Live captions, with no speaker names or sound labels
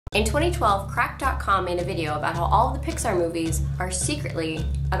In 2012, Cracked.com made a video about how all of the Pixar movies are secretly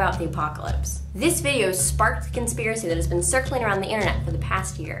about the apocalypse. This video sparked a conspiracy that has been circling around the internet for the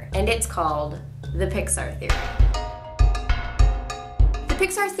past year, and it's called the PIXAR theory. The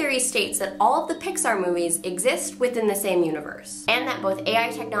PIXAR theory states that all of the Pixar movies exist within the same universe, and that both AI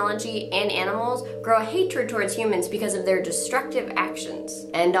technology and animals grow a hatred towards humans because of their destructive actions.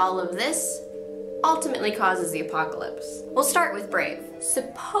 And all of this ultimately causes the apocalypse. We'll start with Brave.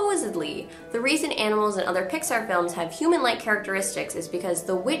 Supposedly, the reason animals in other Pixar films have human-like characteristics is because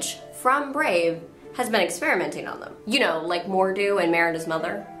the witch from Brave has been experimenting on them. You know, like Mordu and Merida's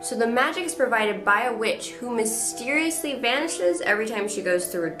mother. So the magic is provided by a witch who mysteriously vanishes every time she goes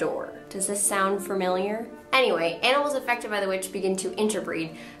through a door. Does this sound familiar? Anyway, animals affected by the witch begin to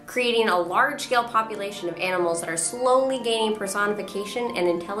interbreed, creating a large-scale population of animals that are slowly gaining personification and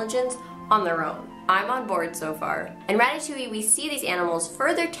intelligence on their own. I'm on board so far. In Ratatouille, we see these animals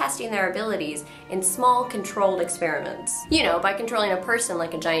further testing their abilities in small, controlled experiments. You know, by controlling a person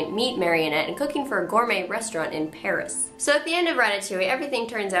like a giant meat marionette and cooking for a gourmet restaurant in Paris. So at the end of Ratatouille, everything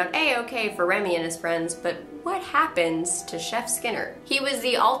turns out A-okay for Remy and his friends, but what happens to Chef Skinner? He was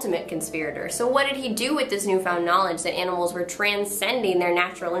the ultimate conspirator, so what did he do with this newfound knowledge that animals were transcending their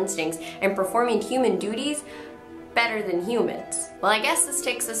natural instincts and performing human duties better than humans? Well, I guess this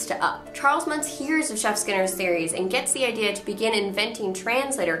takes us to Up. Charles Muntz hears of Chef Skinner's theories and gets the idea to begin inventing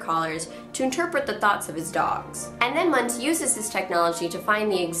translator collars to interpret the thoughts of his dogs. And then Muntz uses this technology to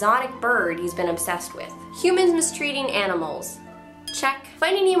find the exotic bird he's been obsessed with. Humans mistreating animals. Check.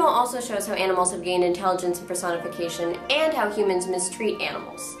 Finding Nemo also shows how animals have gained intelligence and personification, and how humans mistreat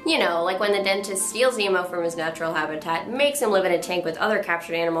animals. You know, like when the dentist steals Nemo from his natural habitat, makes him live in a tank with other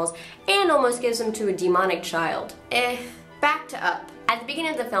captured animals, and almost gives him to a demonic child. Back to Up. At the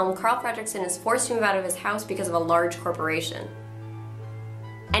beginning of the film, Carl Fredricksen is forced to move out of his house because of a large corporation.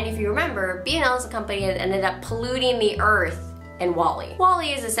 And if you remember, B&L is a company that ended up polluting the earth in WALL-E.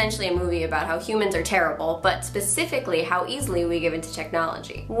 WALL-E is essentially a movie about how humans are terrible, but specifically how easily we give into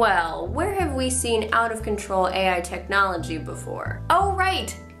technology. Well, where have we seen out-of-control AI technology before? Oh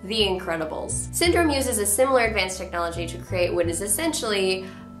right! The Incredibles. Syndrome uses a similar advanced technology to create what is essentially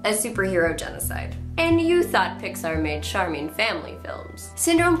a superhero genocide. And you thought Pixar made charming family films.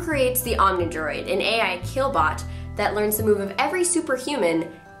 Syndrome creates the Omnidroid, an AI killbot that learns the move of every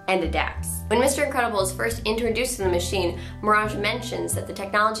superhuman and adapts. When Mr. Incredible is first introduced to the machine, Mirage mentions that the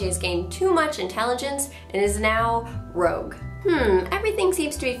technology has gained too much intelligence and is now rogue. Everything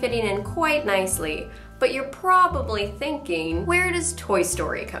seems to be fitting in quite nicely, but you're probably thinking, where does Toy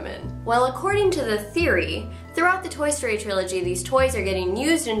Story come in? Well, according to the theory, throughout the Toy Story trilogy, these toys are getting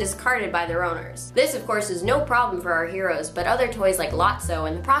used and discarded by their owners. This, of course, is no problem for our heroes, but other toys like Lotso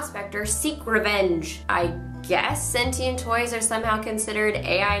and the Prospector seek revenge. I guess sentient toys are somehow considered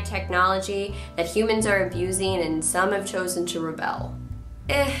AI technology that humans are abusing, and some have chosen to rebel.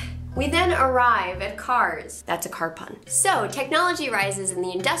 We then arrive at cars. That's a car pun. So, technology rises and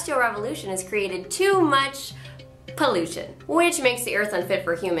the Industrial Revolution has created too much pollution, which makes the Earth unfit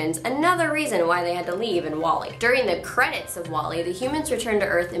for humans, another reason why they had to leave in WALL-E. During the credits of WALL-E, the humans return to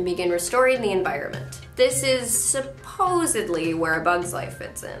Earth and begin restoring the environment. This is supposedly where A Bug's Life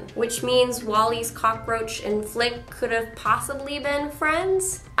fits in, which means WALL-E's cockroach and Flick could have possibly been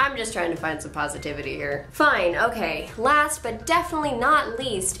friends? I'm just trying to find some positivity here. Fine, okay. Last but definitely not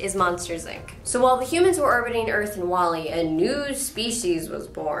least is Monsters, Inc. So while the humans were orbiting Earth in WALL-E, a new species was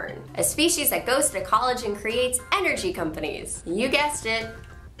born. A species that goes to college and creates energy companies. You guessed it,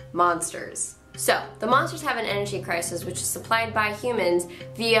 monsters. So, the monsters have an energy crisis which is supplied by humans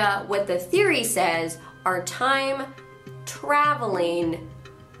via what the theory says are time-traveling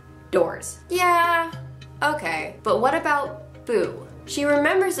doors. Yeah, okay, but what about Boo? She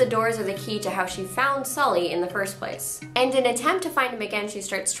remembers the doors are the key to how she found Sully in the first place. And in an attempt to find him again, she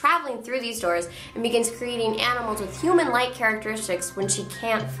starts traveling through these doors and begins creating animals with human-like characteristics when she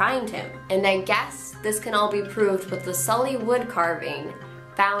can't find him. And I guess this can all be proved with the Sully wood carving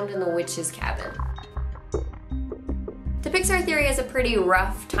found in the witch's cabin. The Pixar theory has a pretty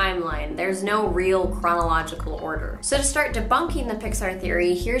rough timeline. There's no real chronological order. So to start debunking the Pixar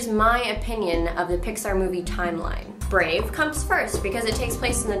theory, here's my opinion of the Pixar movie timeline. Brave comes first because it takes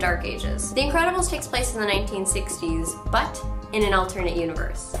place in the Dark Ages. The Incredibles takes place in the 1960s, but in an alternate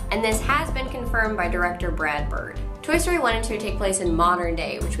universe. And this has been confirmed by director Brad Bird. Toy Story 1 and 2 take place in modern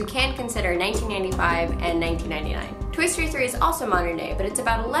day, which we can consider 1995 and 1999. Toy Story 3 is also modern day, but it's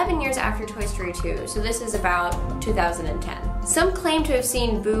about 11 years after Toy Story 2, so this is about 2010. Some claim to have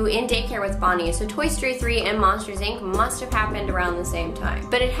seen Boo in daycare with Bonnie, so Toy Story 3 and Monsters, Inc. must have happened around the same time.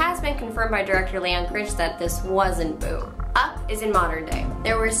 But it has been confirmed by director Leon Critch that this wasn't Boo. Up is in modern day.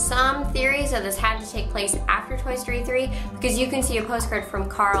 There were some theories that this had to take place after Toy Story 3 because you can see a postcard from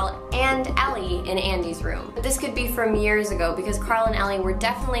Carl and Ellie in Andy's room. But this could be from years ago because Carl and Ellie were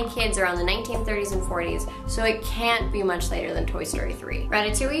definitely kids around the 1930s and 40s, so it can't be much later than Toy Story 3.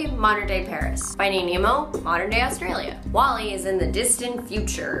 Ratatouille, modern day Paris. Finding Nemo, modern day Australia. WALL-E is in the distant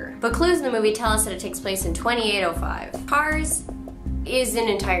future. But clues in the movie tell us that it takes place in 2805. Cars is an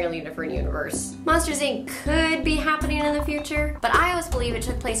entirely different universe. Monsters Inc. could be happening in the future, but I always believe it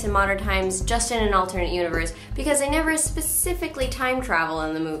took place in modern times just in an alternate universe because they never specifically time travel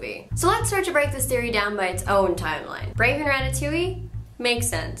in the movie. So let's start to break this theory down by its own timeline. Brave and Ratatouille? Makes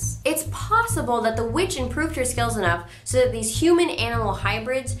sense. It's possible that the witch improved her skills enough so that these human-animal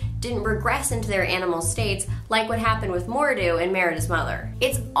hybrids didn't regress into their animal states like what happened with Mordu and Merida's mother.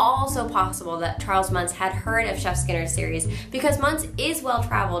 It's also possible that Charles Muntz had heard of Chef Skinner's series because Muntz is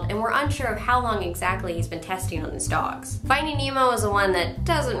well-traveled and we're unsure of how long exactly he's been testing on his dogs. Finding Nemo is the one that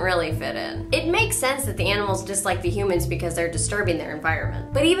doesn't really fit in. It makes sense that the animals dislike the humans because they're disturbing their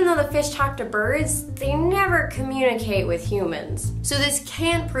environment. But even though the fish talk to birds, they never communicate with humans. So this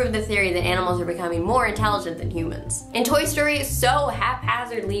can't prove the theory that animals are becoming more intelligent than humans. And Toy Story is so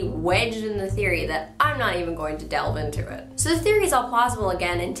haphazardly wedged in the theory that I'm not even going to delve into it. So the theory is all plausible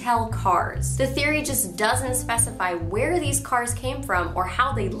again until Cars. The theory just doesn't specify where these cars came from or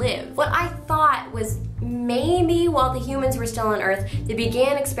how they live. What I thought was maybe while the humans were still on Earth, they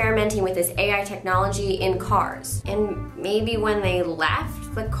began experimenting with this AI technology in cars. And maybe when they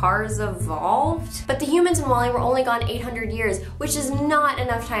left, the cars evolved? But the humans in WALL-E were only gone 800 years, which is not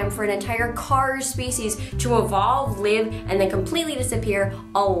enough time for an entire car species to evolve, live, and then completely disappear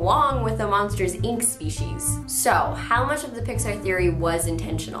along with the Monsters Inc. species. So, how much of the Pixar theory was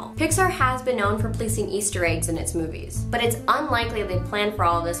intentional? Pixar has been known for placing Easter eggs in its movies, but it's unlikely they planned for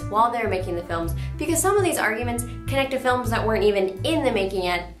all of this while they were making the films because some of these arguments connect to films that weren't even in the making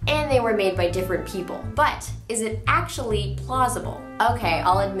yet and they were made by different people. But is it actually plausible? Okay,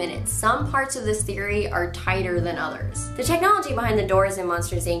 I'll admit it, some parts of this theory are tighter than others. The technology behind the doors in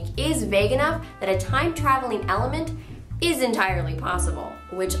Monsters Inc. is vague enough that a time-traveling element is entirely possible,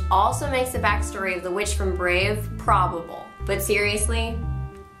 which also makes the backstory of the witch from Brave probable. But seriously,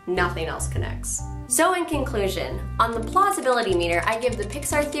 nothing else connects. So in conclusion, on the plausibility meter, I give the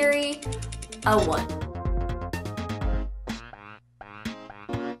Pixar theory a 1.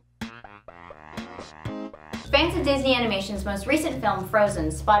 Fans of Disney Animation's most recent film,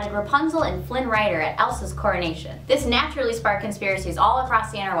 Frozen, spotted Rapunzel and Flynn Rider at Elsa's coronation. This naturally sparked conspiracies all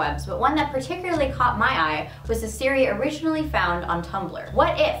across the interwebs, but one that particularly caught my eye was the theory originally found on Tumblr.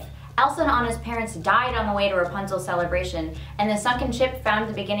 What if Elsa and Anna's parents died on the way to Rapunzel's celebration, and the sunken ship found at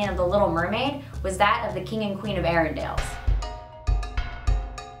the beginning of The Little Mermaid was that of the King and Queen of Arendelles?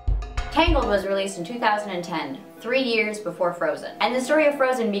 Tangled was released in 2010, 3 years before Frozen. And the story of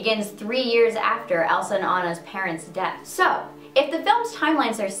Frozen begins 3 years after Elsa and Anna's parents' death. So, if the film's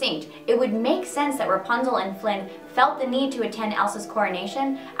timelines are synced, it would make sense that Rapunzel and Flynn felt the need to attend Elsa's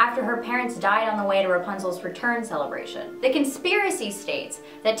coronation after her parents died on the way to Rapunzel's return celebration. The conspiracy states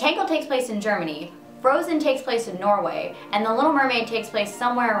that Tangled takes place in Germany, Frozen takes place in Norway, and The Little Mermaid takes place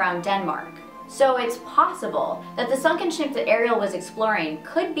somewhere around Denmark. So it's possible that the sunken ship that Ariel was exploring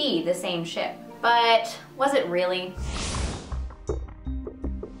could be the same ship. But was it really?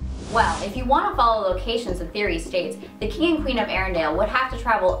 Well, if you want to follow locations the theory states, the King and Queen of Arendelle would have to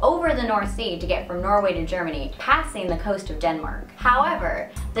travel over the North Sea to get from Norway to Germany, passing the coast of Denmark. However,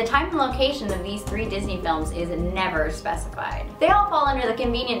 the time and location of these 3 Disney films is never specified. They all fall under the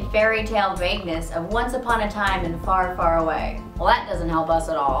convenient fairy tale vagueness of once upon a time and far, far away. Well, that doesn't help us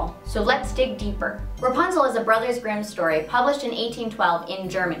at all. So let's dig deeper. Rapunzel is a Brothers Grimm story published in 1812 in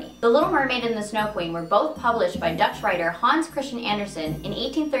Germany. The Little Mermaid and the Snow Queen were both published by Dutch writer Hans Christian Andersen in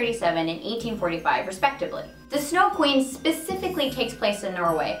 1837 and 1845 respectively. The Snow Queen specifically takes place in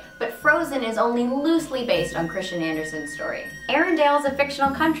Norway, but Frozen is only loosely based on Christian Andersen's story. Arendelle is a fictional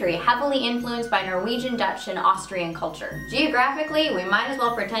country heavily influenced by Norwegian, Dutch, and Austrian culture. Geographically, we might as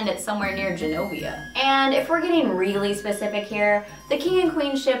well pretend it's somewhere near Genovia. And if we're getting really specific here, the King and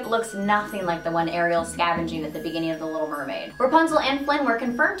Queen ship looks nothing like the one Ariel scavenging at the beginning of The Little Mermaid. Rapunzel and Flynn were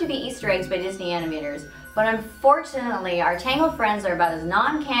confirmed to be Easter eggs by Disney animators, but unfortunately, our Tangled friends are about as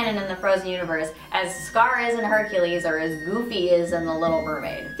non-canon in the Frozen universe as Scar is in Hercules or as Goofy is in The Little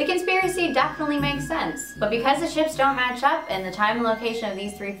Mermaid. The conspiracy definitely makes sense, but because the ships don't match up and the time and location of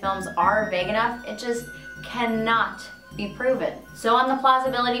these 3 films are vague enough, it just cannot be proven. So on the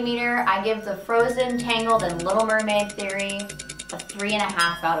plausibility meter, I give the Frozen, Tangled, and Little Mermaid theory a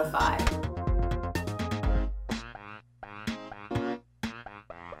 3.5 out of 5.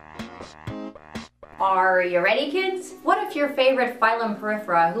 Are you ready, kids? What if your favorite phylum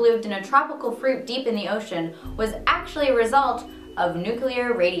Porifera, who lived in a tropical fruit deep in the ocean, was actually a result of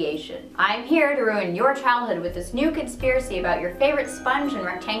nuclear radiation? I'm here to ruin your childhood with this new conspiracy about your favorite sponge and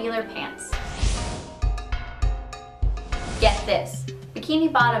rectangular pants. Get this.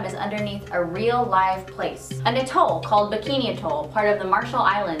 Bikini Bottom is underneath a real live place, an atoll called Bikini Atoll, part of the Marshall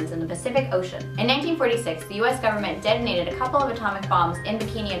Islands in the Pacific Ocean. In 1946, the US government detonated a couple of atomic bombs in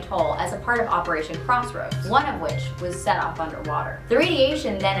Bikini Atoll as a part of Operation Crossroads, one of which was set off underwater. The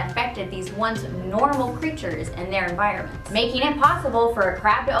radiation then affected these once normal creatures and their environments, making it possible for a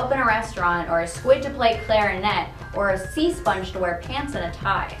crab to open a restaurant, or a squid to play clarinet, or a sea sponge to wear pants and a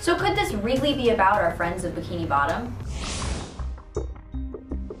tie. So could this really be about our friends of Bikini Bottom?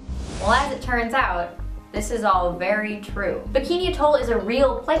 Well, as it turns out, this is all very true. Bikini Atoll is a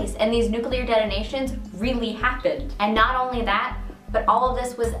real place, and these nuclear detonations really happened. And not only that, but all of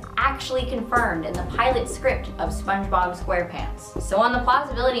this was actually confirmed in the pilot script of SpongeBob SquarePants. So on the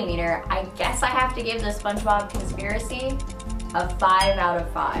plausibility meter, I guess I have to give the SpongeBob conspiracy a 5 out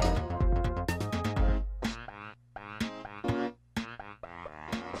of 5.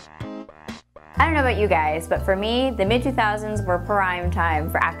 I don't know about you guys, but for me, the mid-2000s were prime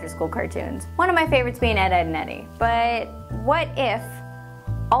time for after-school cartoons. One of my favorites being Ed, Edd and Eddy. But what if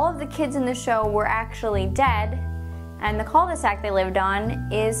all of the kids in the show were actually dead, and the cul-de-sac they lived on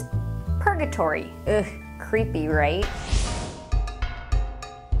is purgatory? Ugh, creepy, right?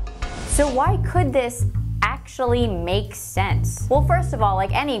 So why could this actually make sense? Well, first of all,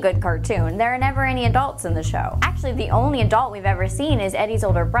 like any good cartoon, there are never any adults in the show. Actually, the only adult we've ever seen is Eddie's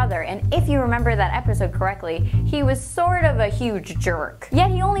older brother, and if you remember that episode correctly, he was sort of a huge jerk.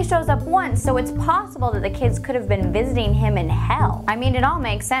 Yet he only shows up once, so it's possible that the kids could have been visiting him in hell. I mean, it all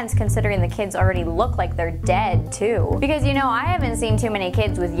makes sense considering the kids already look like they're dead too. Because you know, I haven't seen too many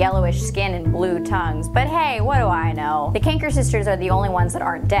kids with yellowish skin and blue tongues, but hey, what do I know? The Canker sisters are the only ones that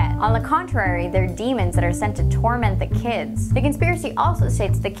aren't dead. On the contrary, they're demons that are sent to torment the kids. The conspiracy also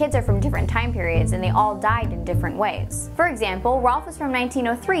states the kids are from different time periods and they all died in different ways. For example, Rolf is from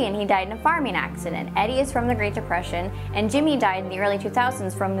 1903 and he died in a farming accident. Eddie is from the Great Depression, and Jimmy died in the early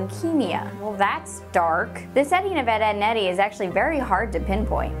 2000s from leukemia. Well, that's dark. The setting of Ed, Edd and Eddy is actually very hard to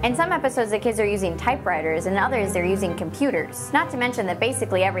pinpoint. In some episodes the kids are using typewriters, and others they're using computers. Not to mention that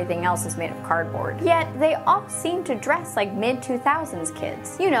basically everything else is made of cardboard. Yet they all seem to dress like mid-2000s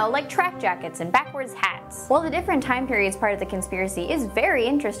kids. You know, like track jackets and backwards hats. While the different time periods part of the conspiracy is very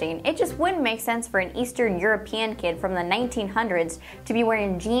interesting, it just wouldn't make sense for an Eastern European kid from the 1900s to be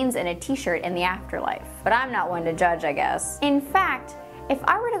wearing jeans and a t-shirt in the afterlife. But I'm not one to judge, I guess. In fact, if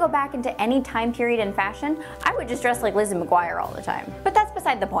I were to go back into any time period in fashion, I would just dress like Lizzie McGuire all the time. But that's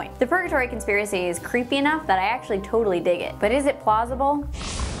beside the point. The purgatory conspiracy is creepy enough that I actually totally dig it. But is it plausible?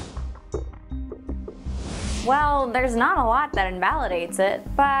 Well, there's not a lot that invalidates it,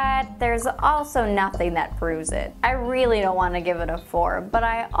 but there's also nothing that proves it. I really don't want to give it a 4, but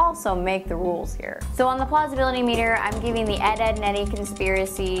I also make the rules here. So on the plausibility meter, I'm giving the Ed, Edd and Eddy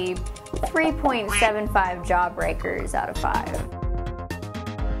conspiracy 3.75 jawbreakers out of 5.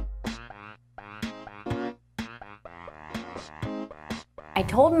 I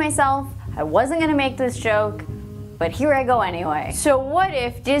told myself I wasn't gonna make this joke, but here I go anyway. So what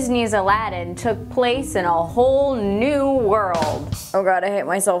if Disney's Aladdin took place in a whole new world? Oh god, I hate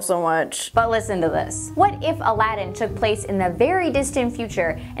myself so much. But listen to this. What if Aladdin took place in the very distant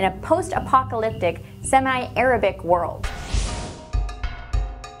future in a post-apocalyptic, semi-Arabic world?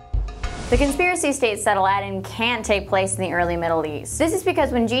 The conspiracy states that Aladdin can't take place in the early Middle East. This is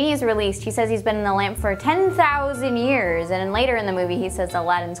because when Genie is released, he says he's been in the lamp for 10,000 years, and then later in the movie he says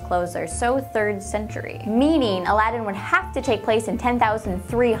Aladdin's clothes are so 3rd century. Meaning, Aladdin would have to take place in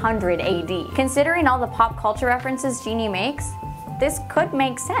 10,300 AD. Considering all the pop culture references Genie makes, this could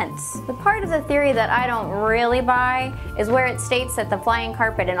make sense. The part of the theory that I don't really buy is where it states that the flying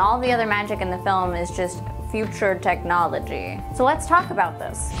carpet and all the other magic in the film is just future technology. So let's talk about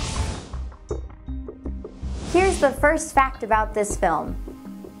this. Here's the first fact about this film.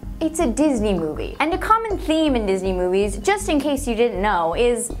 It's a Disney movie. And a common theme in Disney movies, just in case you didn't know,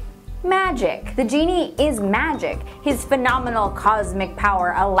 is magic. The genie is magic. His phenomenal cosmic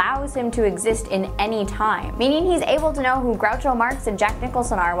power allows him to exist in any time, meaning he's able to know who Groucho Marx and Jack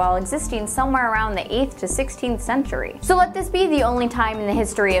Nicholson are while existing somewhere around the 8th to 16th century. So let this be the only time in the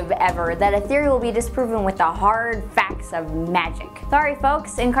history of ever that a theory will be disproven with the hard facts of magic. Sorry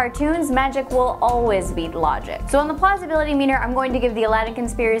folks, in cartoons, magic will always beat logic. So on the plausibility meter, I'm going to give the Aladdin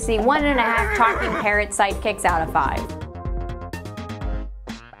conspiracy 1.5 talking parrot sidekicks out of 5.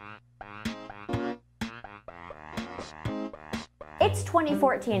 It's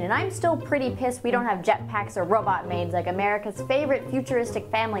 2014 and I'm still pretty pissed we don't have jetpacks or robot maids like America's favorite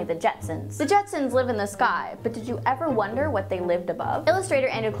futuristic family, the Jetsons. The Jetsons live in the sky, but did you ever wonder what they lived above? Illustrator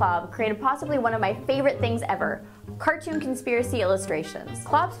Andrew Klob created possibly one of my favorite things ever: cartoon conspiracy illustrations.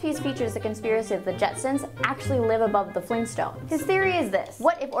 Klob's piece features the conspiracy that the Jetsons actually live above the Flintstones. His theory is this: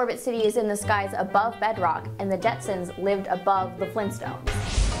 what if Orbit City is in the skies above bedrock and the Jetsons lived above the Flintstones?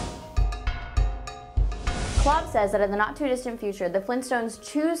 Klob says that in the not too distant future, the Flintstones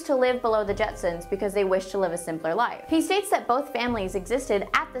choose to live below the Jetsons because they wish to live a simpler life. He states that both families existed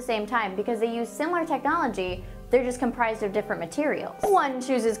at the same time because they use similar technology, they're just comprised of different materials. One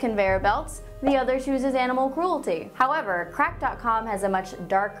chooses conveyor belts, the other chooses animal cruelty. However, Crack.com has a much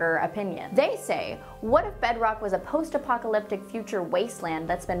darker opinion. They say, what if Bedrock was a post-apocalyptic future wasteland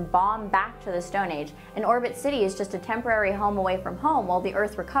that's been bombed back to the Stone Age, and Orbit City is just a temporary home away from home while the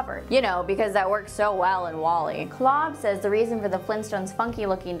Earth recovered? You know, because that works so well in WALL-E. Klob says the reason for the Flintstones'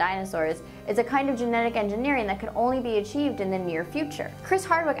 funky-looking dinosaurs is a kind of genetic engineering that could only be achieved in the near future. Chris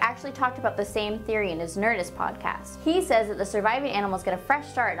Hardwick actually talked about the same theory in his Nerdist podcast. He says that the surviving animals get a fresh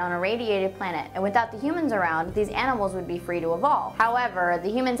start on a radiated planet, and without the humans around, these animals would be free to evolve. However, the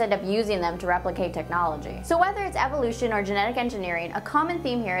humans end up using them to replicate technology. So whether it's evolution or genetic engineering, a common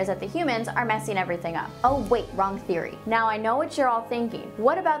theme here is that the humans are messing everything up. Oh wait, wrong theory. Now I know what you're all thinking.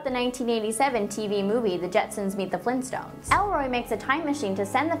 What about the 1987 TV movie The Jetsons Meet the Flintstones? Elroy makes a time machine to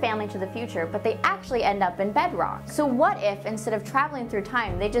send the family to the future, but they actually end up in bedrock. So what if, instead of traveling through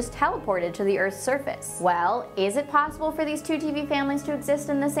time, they just teleported to the Earth's surface? Well, is it possible for these two TV families to exist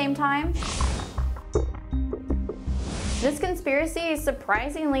in the same time? This conspiracy is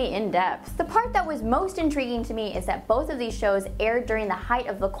surprisingly in-depth. The part that was most intriguing to me is that both of these shows aired during the height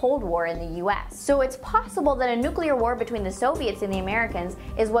of the Cold War in the US. So it's possible that a nuclear war between the Soviets and the Americans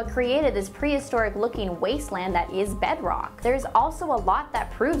is what created this prehistoric-looking wasteland that is Bedrock. There's also a lot that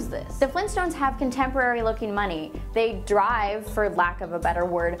proves this. The Flintstones have contemporary-looking money. They drive, for lack of a better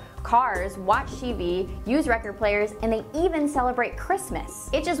word, cars, watch TV, use record players, and they even celebrate Christmas.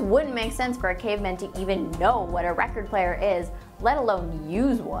 It just wouldn't make sense for a caveman to even know what a record player is, let alone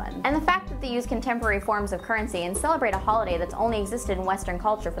use one. And the fact that they use contemporary forms of currency and celebrate a holiday that's only existed in Western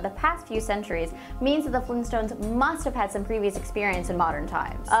culture for the past few centuries means that the Flintstones must have had some previous experience in modern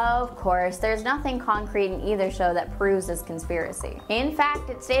times. Of course, there's nothing concrete in either show that proves this conspiracy. In fact,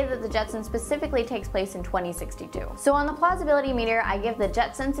 it's stated that the Jetsons specifically takes place in 2062. So on the plausibility meter, I give the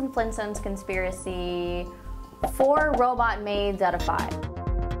Jetsons and Flintstones conspiracy 4 robot maids out of 5.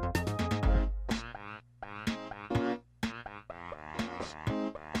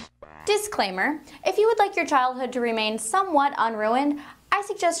 Disclaimer: if you would like your childhood to remain somewhat unruined, I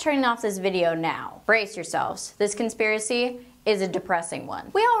suggest turning off this video now. Brace yourselves, this conspiracy is a depressing one.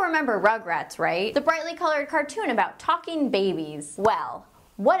 We all remember Rugrats, right? The brightly colored cartoon about talking babies. Well,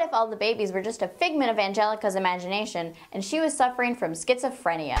 what if all the babies were just a figment of Angelica's imagination and she was suffering from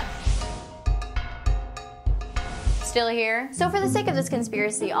schizophrenia? Still here? So for the sake of this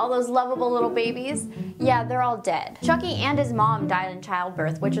conspiracy, all those lovable little babies, yeah, they're all dead. Chucky and his mom died in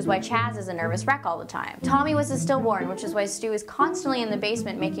childbirth, which is why Chaz is a nervous wreck all the time. Tommy was a stillborn, which is why Stu is constantly in the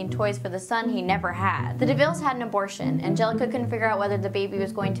basement making toys for the son he never had. The DeVilles had an abortion. Angelica couldn't figure out whether the baby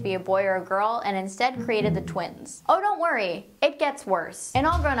was going to be a boy or a girl, and instead created the twins. Oh, don't worry, it gets worse. And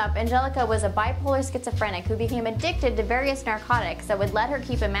all grown up, Angelica was a bipolar schizophrenic who became addicted to various narcotics that would let her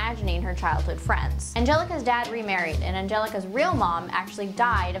keep imagining her childhood friends. Angelica's dad remarried, and Angelica's real mom actually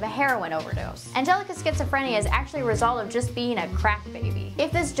died of a heroin overdose. Angelica's schizophrenia is actually a result of just being a crack baby.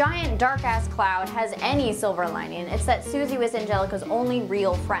 If this giant dark-ass cloud has any silver lining, it's that Susie was Angelica's only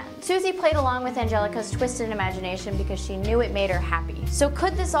real friend. Susie played along with Angelica's twisted imagination because she knew it made her happy. So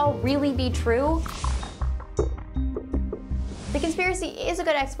could this all really be true? The conspiracy is a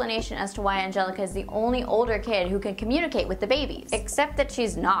good explanation as to why Angelica is the only older kid who can communicate with the babies. Except that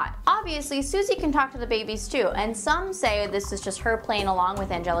she's not. Obviously, Susie can talk to the babies too, and some say this is just her playing along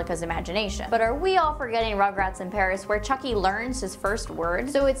with Angelica's imagination. But are we all forgetting Rugrats in Paris, where Chucky learns his first word?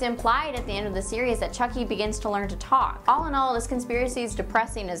 So it's implied at the end of the series that Chucky begins to learn to talk. All in all, this conspiracy is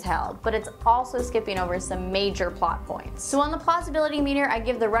depressing as hell, but it's also skipping over some major plot points. So on the plausibility meter, I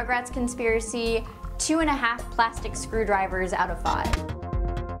give the Rugrats conspiracy 2.5 plastic screwdrivers out of 5.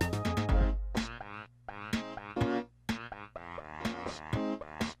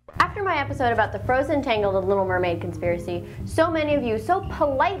 After my episode about the Frozen, Tangled, and Little Mermaid conspiracy, so many of you so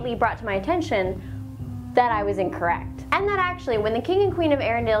politely brought to my attention that I was incorrect. And that actually, when the King and Queen of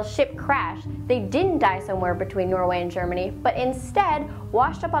Arendale's ship crashed, they didn't die somewhere between Norway and Germany, but instead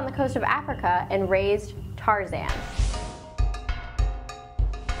washed up on the coast of Africa and raised Tarzan.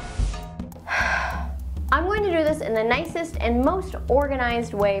 I'm going going to do this in the nicest and most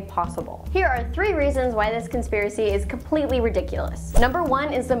organized way possible. Here are 3 reasons why this conspiracy is completely ridiculous. Number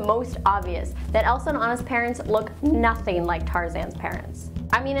 1 is the most obvious, that Elsa and Anna's parents look nothing like Tarzan's parents.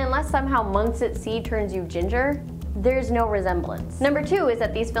 I mean, unless somehow months at sea turns you ginger, there's no resemblance. Number 2 is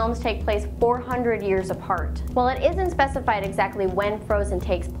that these films take place 400 years apart. While it isn't specified exactly when Frozen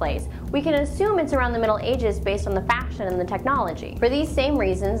takes place, we can assume it's around the Middle Ages based on the fashion and the technology. For these same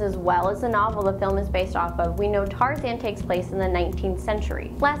reasons, as well as the novel the film is based off of, we know Tarzan takes place in the 19th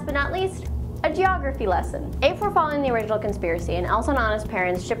century. Last but not least, a geography lesson. If we're following the original conspiracy and Elsa and Anna's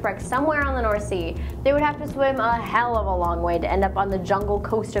parents shipwrecked somewhere on the North Sea, they would have to swim a hell of a long way to end up on the jungle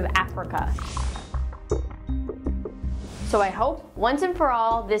coast of Africa. So I hope, once and for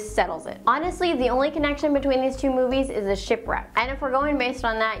all, this settles it. Honestly, the only connection between these 2 movies is a shipwreck. And if we're going based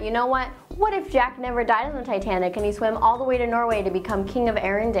on that, you know what? What if Jack never died on the Titanic and he swam all the way to Norway to become King of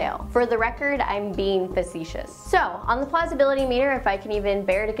Arendelle? For the record, I'm being facetious. So, on the plausibility meter, if I can even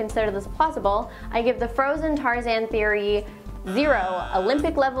bear to consider this plausible, I give the Frozen Tarzan theory 0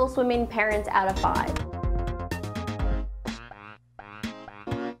 Olympic level swimming parents out of 5.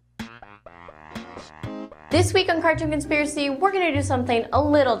 This week on Cartoon Conspiracy, we're going to do something a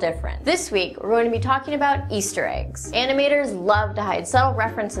little different. This week, we're going to be talking about Easter eggs. Animators love to hide subtle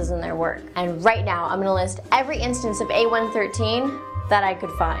references in their work, and right now I'm going to list every instance of A113 that I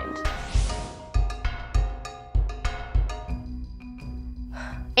could find.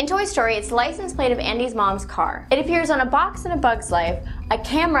 In Toy Story, it's the license plate of Andy's mom's car. It appears on a box in A Bug's Life, a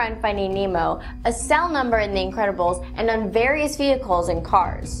camera in Finding Nemo, a cell number in The Incredibles, and on various vehicles and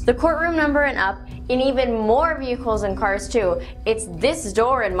cars. The courtroom number in Up, in even more vehicles and cars too. It's this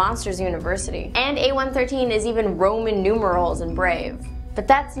door in Monsters University. And A113 is even Roman numerals in Brave. But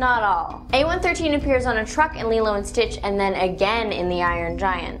that's not all. A113 appears on a truck in Lilo and Stitch and then again in The Iron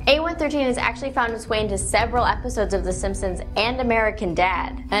Giant. A113 has actually found its way into several episodes of The Simpsons and American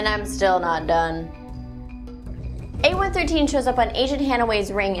Dad. And I'm still not done. A113 shows up on Agent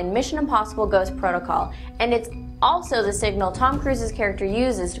Hanaway's ring in Mission Impossible Ghost Protocol, and it's also the signal Tom Cruise's character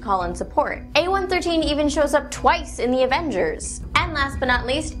uses to call in support. A113 even shows up twice in The Avengers. And last but not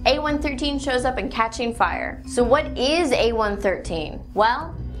least, A113 shows up in Catching Fire. So what is A113?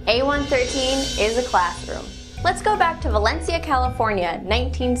 Well, A113 is a classroom. Let's go back to Valencia, California,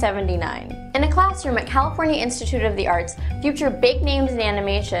 1979. In a classroom at California Institute of the Arts, feature big names in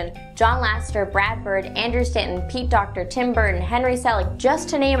animation: John Lasseter, Brad Bird, Andrew Stanton, Pete Docter, Tim Burton, Henry Selick, just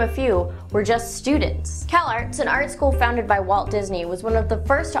to name a few, were just students. CalArts, an art school founded by Walt Disney, was one of the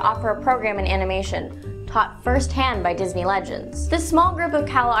first to offer a program in animation, taught firsthand by Disney legends. This small group of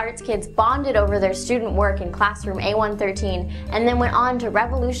CalArts kids bonded over their student work in classroom A113 and then went on to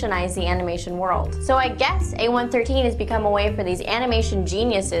revolutionize the animation world. So I guess A113 has become a way for these animation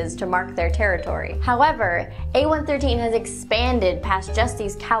geniuses to mark their territory. However, A113 has expanded past just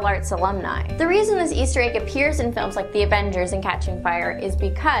these CalArts alumni. The reason this Easter egg appears in films like The Avengers and Catching Fire is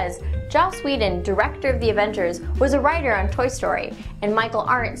because Joss Whedon, director of The Avengers, was a writer on Toy Story, and Michael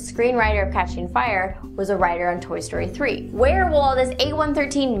Arndt, screenwriter of Catching Fire, was a writer on Toy Story 3. Where will all this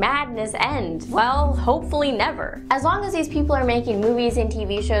A113 madness end? Well, hopefully never. As long as these people are making movies and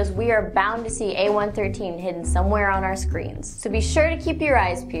TV shows, we are bound to see A113 hidden somewhere on our screens. So be sure to keep your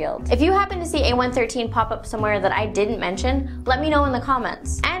eyes peeled. If you happen to see A113 pop up somewhere that I didn't mention, let me know in the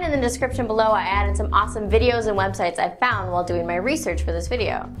comments. And in the description below, I added some awesome videos and websites I found while doing my research for this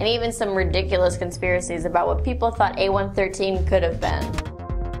video. And even some ridiculous conspiracies about what people thought A113 could have been.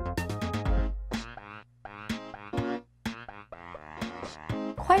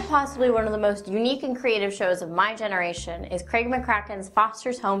 Quite possibly one of the most unique and creative shows of my generation is Craig McCracken's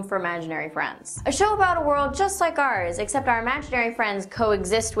Foster's Home for Imaginary Friends. A show about a world just like ours, except our imaginary friends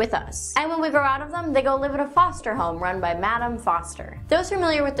coexist with us. And when we grow out of them, they go live in a foster home run by Madame Foster. Those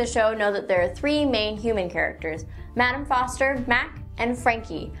familiar with the show know that there are 3 main human characters: Madame Foster, Mac, and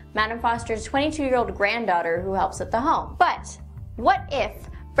Frankie, Madame Foster's 22-year-old granddaughter who helps at the home. But what if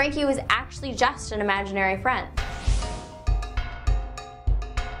Frankie was actually just an imaginary friend?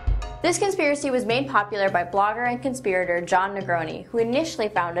 This conspiracy was made popular by blogger and conspirator John Negroni, who initially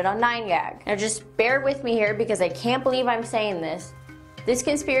found it on 9gag. Now just bear with me here because I can't believe I'm saying this. This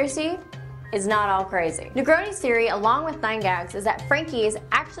conspiracy is not all crazy. Negroni's theory, along with 9gags, is that Frankie is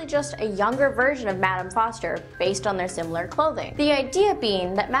actually just a younger version of Madame Foster based on their similar clothing. The idea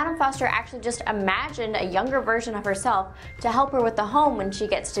being that Madame Foster actually just imagined a younger version of herself to help her with the home when she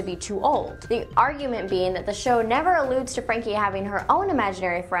gets to be too old. The argument being that the show never alludes to Frankie having her own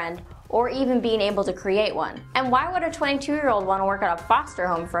imaginary friend or even being able to create one. And why would a 22-year-old want to work at a foster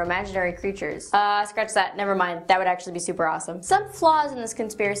home for imaginary creatures? Scratch that, never mind, that would actually be super awesome. Some flaws in this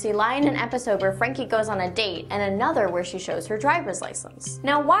conspiracy lie in an episode where Frankie goes on a date and another where she shows her driver's license.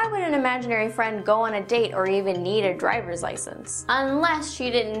 Now, why would an imaginary friend go on a date or even need a driver's license? Unless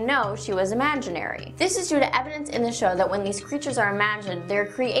she didn't know she was imaginary. This is due to evidence in the show that when these creatures are imagined, they're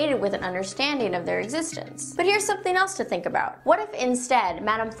created with an understanding of their existence. But here's something else to think about. What if instead,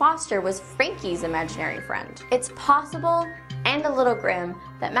 Madame Foster was Frankie's imaginary friend? It's possible, and a little grim,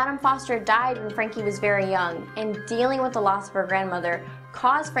 that Madame Foster died when Frankie was very young, and dealing with the loss of her grandmother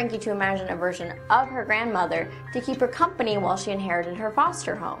caused Frankie to imagine a version of her grandmother to keep her company while she inherited her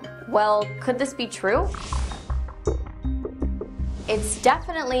foster home. Well, could this be true? It's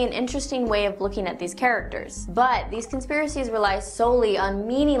definitely an interesting way of looking at these characters, but these conspiracies rely solely on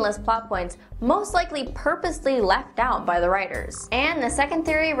meaningless plot points, most likely purposely left out by the writers. And the second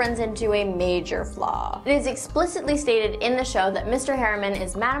theory runs into a major flaw. It is explicitly stated in the show that Mr. Harriman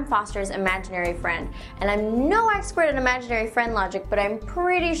is Madame Foster's imaginary friend, and I'm no expert in imaginary friend logic, but I'm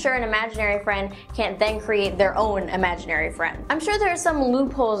pretty sure an imaginary friend can't then create their own imaginary friend. I'm sure there are some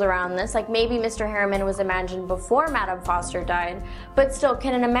loopholes around this, like maybe Mr. Harriman was imagined before Madame Foster died, but still,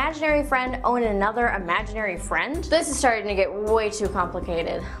 can an imaginary friend own another imaginary friend? This is starting to get way too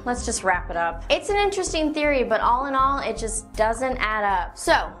complicated. Let's just wrap it up. It's an interesting theory, but all in all, it just doesn't add up.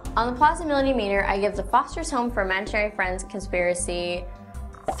 So, on the plausibility meter, I give the Foster's Home for Imaginary Friends conspiracy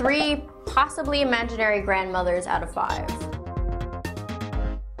 3 possibly imaginary grandmothers out of 5.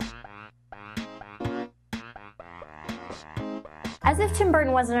 As if Tim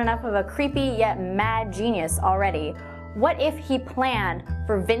Burton wasn't enough of a creepy yet mad genius already, what if he planned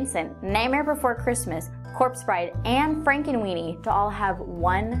for Vincent, Nightmare Before Christmas, Corpse Bride, and Frankenweenie to all have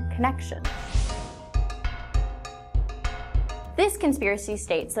one connection? This conspiracy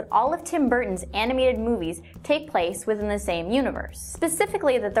states that all of Tim Burton's animated movies take place within the same universe.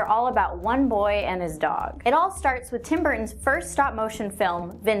 Specifically, that they're all about one boy and his dog. It all starts with Tim Burton's first stop-motion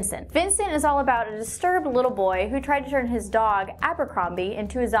film, Vincent. Vincent is all about a disturbed little boy who tried to turn his dog, Abercrombie,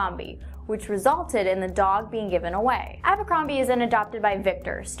 into a zombie, which resulted in the dog being given away. Abercrombie is then adopted by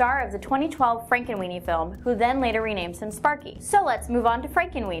Victor, star of the 2012 Frankenweenie film, who then later renames him Sparky. So let's move on to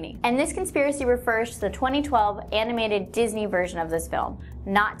Frankenweenie. And this conspiracy refers to the 2012 animated Disney version of this film,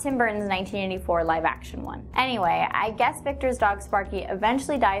 not Tim Burton's 1984 live-action one. Anyway, I guess Victor's dog Sparky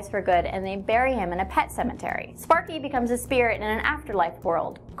eventually dies for good and they bury him in a pet cemetery. Sparky becomes a spirit in an afterlife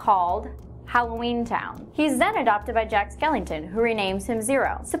world called Halloween Town. He's then adopted by Jack Skellington, who renames him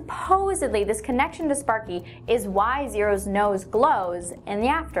Zero. Supposedly, this connection to Sparky is why Zero's nose glows in the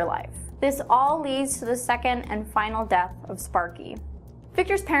afterlife. This all leads to the second and final death of Sparky.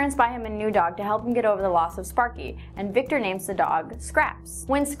 Victor's parents buy him a new dog to help him get over the loss of Sparky, and Victor names the dog Scraps.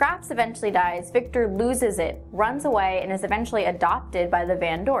 When Scraps eventually dies, Victor loses it, runs away, and is eventually adopted by the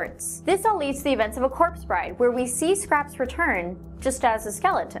Van Dorts. This all leads to the events of A Corpse Bride, where we see Scraps return just as a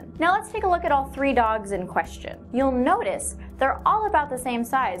skeleton. Now let's take a look at all 3 dogs in question. You'll notice they're all about the same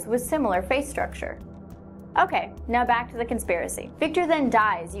size with similar face structure. Okay, now back to the conspiracy. Victor then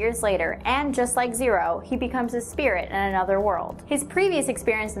dies years later, and just like Zero, he becomes a spirit in another world. His previous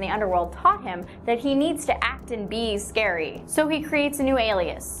experience in the underworld taught him that he needs to act and be scary, so he creates a new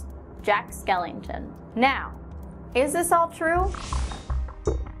alias, Jack Skellington. Now, is this all true?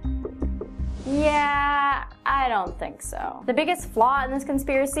 Yeah, I don't think so. The biggest flaw in this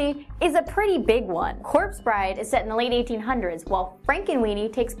conspiracy is a pretty big one. Corpse Bride is set in the late 1800s, while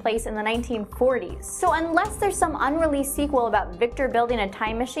Frankenweenie takes place in the 1940s. So unless there's some unreleased sequel about Victor building a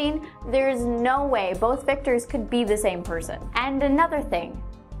time machine, there's no way both Victors could be the same person. And another thing,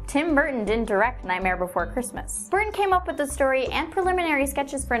 Tim Burton didn't direct Nightmare Before Christmas. Burton came up with the story and preliminary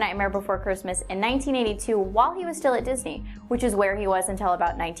sketches for Nightmare Before Christmas in 1982 while he was still at Disney, which is where he was until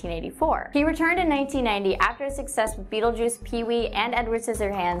about 1984. He returned in 1990 after his success with Beetlejuice, Pee-wee, and Edward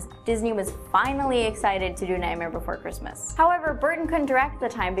Scissorhands. Disney was finally excited to do Nightmare Before Christmas. However, Burton couldn't direct at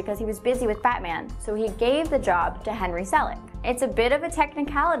the time because he was busy with Batman, so he gave the job to Henry Selick. It's a bit of a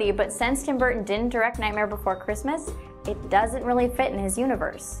technicality, but since Tim Burton didn't direct Nightmare Before Christmas, it doesn't really fit in his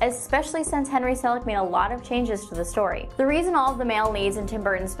universe, especially since Henry Selick made a lot of changes to the story. The reason all of the male leads in Tim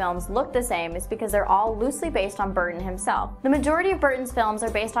Burton's films look the same is because they're all loosely based on Burton himself. The majority of Burton's films are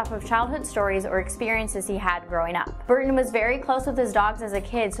based off of childhood stories or experiences he had growing up. Burton was very close with his dogs as a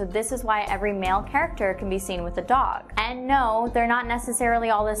kid, so this is why every male character can be seen with a dog. And no, they're not necessarily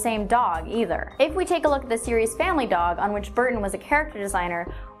all the same dog either. If we take a look at the series Family Dog, on which Burton was a character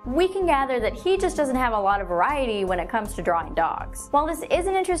designer, we can gather that he just doesn't have a lot of variety when it comes to drawing dogs. While this is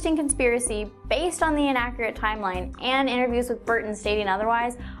an interesting conspiracy based on the inaccurate timeline and interviews with Burton stating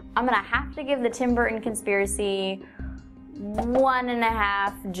otherwise, I'm gonna have to give the Tim Burton conspiracy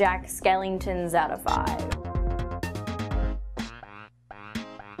 1.5 Jack Skellingtons out of 5.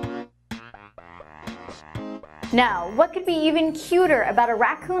 Now, what could be even cuter about a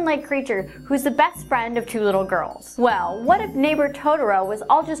raccoon-like creature who's the best friend of two little girls? Well, what if Neighbor Totoro was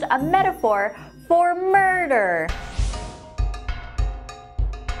all just a metaphor for murder?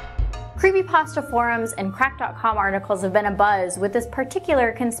 Creepypasta forums and Crack.com articles have been abuzz with this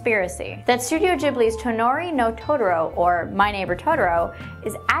particular conspiracy, that Studio Ghibli's Tonori no Totoro, or My Neighbor Totoro,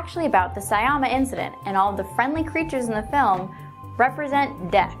 is actually about the Sayama incident, and all of the friendly creatures in the film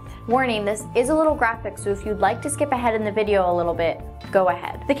represent death. Warning, this is a little graphic, so if you'd like to skip ahead in the video a little bit, go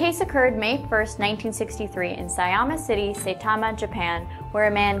ahead. The case occurred May 1st, 1963 in Sayama City, Saitama, Japan, where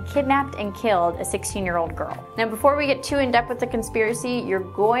a man kidnapped and killed a 16-year-old girl. Now, before we get too in-depth with the conspiracy, you're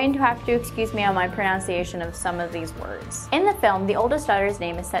going to have to excuse me on my pronunciation of some of these words. In the film, the oldest daughter's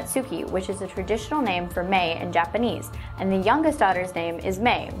name is Satsuki, which is a traditional name for May in Japanese, and the youngest daughter's name is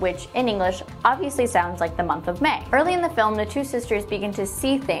May, which in English obviously sounds like the month of May. Early in the film, the two sisters begin to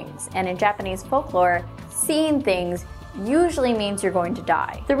see things, and in Japanese folklore, seeing things usually means you're going to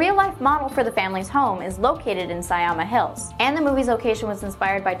die. The real-life model for the family's home is located in Sayama Hills, and the movie's location was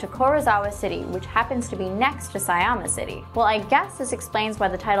inspired by Tokorozawa City, which happens to be next to Sayama City. Well, I guess this explains why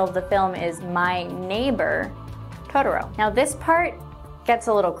the title of the film is My Neighbor Totoro. Now, this part gets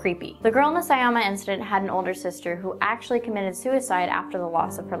a little creepy. The girl in the Sayama incident had an older sister who actually committed suicide after the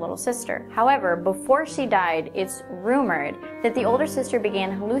loss of her little sister. However, before she died, it's rumored that the older sister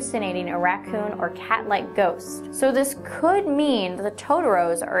began hallucinating a raccoon or cat-like ghost. So this could mean that the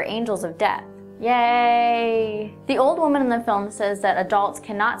Totoros are angels of death. Yay! The old woman in the film says that adults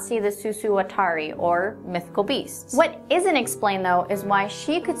cannot see the Susuwatari, or mythical beasts. What isn't explained though is why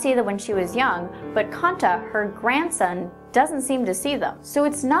she could see them when she was young, but Kanta, her grandson, doesn't seem to see them. So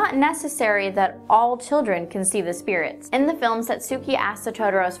it's not necessary that all children can see the spirits. In the film, Satsuki asks the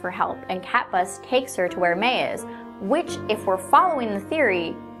Totoros for help, and Catbus takes her to where May is, which, if we're following the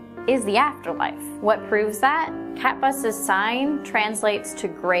theory, is the afterlife. What proves that? Catbus's sign translates to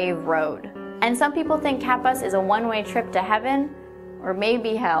Grave Road. And some people think Catbus is a one-way trip to heaven, or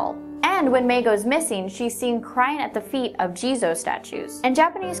maybe hell. And when May goes missing, she's seen crying at the feet of Jizo statues. In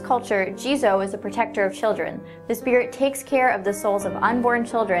Japanese culture, Jizo is a protector of children. The spirit takes care of the souls of unborn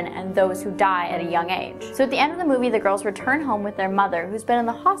children and those who die at a young age. So at the end of the movie, the girls return home with their mother, who's been in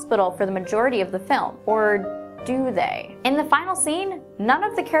the hospital for the majority of the film. Or do they? In the final scene, none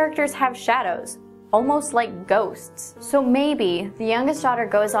of the characters have shadows, almost like ghosts. So maybe the youngest daughter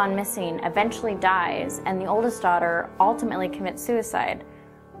goes on missing, eventually dies, and the oldest daughter ultimately commits suicide.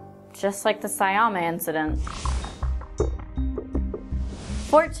 Just like the Sayama incident.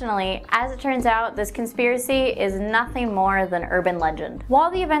 Fortunately, as it turns out, this conspiracy is nothing more than urban legend. While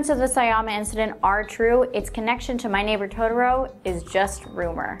the events of the Sayama incident are true, its connection to My Neighbor Totoro is just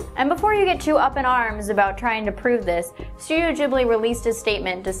rumor. And before you get too up in arms about trying to prove this, Studio Ghibli released a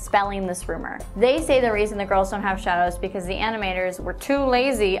statement dispelling this rumor. They say the reason the girls don't have shadows because the animators were too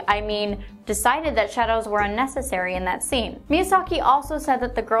lazy, decided that shadows were unnecessary in that scene. Miyazaki also said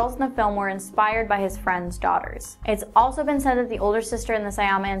that the girls in the film were inspired by his friend's daughters. It's also been said that the older sister in the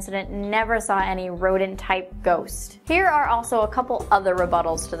Sayama incident never saw any rodent-type ghost. Here are also a couple other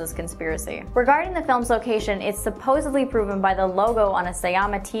rebuttals to this conspiracy. Regarding the film's location, it's supposedly proven by the logo on a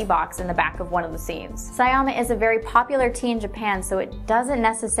Sayama tea box in the back of one of the scenes. Sayama is a very popular tea in Japan, so it doesn't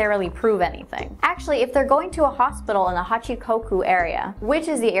necessarily prove anything. Actually, if they're going to a hospital in the Hachikoku area, which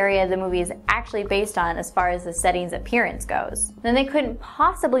is the area the movie is actually based on as far as the setting's appearance goes, then they couldn't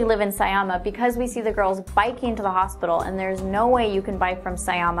possibly live in Sayama because we see the girls biking to the hospital, and there's no way you can bike from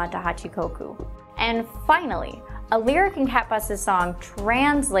Sayama to Hachikoku. And finally, a lyric in Catbus's song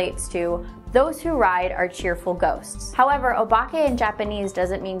translates to "Those who ride are cheerful ghosts." However, obake in Japanese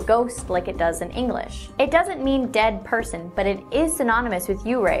doesn't mean ghost like it does in English. It doesn't mean dead person, but it is synonymous with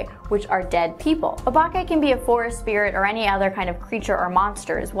yurei, which are dead people. Obake can be a forest spirit or any other kind of creature or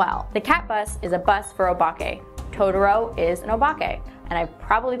monster as well. The Catbus is a bus for obake. Totoro is an obake, and I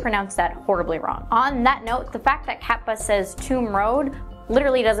probably pronounced that horribly wrong. On that note, the fact that Catbus says Tomb Road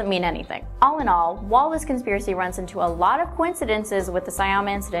literally doesn't mean anything. All in all, while this conspiracy runs into a lot of coincidences with the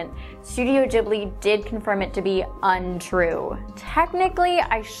Sayama incident, Studio Ghibli did confirm it to be untrue. Technically,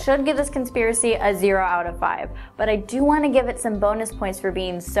 I should give this conspiracy a 0 out of 5, but I do want to give it some bonus points for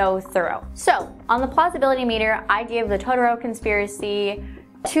being so thorough. So, on the plausibility meter, I give the Totoro conspiracy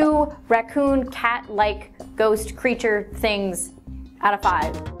 2 raccoon cat-like ghost creature things out of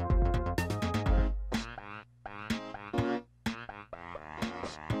 5.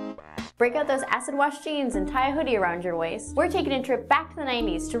 Break out those acid wash jeans and tie a hoodie around your waist. We're taking a trip back to the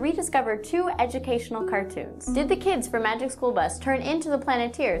 90s to rediscover 2 educational cartoons. Did the kids from Magic School Bus turn into the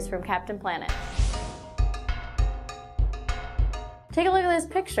Planeteers from Captain Planet? Take a look at this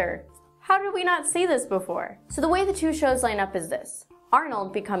picture. How did we not see this before? So the way the 2 shows line up is this.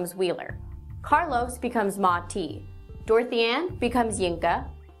 Arnold becomes Wheeler. Carlos becomes Ma T. Dorothy Ann becomes Yinka.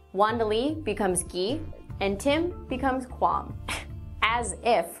 Wanda Lee becomes Guy. And Tim becomes Quam. As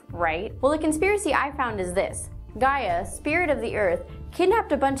if, right? Well, the conspiracy I found is this. Gaia, spirit of the earth,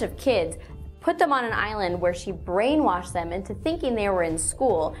 kidnapped a bunch of kids, put them on an island where she brainwashed them into thinking they were in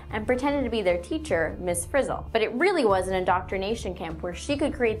school and pretended to be their teacher, Miss Frizzle. But it really was an indoctrination camp where she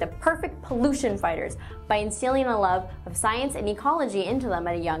could create the perfect pollution fighters by instilling a love of science and ecology into them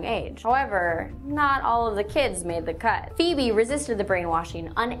at a young age. However, not all of the kids made the cut. Phoebe resisted the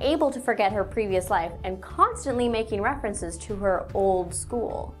brainwashing, unable to forget her previous life and constantly making references to her old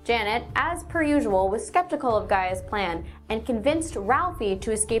school. Janet, as per usual, was skeptical of Gaia's plan and convinced Ralphie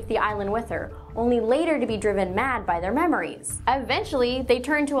to escape the island with her, only later to be driven mad by their memories. Eventually, they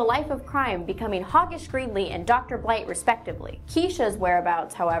turned to a life of crime, becoming Hawkish Greedley and Dr. Blight respectively. Keisha's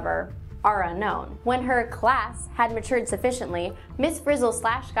whereabouts, however, are unknown. When her class had matured sufficiently, Miss Frizzle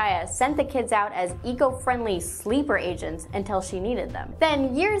 / Gaia sent the kids out as eco-friendly sleeper agents until she needed them.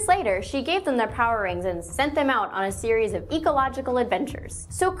 Then, years later, she gave them their power rings and sent them out on a series of ecological adventures.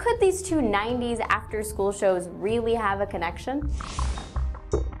 So could these 2 90s after-school shows really have a connection?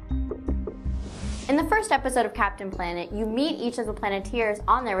 In the first episode of Captain Planet, you meet each of the Planeteers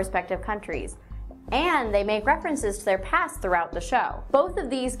on their respective countries, and they make references to their past throughout the show. Both of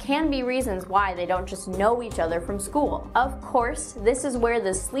these can be reasons why they don't just know each other from school. Of course, this is where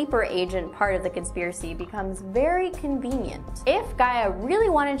the sleeper agent part of the conspiracy becomes very convenient. If Gaia really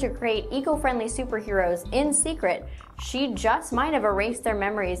wanted to create eco-friendly superheroes in secret, she just might have erased their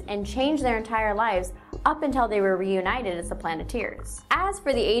memories and changed their entire lives up until they were reunited as the Planeteers. As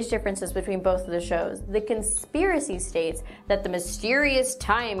for the age differences between both of the shows, the conspiracy states that the mysterious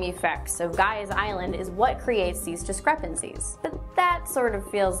time effects of Gaia's Island is what creates these discrepancies. But that sort of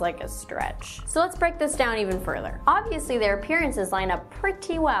feels like a stretch. So let's break this down even further. Obviously their appearances line up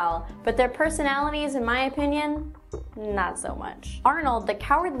pretty well, but their personalities, in my opinion, not so much. Arnold, the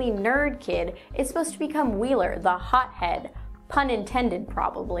cowardly nerd kid, is supposed to become Wheeler, the hothead. Pun intended,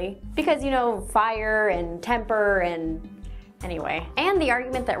 probably. Because, you know, fire and temper and... anyway. And the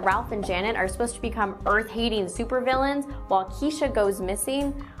argument that Ralph and Janet are supposed to become Earth-hating supervillains while Keisha goes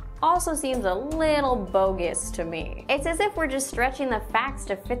missing also seems a little bogus to me. It's as if we're just stretching the facts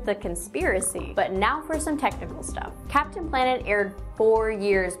to fit the conspiracy. But now for some technical stuff. Captain Planet aired 4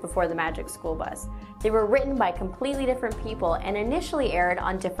 years before the Magic School Bus. They were written by completely different people and initially aired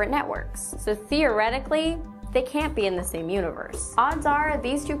on different networks. So theoretically, they can't be in the same universe. Odds are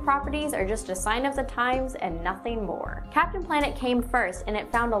these 2 properties are just a sign of the times and nothing more. Captain Planet came first and it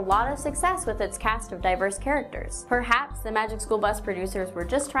found a lot of success with its cast of diverse characters. Perhaps the Magic School Bus producers were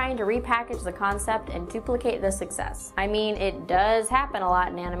just trying to repackage the concept and duplicate the success. I mean, it does happen a lot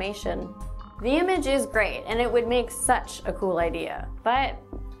in animation. The image is great and it would make such a cool idea, but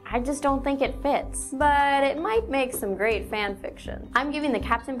I just don't think it fits. But it might make some great fan fiction. I'm giving the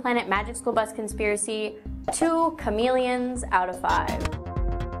Captain Planet Magic School Bus conspiracy 2 chameleons out of 5.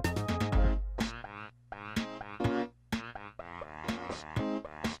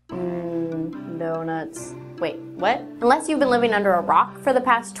 Donuts. Wait, what? Unless you've been living under a rock for the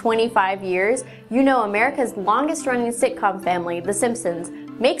past 25 years, you know America's longest running sitcom family, The Simpsons,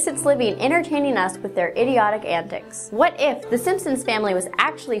 makes its living entertaining us with their idiotic antics. What if the Simpsons family was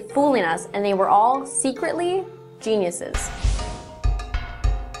actually fooling us and they were all secretly geniuses?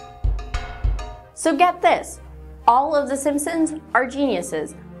 So get this, all of the Simpsons are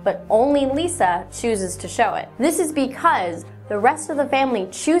geniuses, but only Lisa chooses to show it. This is because the rest of the family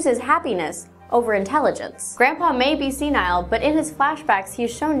chooses happiness over intelligence. Grandpa may be senile, but in his flashbacks he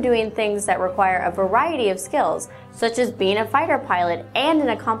is shown doing things that require a variety of skills, such as being a fighter pilot and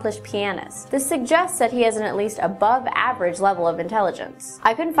an accomplished pianist. This suggests that he has an at least above average level of intelligence.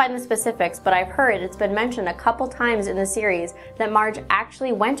 I couldn't find the specifics, but I've heard it's been mentioned a couple times in the series that Marge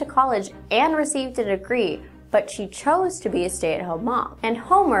actually went to college and received a degree, but she chose to be a stay-at-home mom. And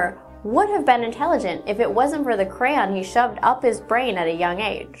Homer would have been intelligent if it wasn't for the crayon he shoved up his brain at a young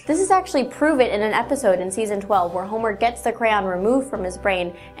age. This is actually proven in an episode in season 12 where Homer gets the crayon removed from his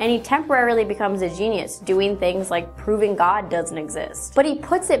brain and he temporarily becomes a genius, doing things like proving God doesn't exist. But he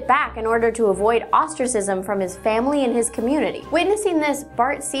puts it back in order to avoid ostracism from his family and his community. Witnessing this,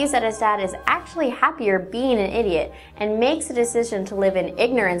 Bart sees that his dad is actually happier being an idiot and makes a decision to live in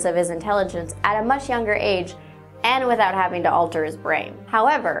ignorance of his intelligence at a much younger age and without having to alter his brain.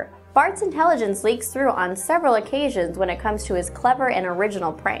 However, Bart's intelligence leaks through on several occasions when it comes to his clever and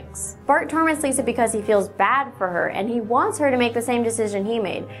original pranks. Bart torments Lisa because he feels bad for her and he wants her to make the same decision he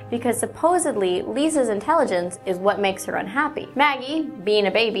made because supposedly Lisa's intelligence is what makes her unhappy. Maggie, being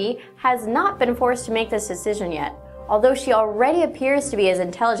a baby, has not been forced to make this decision yet, although she already appears to be as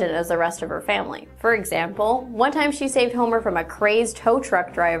intelligent as the rest of her family. For example, one time she saved Homer from a crazed tow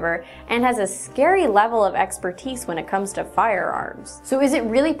truck driver and has a scary level of expertise when it comes to firearms. So is it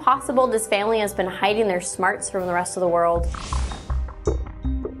really possible this family has been hiding their smarts from the rest of the world?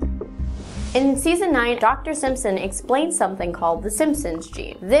 In season 9, Dr. Simpson explains something called the Simpsons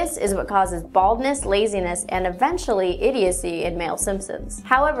gene. This is what causes baldness, laziness, and eventually idiocy in male Simpsons.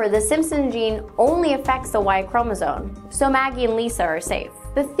 However, the Simpson gene only affects the Y chromosome, so Maggie and Lisa are safe.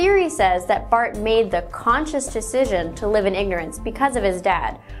 The theory says that Bart made the conscious decision to live in ignorance because of his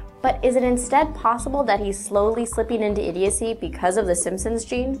dad. But is it instead possible that he's slowly slipping into idiocy because of the Simpsons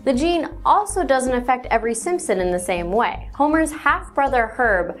gene? The gene also doesn't affect every Simpson in the same way. Homer's half-brother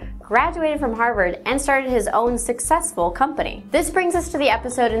Herb graduated from Harvard and started his own successful company. This brings us to the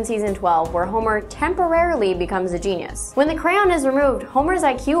episode in season 12 where Homer temporarily becomes a genius. When the crayon is removed, Homer's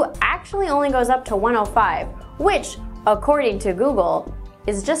IQ actually only goes up to 105, which, according to Google,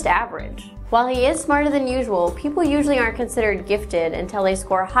 is just average. While he is smarter than usual, people usually aren't considered gifted until they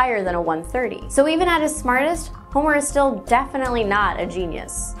score higher than a 130. So even at his smartest, Homer is still definitely not a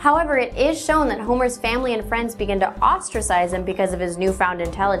genius. However, it is shown that Homer's family and friends begin to ostracize him because of his newfound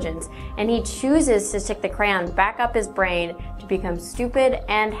intelligence, and he chooses to stick the crayon back up his brain to become stupid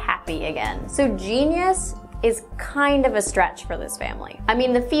and happy again. So genius is kind of a stretch for this family. I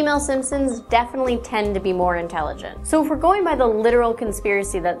mean, the female Simpsons definitely tend to be more intelligent. So if we're going by the literal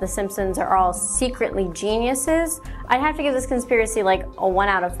conspiracy that the Simpsons are all secretly geniuses, I'd have to give this conspiracy like a 1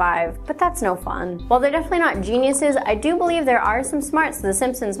 out of 5, but that's no fun. While they're definitely not geniuses, I do believe there are some smarts the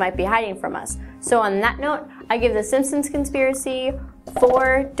Simpsons might be hiding from us. So on that note, I give the Simpsons conspiracy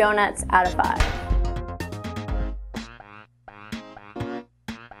 4 donuts out of 5.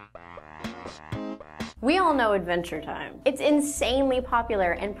 We all know Adventure Time. It's insanely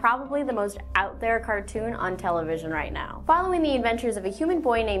popular and probably the most out there cartoon on television right now. Following the adventures of a human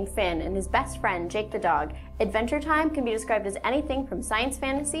boy named Finn and his best friend Jake the dog, Adventure Time can be described as anything from science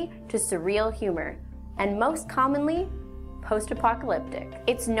fantasy to surreal humor, and most commonly, post-apocalyptic.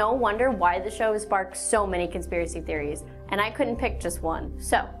 It's no wonder why the show has sparked so many conspiracy theories, and I couldn't pick just one.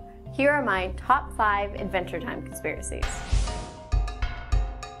 So, here are my top 5 Adventure Time conspiracies.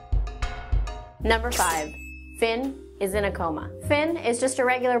 Number 5. Finn is in a coma. Finn is just a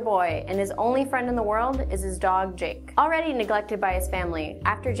regular boy, and his only friend in the world is his dog Jake. Already neglected by his family,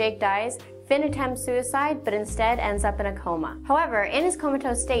 after Jake dies, Finn attempts suicide, but instead ends up in a coma. However, in his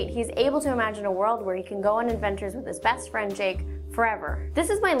comatose state, he's able to imagine a world where he can go on adventures with his best friend Jake forever. This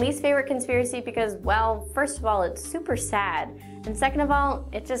is my least favorite conspiracy because, well, first of all, it's super sad, and second of all,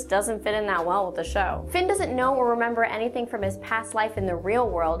 it just doesn't fit in that well with the show. Finn doesn't know or remember anything from his past life in the real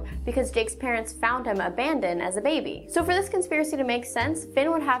world because Jake's parents found him abandoned as a baby. So for this conspiracy to make sense,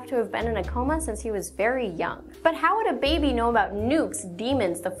 Finn would have to have been in a coma since he was very young. But how would a baby know about nukes,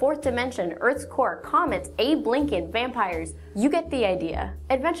 demons, the fourth dimension, Earth's core, comets, Abe Lincoln, vampires? You get the idea.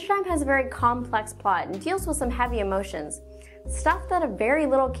 Adventure Time has a very complex plot and deals with some heavy emotions. Stuff that a very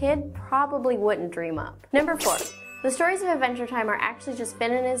little kid probably wouldn't dream up. Number 4. The stories of Adventure Time are actually just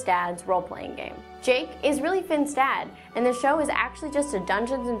Finn and his dad's role-playing game. Jake is really Finn's dad, and the show is actually just a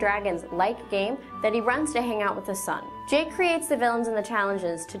Dungeons & Dragons-like game that he runs to hang out with his son. Jake creates the villains and the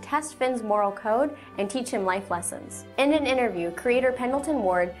challenges to test Finn's moral code and teach him life lessons. In an interview, creator Pendleton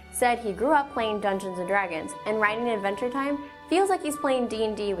Ward said he grew up playing Dungeons & Dragons, and writing Adventure Time feels like he's playing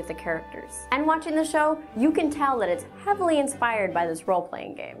D&D with the characters. And watching the show, you can tell that it's heavily inspired by this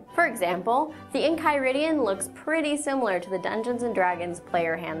role-playing game. For example, the Enchiridion looks pretty similar to the Dungeons & Dragons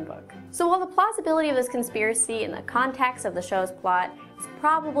player handbook. So while the plausibility of this conspiracy in the context of the show's plot is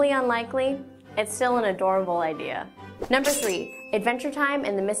probably unlikely, it's still an adorable idea. Number 3. Adventure Time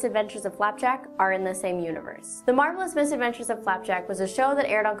and the Misadventures of Flapjack are in the same universe. The Marvelous Misadventures of Flapjack was a show that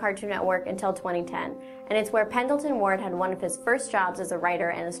aired on Cartoon Network until 2010, and it's where Pendleton Ward had one of his first jobs as a writer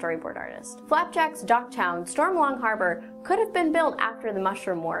and a storyboard artist. Flapjack's dock town, Stormlong Harbor, could have been built after the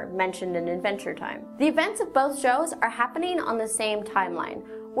Mushroom War, mentioned in Adventure Time. The events of both shows are happening on the same timeline,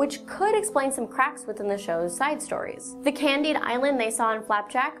 which could explain some cracks within the show's side stories. The candied island they saw in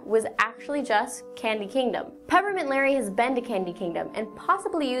Flapjack was actually just Candy Kingdom. Peppermint Larry has been to Candy Kingdom and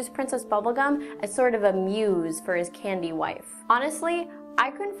possibly used Princess Bubblegum as sort of a muse for his candy wife. Honestly, I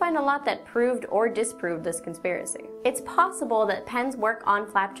couldn't find a lot that proved or disproved this conspiracy. It's possible that Penn's work on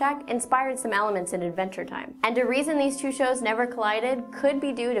Flapjack inspired some elements in Adventure Time, and a reason these two shows never collided could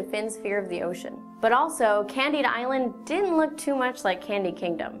be due to Finn's fear of the ocean. But also, Candied Island didn't look too much like Candy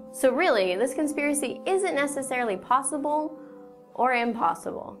Kingdom. So really, this conspiracy isn't necessarily possible or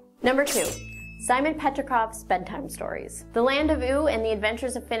impossible. Number 2. Simon Petrikoff's bedtime stories. The Land of Ooo and the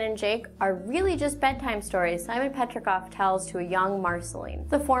Adventures of Finn and Jake are really just bedtime stories Simon Petrikoff tells to a young Marceline.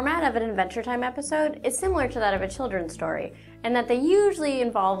 The format of an Adventure Time episode is similar to that of a children's story, and that they usually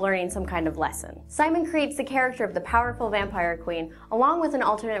involve learning some kind of lesson. Simon creates the character of the powerful vampire queen, along with an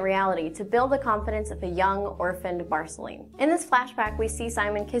alternate reality to build the confidence of a young, orphaned Marceline. In this flashback, we see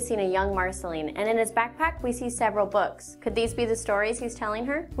Simon kissing a young Marceline, and in his backpack, we see several books. Could these be the stories he's telling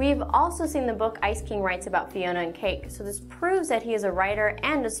her? We've also seen the book Ice King writes about Fiona and Cake, so this proves that he is a writer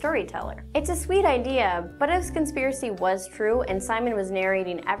and a storyteller. It's a sweet idea, but if this conspiracy was true and Simon was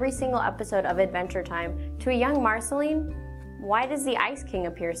narrating every single episode of Adventure Time to a young Marceline, why does the Ice King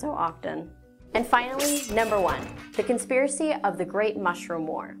appear so often? And finally, number 1, the conspiracy of the Great Mushroom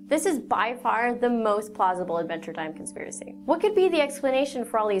War. This is by far the most plausible Adventure Time conspiracy. What could be the explanation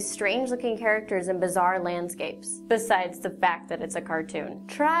for all these strange-looking characters and bizarre landscapes, besides the fact that it's a cartoon?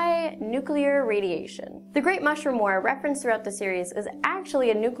 Try nuclear radiation. The Great Mushroom War, referenced throughout the series, is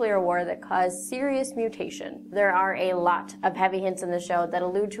actually a nuclear war that caused serious mutation. There are a lot of heavy hints in the show that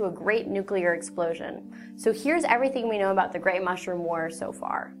allude to a great nuclear explosion. So here's everything we know about the Great Mushroom War so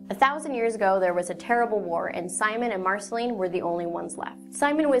far. 1,000 years ago, there was a terrible war, and Simon and Marceline were the only ones left.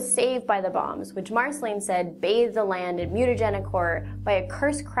 Simon was saved by the bombs, which Marceline said bathed the land in mutagenic horror by a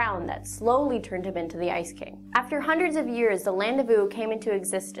cursed crown that slowly turned him into the Ice King. After hundreds of years, the Land of Ooo came into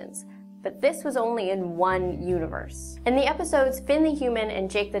existence, but this was only in one universe. In the episodes Finn the Human and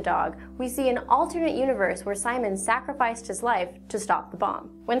Jake the Dog, we see an alternate universe where Simon sacrificed his life to stop the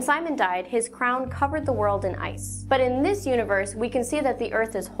bomb. When Simon died, his crown covered the world in ice. But in this universe, we can see that the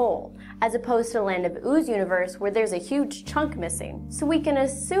Earth is whole, as opposed to the Land of Oo's universe where there's a huge chunk missing. So we can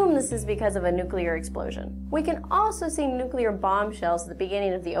assume this is because of a nuclear explosion. We can also see nuclear bombshells at the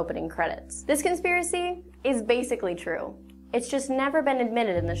beginning of the opening credits. This conspiracy is basically true. It's just never been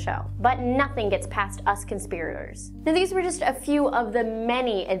admitted in the show. But nothing gets past us conspirators. Now these were just a few of the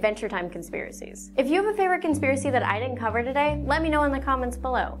many Adventure Time conspiracies. If you have a favorite conspiracy that I didn't cover today, let me know in the comments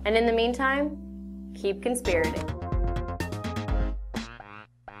below. And in the meantime, keep conspirating.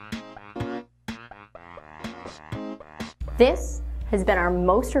 This has been our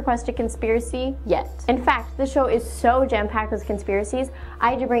most requested conspiracy yet. In fact, the show is so jam-packed with conspiracies, I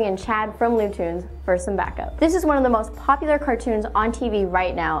had to bring in Chad from Loontoons for some backup. This is one of the most popular cartoons on TV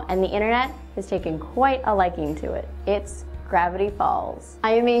right now, and the internet has taken quite a liking to it. It's Gravity Falls.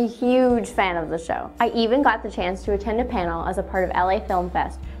 I am a huge fan of the show. I even got the chance to attend a panel as a part of LA Film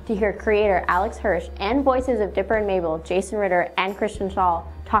Fest to hear creator Alex Hirsch and voices of Dipper and Mabel, Jason Ritter, and Christian Shaw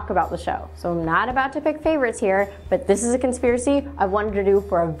talk about the show. So I'm not about to pick favorites here, but this is a conspiracy I've wanted to do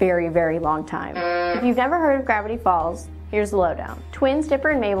for a very, very long time. If you've never heard of Gravity Falls, here's the lowdown. Twins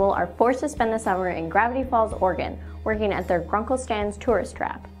Dipper and Mabel are forced to spend the summer in Gravity Falls, Oregon, working at their Grunkle Stan's tourist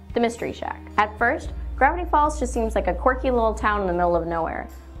trap, the Mystery Shack. At first, Gravity Falls just seems like a quirky little town in the middle of nowhere.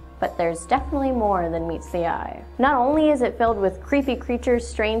 But there's definitely more than meets the eye. Not only is it filled with creepy creatures,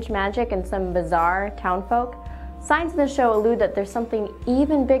 strange magic, and some bizarre townfolk, signs in the show allude that there's something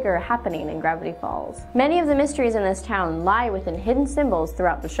even bigger happening in Gravity Falls. Many of the mysteries in this town lie within hidden symbols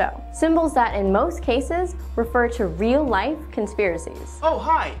throughout the show. Symbols that, in most cases, refer to real-life conspiracies. Oh,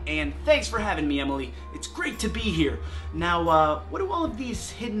 hi, and thanks for having me, Emily. It's great to be here. Now, what do all of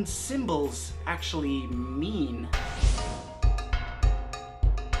these hidden symbols actually mean?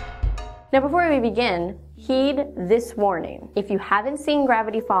 Now before we begin, heed this warning. If you haven't seen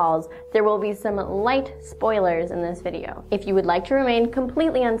Gravity Falls, there will be some light spoilers in this video. If you would like to remain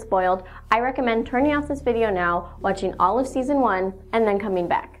completely unspoiled, I recommend turning off this video now, watching all of season 1, and then coming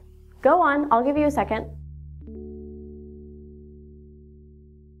back. Go on, I'll give you a second.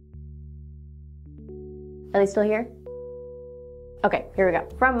 Are they still here? Okay, here we go.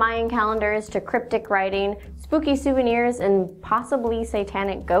 From Mayan calendars to cryptic writing, spooky souvenirs, and possibly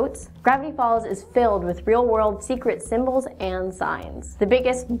satanic goats, Gravity Falls is filled with real-world secret symbols and signs. The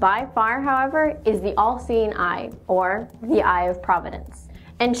biggest by far, however, is the all-seeing eye, or the Eye of Providence.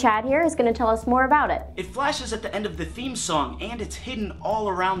 And Chad here is going to tell us more about it. It flashes at the end of the theme song, and it's hidden all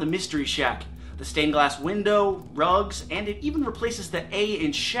around the Mystery Shack. The stained glass window, rugs, and it even replaces the A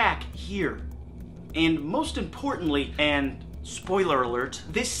in shack here. And most importantly, and spoiler alert,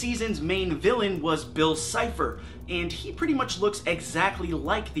 this season's main villain was Bill Cipher, and he pretty much looks exactly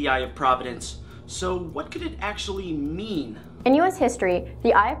like the Eye of Providence. So what could it actually mean? In US history,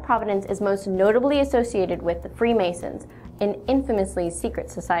 the Eye of Providence is most notably associated with the Freemasons, an infamously secret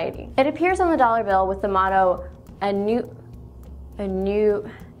society. It appears on the dollar bill with the motto, Coptis,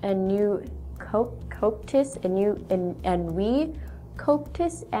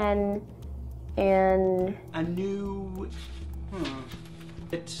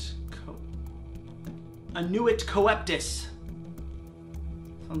 Annuit coeptis.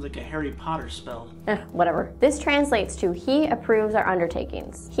 Sounds like a Harry Potter spell. Whatever. This translates to he approves our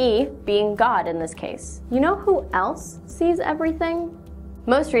undertakings. He being God in this case. You know who else sees everything?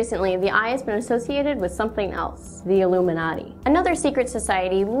 Most recently, the Eye has been associated with something else, the Illuminati. Another secret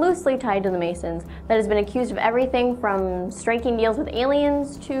society loosely tied to the Masons that has been accused of everything from striking deals with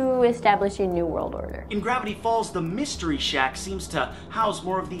aliens to establishing New World Order. In Gravity Falls, the Mystery Shack seems to house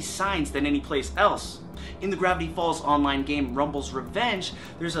more of these signs than any place else. In the Gravity Falls online game Rumble's Revenge,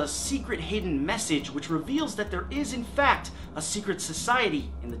 there's a secret hidden message which reveals that there is in fact a secret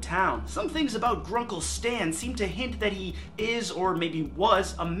society in the town. Some things about Grunkle Stan seem to hint that he is, or maybe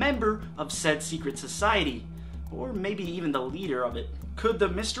was, a member of said secret society, or maybe even the leader of it. Could the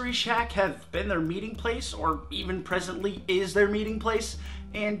Mystery Shack have been their meeting place, or even presently is their meeting place?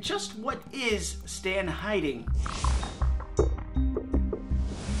 And just what is Stan hiding?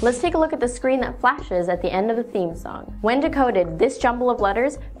 Let's take a look at the screen that flashes at the end of the theme song. When decoded, this jumble of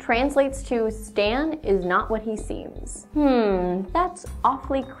letters translates to Stan is not what he seems. That's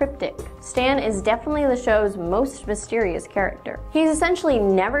awfully cryptic. Stan is definitely the show's most mysterious character. He's essentially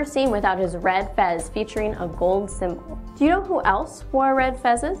never seen without his red fez featuring a gold symbol. Do you know who else wore red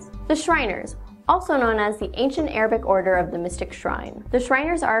fezzes? The Shriners, also known as the Ancient Arabic Order of the Mystic Shrine. The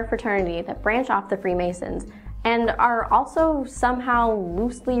Shriners are a fraternity that branch off the Freemasons and are also somehow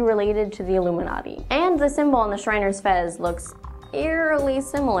loosely related to the Illuminati. And the symbol on the Shriner's fez looks eerily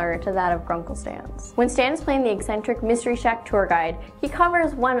similar to that of Grunkle Stan's. When Stan is playing the eccentric Mystery Shack tour guide, he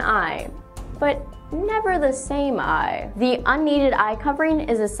covers one eye, but never the same eye. The unneeded eye covering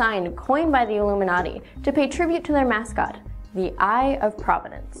is a sign coined by the Illuminati to pay tribute to their mascot, the Eye of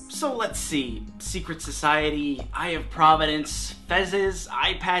Providence. So let's see. Secret Society, Eye of Providence, fezzes,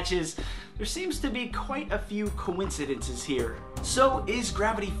 eye patches. There seems to be quite a few coincidences here. So is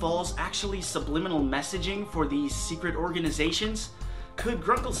Gravity Falls actually subliminal messaging for these secret organizations? Could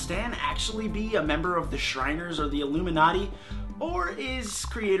Grunkle Stan actually be a member of the Shriners or the Illuminati? Or is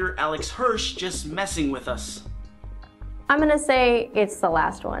creator Alex Hirsch just messing with us? I'm gonna say it's the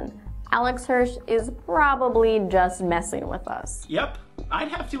last one. Alex Hirsch is probably just messing with us. Yep, I'd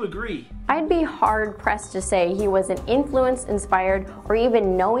have to agree. I'd be hard-pressed to say he was an influence, inspired, or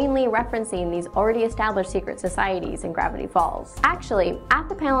even knowingly referencing these already established secret societies in Gravity Falls. Actually, at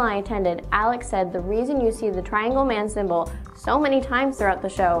the panel I attended, Alex said the reason you see the Triangle Man symbol so many times throughout the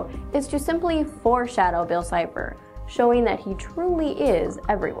show is to simply foreshadow Bill Cipher, showing that he truly is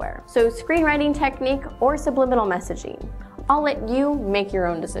everywhere. So screenwriting technique or subliminal messaging? I'll let you make your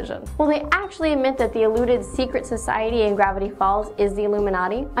own decision. Will they actually admit that the eluded secret society in Gravity Falls is the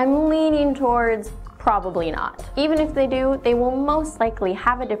Illuminati? I'm leaning towards probably not. Even if they do, they will most likely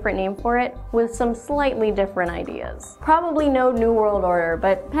have a different name for it with some slightly different ideas. Probably no New World Order,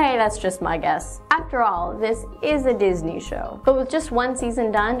 but hey, that's just my guess. After all, this is a Disney show. But with just one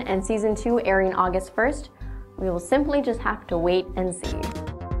season done and season 2 airing August 1st, we will simply just have to wait and see.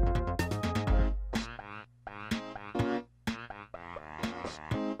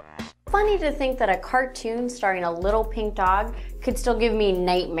 Funny to think that a cartoon starring a little pink dog could still give me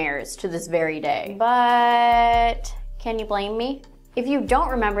nightmares to this very day. But can you blame me? If you don't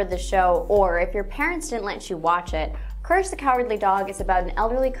remember the show, or if your parents didn't let you watch it, Courage the Cowardly Dog is about an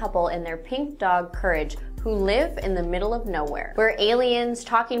elderly couple and their pink dog Courage who live in the middle of nowhere, where aliens,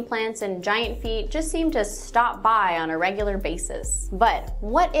 talking plants, and giant feet just seem to stop by on a regular basis. But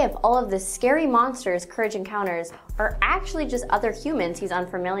what if all of the scary monsters Courage encounters are actually just other humans he's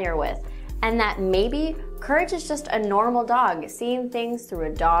unfamiliar with, and that maybe Courage is just a normal dog seeing things through a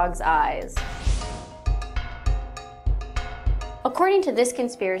dog's eyes? According to this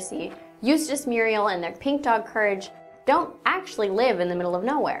conspiracy, Eustace, Muriel, and their pink dog Courage don't actually live in the middle of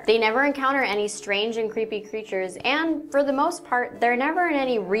nowhere. They never encounter any strange and creepy creatures, and for the most part, they're never in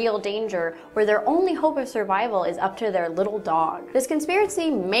any real danger where their only hope of survival is up to their little dog. This conspiracy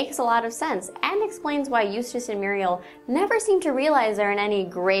makes a lot of sense and explains why Eustace and Muriel never seem to realize they're in any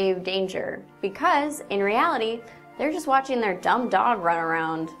grave danger, because in reality, They're just watching their dumb dog run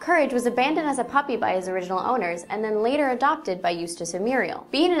around. Courage was abandoned as a puppy by his original owners and then later adopted by Eustace and Muriel.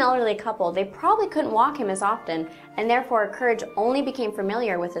 Being an elderly couple, they probably couldn't walk him as often, and therefore Courage only became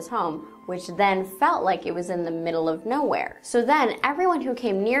familiar with his home, which then felt like it was in the middle of nowhere. So then everyone who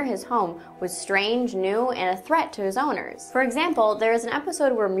came near his home was strange, new, and a threat to his owners. For example, there is an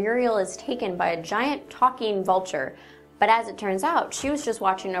episode where Muriel is taken by a giant talking vulture, but as it turns out, she was just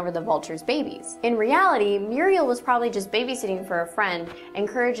watching over the vulture's babies. In reality, Muriel was probably just babysitting for a friend, and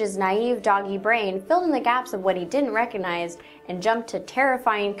Courage's naive doggy brain filled in the gaps of what he didn't recognize and jumped to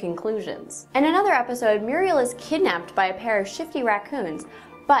terrifying conclusions. In another episode, Muriel is kidnapped by a pair of shifty raccoons,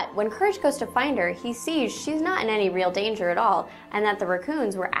 but when Courage goes to find her, he sees she's not in any real danger at all, and that the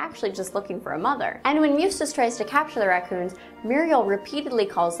raccoons were actually just looking for a mother. And when Eustace tries to capture the raccoons, Muriel repeatedly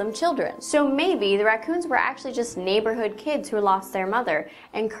calls them children. So maybe the raccoons were actually just neighborhood kids who lost their mother,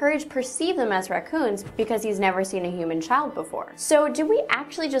 and Courage perceived them as raccoons because he's never seen a human child before. So did we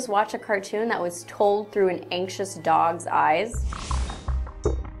actually just watch a cartoon that was told through an anxious dog's eyes?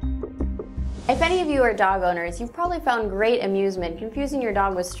 If any of you are dog owners, you've probably found great amusement confusing your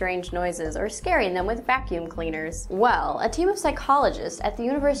dog with strange noises or scaring them with vacuum cleaners. Well, a team of psychologists at the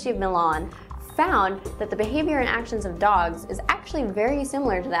University of Milan found that the behavior and actions of dogs is actually very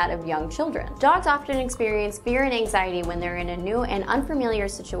similar to that of young children. Dogs often experience fear and anxiety when they're in a new and unfamiliar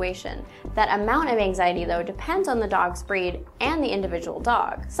situation. That amount of anxiety, though, depends on the dog's breed and the individual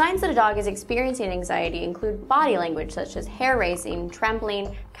dog. Signs that a dog is experiencing anxiety include body language such as hair raising,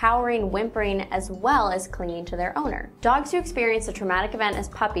 trembling, cowering, whimpering, as well as clinging to their owner. Dogs who experience a traumatic event as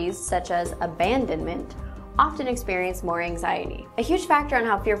puppies, such as abandonment, often experience more anxiety. A huge factor on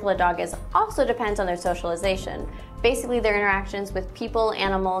how fearful a dog is also depends on their socialization, basically their interactions with people,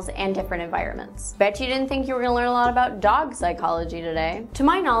 animals, and different environments. Bet you didn't think you were going to learn a lot about dog psychology today. To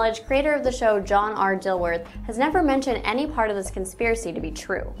my knowledge, creator of the show John R. Dilworth has never mentioned any part of this conspiracy to be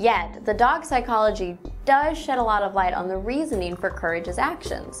true. Yet, the dog psychology does shed a lot of light on the reasoning for Courage's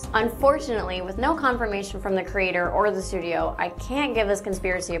actions. Unfortunately, with no confirmation from the creator or the studio, I can't give this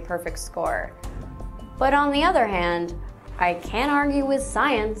conspiracy a perfect score. But on the other hand, I can't argue with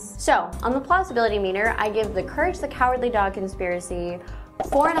science. So, on the plausibility meter, I give the Courage the Cowardly Dog conspiracy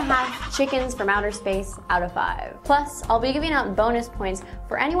 4.5 chickens from outer space out of 5. Plus, I'll be giving out bonus points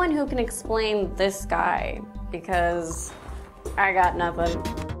for anyone who can explain this guy, because I got nothing.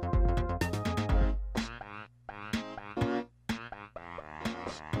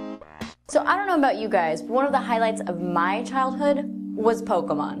 So I don't know about you guys, but one of the highlights of my childhood was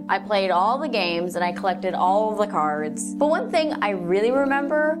Pokemon. I played all the games and I collected all of the cards. But one thing I really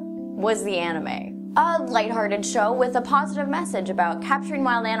remember was the anime. A lighthearted show with a positive message about capturing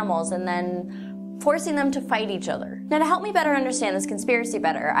wild animals and then forcing them to fight each other. Now, to help me better understand this conspiracy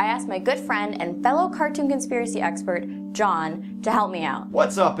better, I asked my good friend and fellow cartoon conspiracy expert, John, to help me out.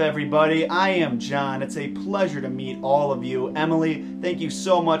 What's up, everybody? I am John. It's a pleasure to meet all of you. Emily, thank you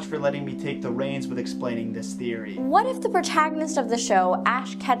so much for letting me take the reins with explaining this theory. What if the protagonist of the show,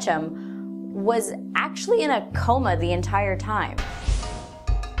 Ash Ketchum, was actually in a coma the entire time?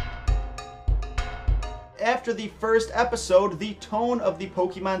 After the first episode, the tone of the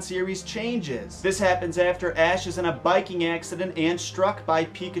Pokemon series changes. This happens after Ash is in a biking accident and struck by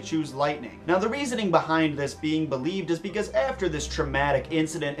Pikachu's lightning. Now, the reasoning behind this being believed is because after this traumatic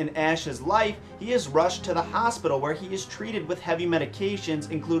incident in Ash's life, he is rushed to the hospital where he is treated with heavy medications,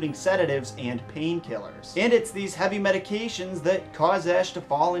 including sedatives and painkillers. And it's these heavy medications that cause Ash to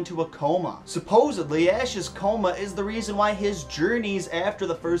fall into a coma. Supposedly, Ash's coma is the reason why his journeys after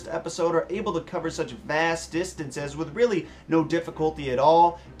the first episode are able to cover such vast distances with really no difficulty at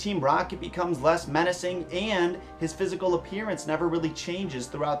all. Team Rocket becomes less menacing, and his physical appearance never really changes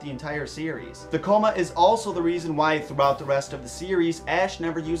throughout the entire series. The coma is also the reason why throughout the rest of the series, Ash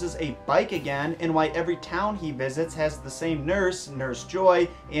never uses a bike again, and why every town he visits has the same nurse, Nurse Joy,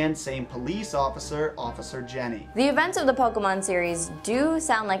 and same police officer, Officer Jenny. The events of the Pokemon series do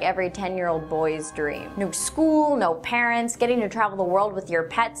sound like every 10-year-old boy's dream. No school, no parents, getting to travel the world with your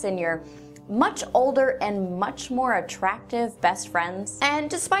pets and your much older and much more attractive best friends. And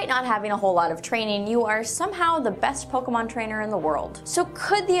despite not having a whole lot of training, you are somehow the best Pokemon trainer in the world. So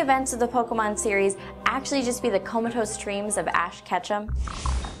could the events of the Pokemon series actually just be the comatose dreams of Ash Ketchum?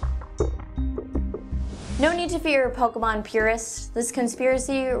 No need to fear, Pokemon purists. This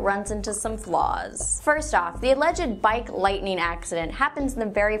conspiracy runs into some flaws. First off, the alleged bike lightning accident happens in the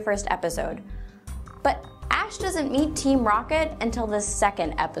very first episode. But Ash doesn't meet Team Rocket until the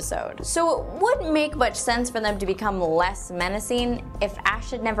second episode. So it wouldn't make much sense for them to become less menacing if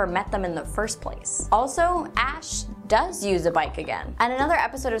Ash had never met them in the first place. Also, Ash does use a bike again. At another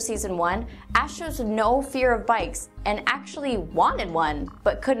episode of season 1, Ash shows no fear of bikes and actually wanted one,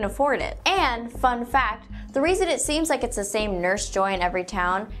 but couldn't afford it. And, fun fact, the reason it seems like it's the same Nurse Joy in every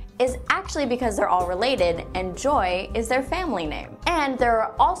town is actually because they're all related and Joy is their family name. And there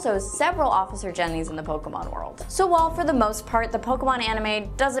are also several Officer Jennys in the Pokemon world. So while for the most part the Pokemon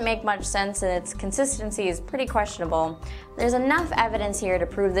anime doesn't make much sense and its consistency is pretty questionable, there's enough evidence here to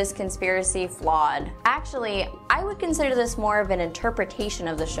prove this conspiracy flawed. Actually, I would consider this more of an interpretation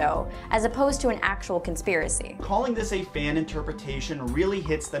of the show as opposed to an actual conspiracy. Calling this a fan interpretation really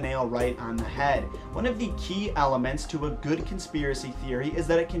hits the nail right on the head. One of the key elements to a good conspiracy theory is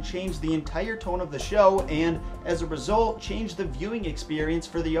that it can change the entire tone of the show and, as a result, change the viewing experience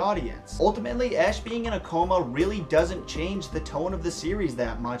for the audience. Ultimately, Ash being in a coma really doesn't change the tone of the series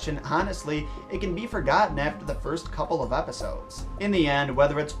that much, and honestly, it can be forgotten after the first couple of episodes. In the end,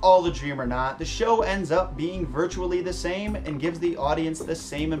 whether it's all a dream or not, the show ends up being virtually the same and gives the audience the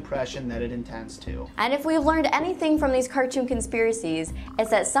same impression that it intends to. And if we've learned anything from these cartoon conspiracies,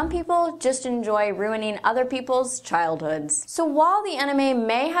 it's that some people just enjoy ruining other people's childhoods. So while the anime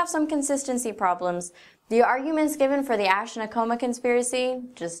may have some consistency problems, the arguments given for the Ash in a coma conspiracy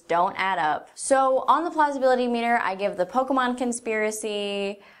just don't add up. So on the plausibility meter, I give the Pokemon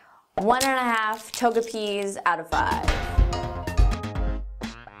conspiracy 1.5 Togepi's out of 5.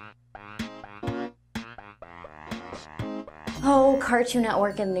 Oh, Cartoon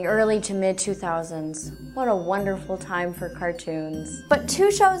Network in the early to mid 2000s. What a wonderful time for cartoons. But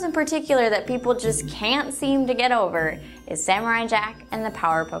two shows in particular that people just can't seem to get over is Samurai Jack and the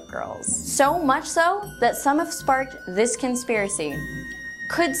Powerpuff Girls. So much so that some have sparked this conspiracy.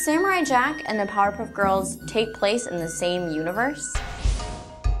 Could Samurai Jack and the Powerpuff Girls take place in the same universe?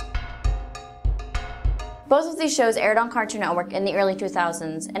 Both of these shows aired on Cartoon Network in the early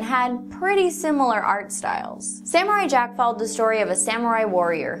 2000s and had pretty similar art styles. Samurai Jack followed the story of a samurai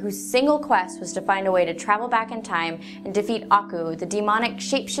warrior whose single quest was to find a way to travel back in time and defeat Aku, the demonic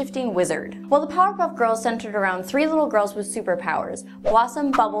shape-shifting wizard. While the Powerpuff Girls centered around three little girls with superpowers,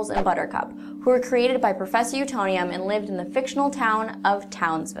 Blossom, Bubbles, and Buttercup, who were created by Professor Utonium and lived in the fictional town of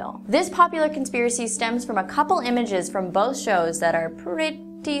Townsville. This popular conspiracy stems from a couple images from both shows that are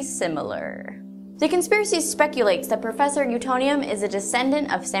pretty similar. The conspiracy speculates that Professor Utonium is a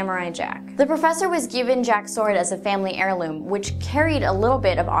descendant of Samurai Jack. The professor was given Jack's sword as a family heirloom, which carried a little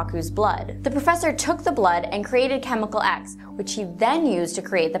bit of Aku's blood. The professor took the blood and created Chemical X, which he then used to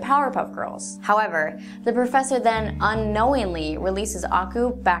create the Powerpuff Girls. However, the professor then unknowingly releases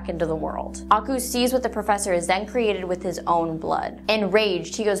Aku back into the world. Aku sees what the professor has then created with his own blood.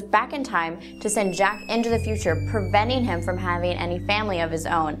 Enraged, he goes back in time to send Jack into the future, preventing him from having any family of his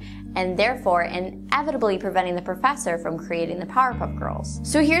own, and therefore inevitably preventing the professor from creating the Powerpuff Girls.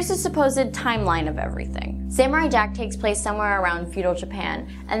 So here's the supposed timeline of everything. Samurai Jack takes place somewhere around feudal Japan,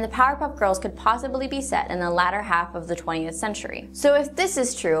 and the Powerpuff Girls could possibly be set in the latter half of the 20th century. So if this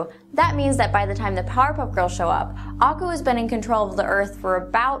is true, that means that by the time the Powerpuff Girls show up, Aku has been in control of the Earth for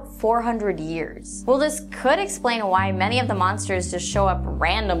about 400 years. Well, this could explain why many of the monsters just show up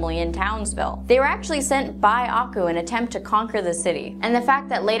randomly in Townsville. They were actually sent by Aku in an attempt to conquer the city, and the fact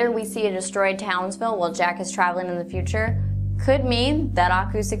that later we see a destroyed Townsville while Jack is traveling in the future could mean that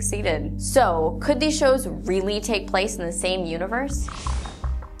Aku succeeded. So, could these shows really take place in the same universe?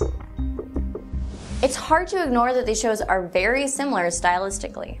 It's hard to ignore that these shows are very similar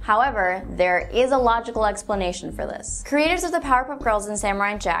stylistically. However, there is a logical explanation for this. Creators of the Powerpuff Girls and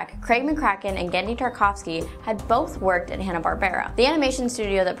Samurai Jack, Craig McCracken and Genndy Tartakovsky, had both worked at Hanna-Barbera, the animation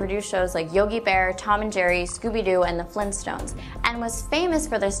studio that produced shows like Yogi Bear, Tom and Jerry, Scooby-Doo, and the Flintstones, and was famous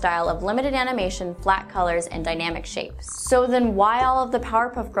for their style of limited animation, flat colors, and dynamic shapes. So then why all of the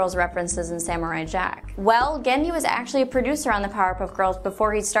Powerpuff Girls references in Samurai Jack? Well, Genndy was actually a producer on the Powerpuff Girls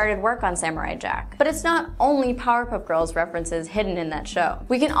before he started work on Samurai Jack. But it's not only Powerpuff Girls references hidden in that show.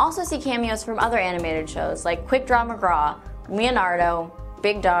 We can also see cameos from other animated shows like Quick Draw McGraw, Leonardo,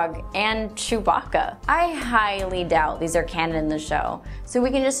 Big Dog, and Chewbacca. I highly doubt these are canon in the show, so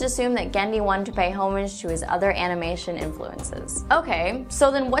we can just assume that Genndy wanted to pay homage to his other animation influences. Okay,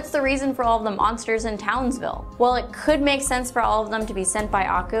 so then what's the reason for all of the monsters in Townsville? Well, it could make sense for all of them to be sent by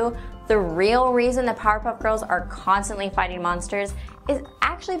Aku. The real reason the Powerpuff Girls are constantly fighting monsters is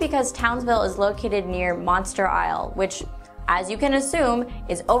actually because Townsville is located near Monster Isle, which, as you can assume,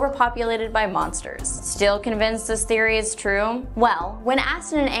 is overpopulated by monsters. Still convinced this theory is true? Well, when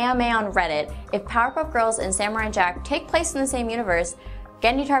asked in an AMA on Reddit if Powerpuff Girls and Samurai Jack take place in the same universe,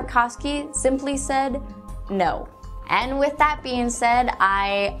 Genndy Tartakovsky simply said, No. And with that being said,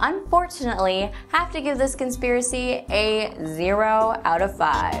 I unfortunately have to give this conspiracy a 0 out of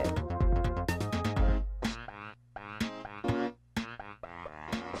 5.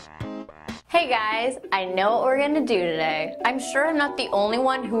 Hey guys, I know what we're gonna do today. I'm sure I'm not the only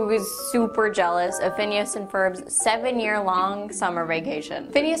one who is super jealous of Phineas and Ferb's 7-year-long summer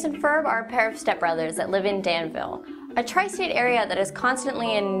vacation. Phineas and Ferb are a pair of stepbrothers that live in Danville, a tri-state area that is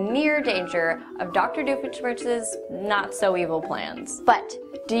constantly in near danger of Dr. Doofenshmirtz's not-so-evil plans. But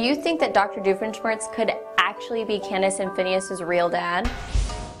do you think that Dr. Doofenshmirtz could actually be Candace and Phineas's real dad?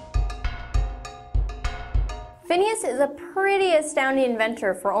 Phineas is a pretty astounding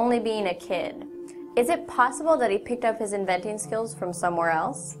inventor for only being a kid. Is it possible that he picked up his inventing skills from somewhere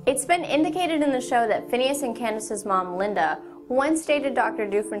else? It's been indicated in the show that Phineas and Candace's mom, Linda, once dated Dr.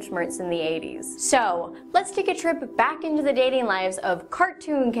 Doofenshmirtz in the 80s. So, let's take a trip back into the dating lives of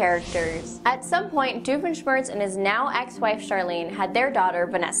cartoon characters. At some point, Doofenshmirtz and his now ex-wife Charlene had their daughter,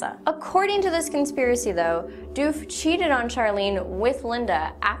 Vanessa. According to this conspiracy though, Doof cheated on Charlene with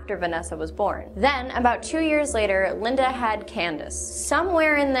Linda after Vanessa was born. Then, about 2 years later, Linda had Candace.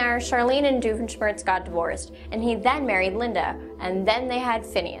 Somewhere in there, Charlene and Doofenshmirtz got divorced, and he then married Linda, and then they had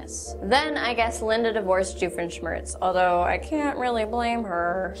Phineas. Then, I guess Linda divorced Doofenshmirtz, although I can't really blame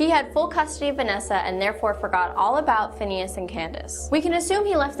her. He had full custody of Vanessa and therefore forgot all about Phineas and Candace. We can assume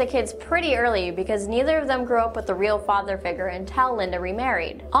he left the kids pretty early because neither of them grew up with a real father figure until Linda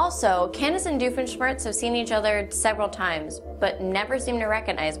remarried. Also, Candace and Doofenshmirtz have seen each other several times, but never seem to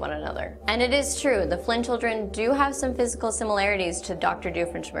recognize one another. And it is true, the Flynn children do have some physical similarities to Dr.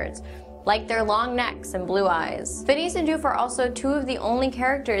 Doofenshmirtz, like their long necks and blue eyes. Phineas and Doof are also two of the only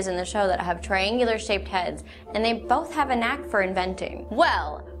characters in the show that have triangular-shaped heads, and they both have a knack for inventing.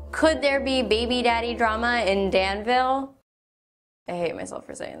 Well, could there be baby daddy drama in Danville? I hate myself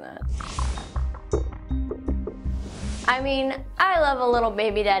for saying that. I mean, I love a little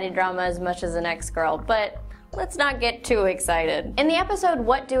baby daddy drama as much as an ex-girl, but let's not get too excited. In the episode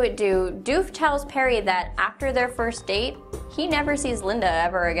What Do It Do, Doof tells Perry that after their first date, he never sees Linda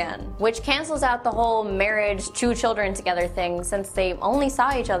ever again, which cancels out the whole marriage, 2 children together thing since they only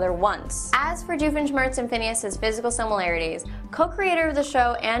saw each other once. As for Doofenshmirtz and Phineas's physical similarities, co-creator of the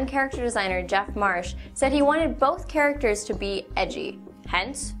show and character designer Jeff Marsh said he wanted both characters to be edgy.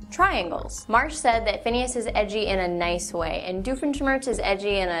 Hence, triangles. Marsh said that Phineas is edgy in a nice way, and Doofenshmirtz is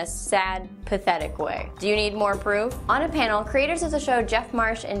edgy in a sad, pathetic way. Do you need more proof? On a panel, creators of the show Jeff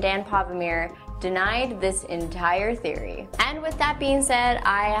Marsh and Dan Pavamir denied this entire theory. And with that being said,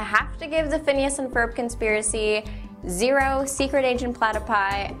 I have to give the Phineas and Ferb conspiracy 0 secret agent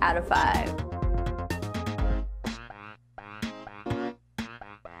platypi out of 5.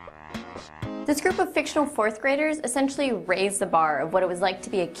 This group of fictional 4th graders essentially raised the bar of what it was like to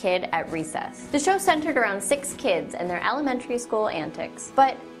be a kid at recess. The show centered around 6 kids and their elementary school antics.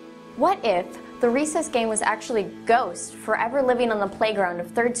 But what if the recess game was actually ghosts forever living on the playground of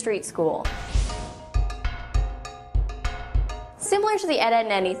 3rd Street School? Similar to the Ed, Edd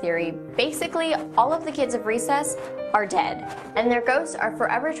and Eddy theory, basically all of the kids of recess are dead, and their ghosts are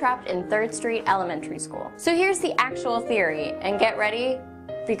forever trapped in 3rd Street Elementary School. So here's the actual theory, and get ready,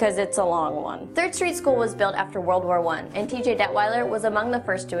 because it's a long one. 3rd Street School was built after World War I, and TJ Detweiler was among the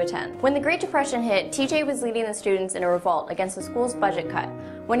first to attend. When the Great Depression hit, TJ was leading the students in a revolt against the school's budget cut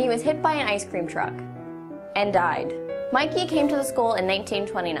when he was hit by an ice cream truck and died. Mikey came to the school in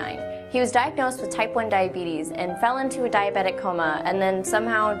 1929. He was diagnosed with type 1 diabetes and fell into a diabetic coma and then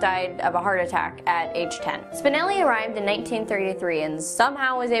somehow died of a heart attack at age 10. Spinelli arrived in 1933 and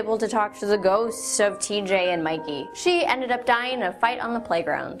somehow was able to talk to the ghosts of TJ and Mikey. She ended up dying in a fight on the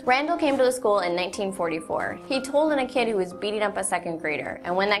playground. Randall came to the school in 1944. He told on a kid who was beating up a 2nd grader,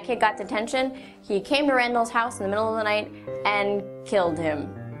 and when that kid got detention, he came to Randall's house in the middle of the night and killed him.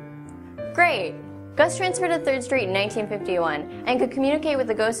 Great! Gus transferred to 3rd Street in 1951 and could communicate with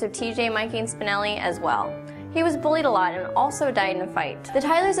the ghosts of TJ, Mikey, and Spinelli as well. He was bullied a lot and also died in a fight. The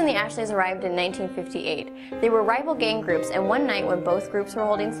Tylers and the Ashleys arrived in 1958. They were rival gang groups, and one night when both groups were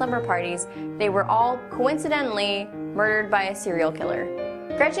holding slumber parties, they were all, coincidentally, murdered by a serial killer.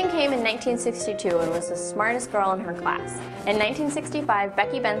 Gretchen came in 1962 and was the smartest girl in her class. In 1965,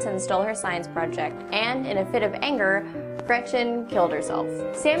 Becky Benson stole her science project, and in a fit of anger, Gretchen killed herself.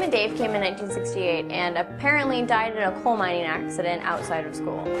 Sam and Dave came in 1968 and apparently died in a coal mining accident outside of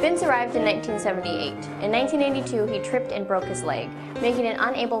school. Vince arrived in 1978. In 1982, he tripped and broke his leg, making it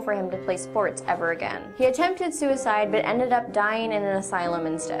unable for him to play sports ever again. He attempted suicide but ended up dying in an asylum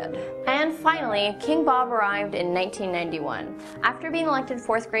instead. And finally, King Bob arrived in 1991. After being elected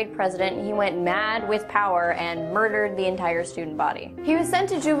 4th grade president, he went mad with power and murdered the entire student body. He was sent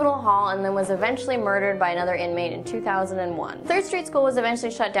to juvenile hall and then was eventually murdered by another inmate in 2001. 3rd Street School was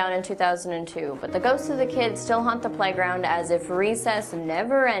eventually shut down in 2002, but the ghosts of the kids still haunt the playground as if recess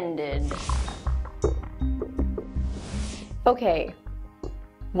never ended. Okay,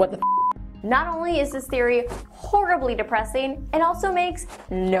 what the f? Not only is this theory horribly depressing, it also makes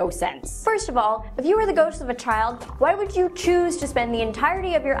no sense. First of all, if you were the ghost of a child, why would you choose to spend the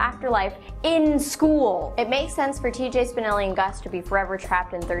entirety of your afterlife in school? It makes sense for TJ Spinelli and Gus to be forever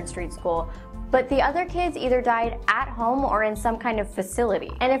trapped in 3rd Street School, but the other kids either died at home or in some kind of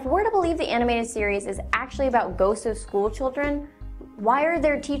facility. And if we're to believe the animated series is actually about ghosts of school children, why are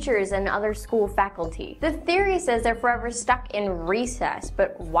there teachers and other school faculty? The theory says they're forever stuck in recess,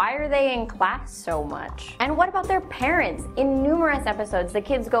 but why are they in class so much? And what about their parents? In numerous episodes, the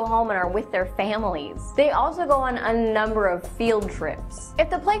kids go home and are with their families. They also go on a number of field trips.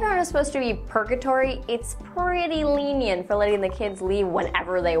 If the playground is supposed to be purgatory, it's pretty lenient for letting the kids leave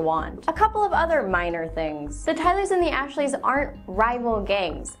whenever they want. A couple of other minor things. The Tylers and the Ashleys aren't rival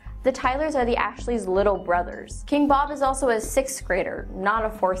gangs. The Tylers are the Ashleys' little brothers. King Bob is also a 6th grader, not a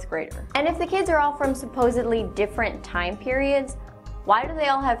 4th grader. And if the kids are all from supposedly different time periods, why do they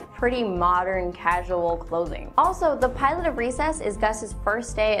all have pretty modern, casual clothing? Also, the pilot of Recess is Gus's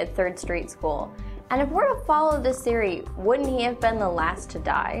first day at 3rd Street School. And if we're to follow this theory, wouldn't he have been the last to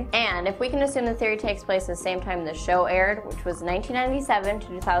die? And if we can assume the theory takes place the same time the show aired, which was 1997 to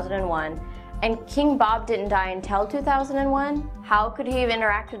 2001, and King Bob didn't die until 2001, how could he have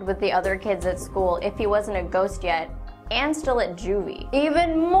interacted with the other kids at school if he wasn't a ghost yet and still at juvie?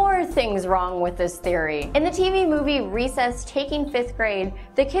 Even more things wrong with this theory. In the TV movie Recess Taking 5th Grade,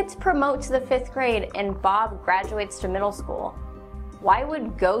 the kids promote to the 5th grade and Bob graduates to middle school. Why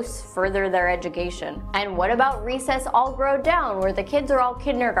would ghosts further their education? And what about Recess All Grow Down, where the kids are all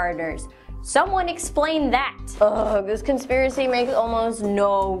kindergartners? Someone explain that! Ugh, this conspiracy makes almost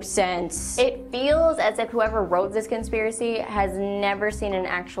no sense. It feels as if whoever wrote this conspiracy has never seen an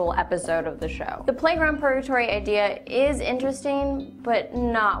actual episode of the show. The playground purgatory idea is interesting, but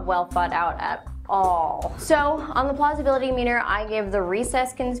not well thought out at all. So, on the plausibility meter, I give the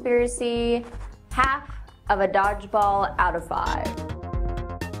Recess conspiracy half of a dodgeball out of 5.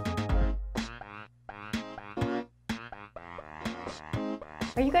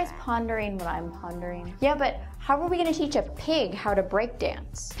 Are you guys pondering what I'm pondering? Yeah, but how are we gonna teach a pig how to break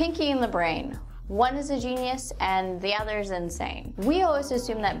dance? Pinky and the Brain. One is a genius and the other's insane. We always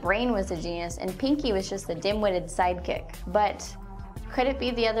assumed that Brain was the genius and Pinky was just the dim-witted sidekick. But could it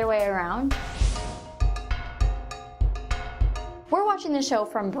be the other way around? We're watching the show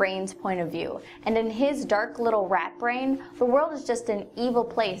from Brain's point of view, and in his dark little rat brain, the world is just an evil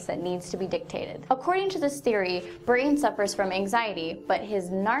place that needs to be dictated. According to this theory, Brain suffers from anxiety, but his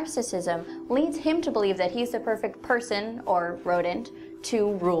narcissism leads him to believe that he's the perfect person, or rodent,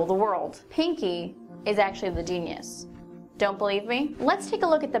 to rule the world. Pinky is actually the genius. Don't believe me? Let's take a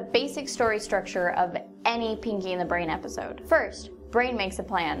look at the basic story structure of any Pinky and the Brain episode. First, Brain makes a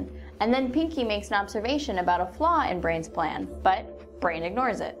plan, and then Pinky makes an observation about a flaw in Brain's plan, but Brain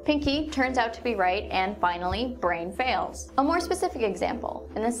ignores it. Pinky turns out to be right, and finally, Brain fails. A more specific example.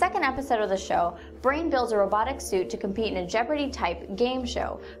 In the second episode of the show, Brain builds a robotic suit to compete in a Jeopardy-type game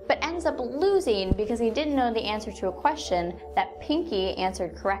show, but ends up losing because he didn't know the answer to a question that Pinky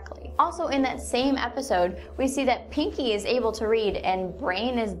answered correctly. Also, in that same episode, we see that Pinky is able to read and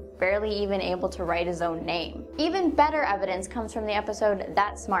Brain is barely even able to write his own name. Even better evidence comes from the episode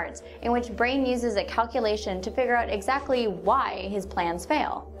That's Smarts, in which Brain uses a calculation to figure out exactly why his plans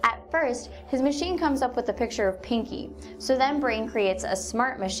fail. At first, his machine comes up with a picture of Pinky, so then Brain creates a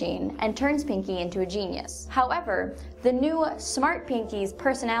smart machine and turns Pinky into a genius. However, the new smart Pinky's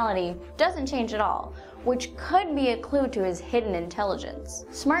personality doesn't change at all, which could be a clue to his hidden intelligence.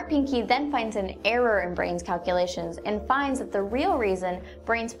 Smart Pinky then finds an error in Brain's calculations and finds that the real reason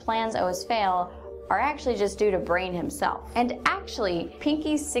Brain's plans always fail are actually just due to Brain himself. And actually,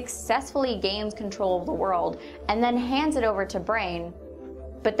 Pinky successfully gains control of the world and then hands it over to Brain,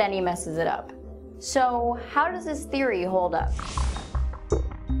 but then he messes it up. So how does this theory hold up?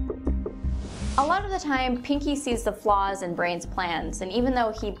 A lot of the time, Pinky sees the flaws in Brain's plans, and even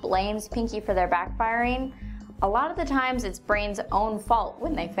though he blames Pinky for their backfiring, a lot of the times it's Brain's own fault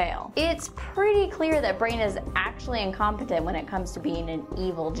when they fail. It's pretty clear that Brain is actually incompetent when it comes to being an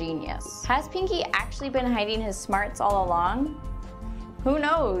evil genius. Has Pinky actually been hiding his smarts all along? Who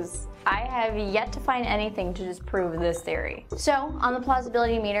knows? I have yet to find anything to disprove this theory. So, on the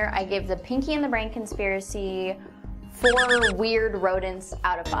plausibility meter, I give the Pinky and the Brain conspiracy 4 weird rodents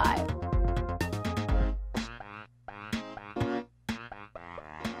out of 5.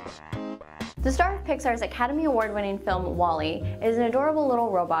 The star of Pixar's Academy Award-winning film WALL-E is an adorable little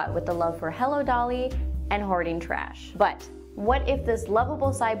robot with a love for Hello Dolly and hoarding trash. But what if this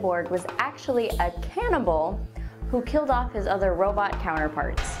lovable cyborg was actually a cannibal who killed off his other robot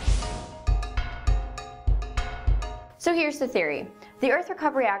counterparts? So here's the theory. The Earth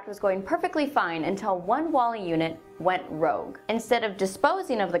Recovery Act was going perfectly fine until one WALL-E unit went rogue. Instead of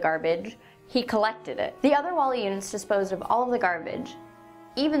disposing of the garbage, he collected it. The other WALL-E units disposed of all of the garbage,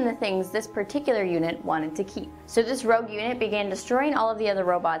 even the things this particular unit wanted to keep. So this rogue unit began destroying all of the other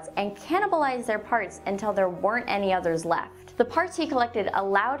robots and cannibalized their parts until there weren't any others left. The parts he collected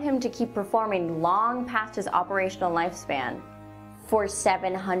allowed him to keep performing long past his operational lifespan for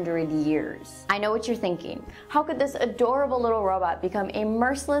 700 years. I know what you're thinking. How could this adorable little robot become a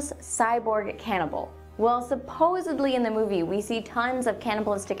merciless cyborg cannibal? Well, supposedly in the movie, we see tons of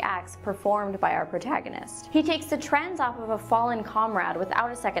cannibalistic acts performed by our protagonist. He takes the trends off of a fallen comrade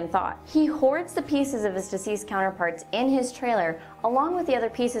without a second thought. He hoards the pieces of his deceased counterparts in his trailer, along with the other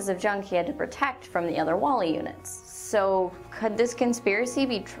pieces of junk he had to protect from the other WALL-E units. So, could this conspiracy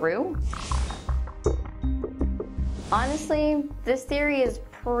be true? Honestly, this theory is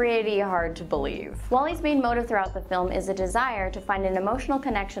pretty hard to believe. WALL-E's main motive throughout the film is a desire to find an emotional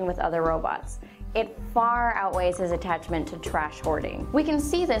connection with other robots. It far outweighs his attachment to trash hoarding. We can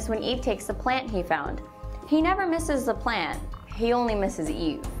see this when Eve takes the plant he found. He never misses the plant, he only misses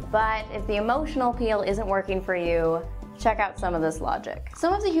Eve. But if the emotional appeal isn't working for you, check out some of this logic.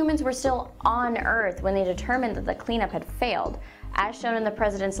 Some of the humans were still on Earth when they determined that the cleanup had failed, as shown in the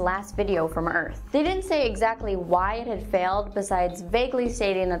president's last video from Earth. They didn't say exactly why it had failed, besides vaguely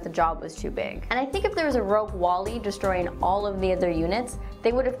stating that the job was too big. And I think if there was a rogue WALL-E destroying all of the other units,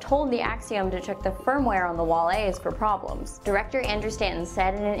 they would have told the Axiom to check the firmware on the WALL-As for problems. Director Andrew Stanton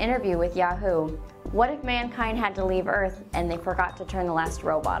said in an interview with Yahoo, "What if mankind had to leave Earth and they forgot to turn the last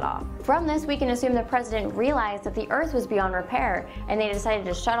robot off?" From this, we can assume the president realized that the Earth was beyond repair and they decided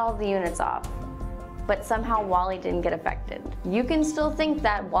to shut all the units off. But somehow WALL-E didn't get affected. You can still think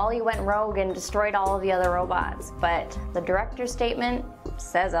that WALL-E went rogue and destroyed all of the other robots, but the director's statement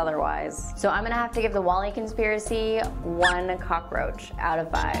says otherwise. So I'm gonna have to give the WALL-E conspiracy 1 cockroach out of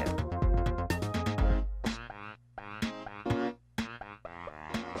 5.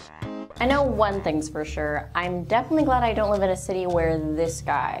 I know one thing's for sure. I'm definitely glad I don't live in a city where this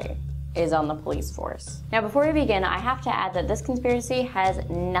guy is on the police force. Now before we begin, I have to add that this conspiracy has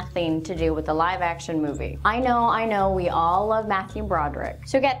nothing to do with the live action movie. I know, we all love Matthew Broderick.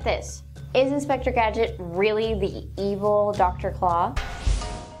 So get this, is Inspector Gadget really the evil Dr. Claw?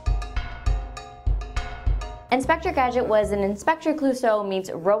 Inspector Gadget was an Inspector Clouseau meets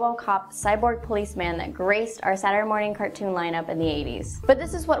RoboCop cyborg policeman that graced our Saturday morning cartoon lineup in the 80s. But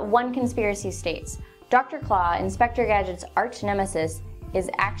this is what one conspiracy states. Dr. Claw, Inspector Gadget's arch nemesis, is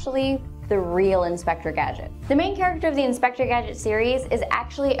actually the real Inspector Gadget. The main character of the Inspector Gadget series is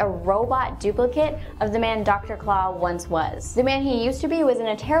actually a robot duplicate of the man Dr. Claw once was. The man he used to be was in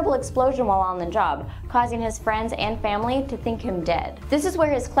a terrible explosion while on the job, causing his friends and family to think him dead. This is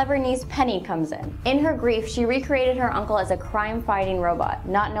where his clever niece Penny comes in. In her grief, she recreated her uncle as a crime-fighting robot,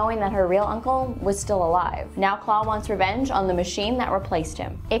 not knowing that her real uncle was still alive. Now Claw wants revenge on the machine that replaced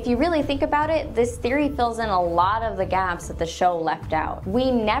him. If you really think about it, this theory fills in a lot of the gaps that the show left out. We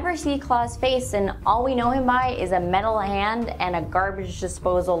never see Claw's face, and all we know him by is a metal hand and a garbage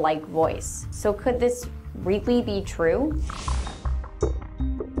disposal-like voice. So could this really be true?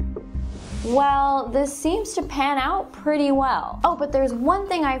 Well, this seems to pan out pretty well. Oh, but there's one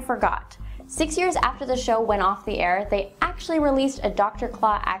thing I forgot. 6 years after the show went off the air, they actually released a Dr.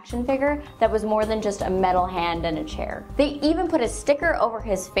 Claw action figure that was more than just a metal hand and a chair. They even put a sticker over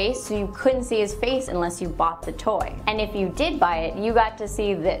his face so you couldn't see his face unless you bought the toy. And if you did buy it, you got to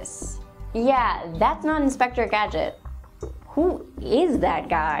see this. Yeah, that's not Inspector Gadget. Who is that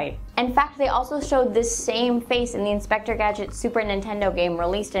guy? In fact, they also showed this same face in the Inspector Gadget Super Nintendo game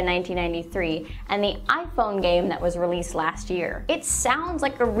released in 1993 and the iPhone game that was released last year. It sounds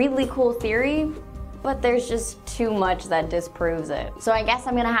like a really cool theory, but there's just too much that disproves it. So I guess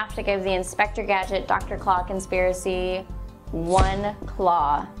I'm gonna have to give the Inspector Gadget Dr. Claw conspiracy 1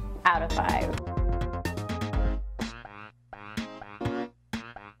 claw out of 5.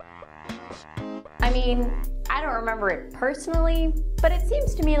 I mean, I remember it personally, but it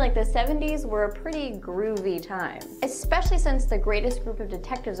seems to me like the 70s were a pretty groovy time. Especially since the greatest group of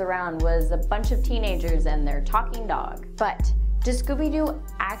detectives around was a bunch of teenagers and their talking dog. But does Scooby-Doo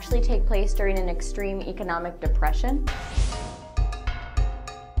actually take place during an extreme economic depression?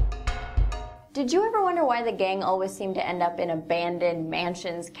 Did you ever wonder why the gang always seemed to end up in abandoned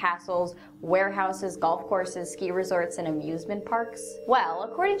mansions, castles, warehouses, golf courses, ski resorts, and amusement parks? Well,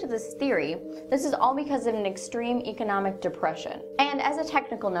 according to this theory, this is all because of an extreme economic depression. And as a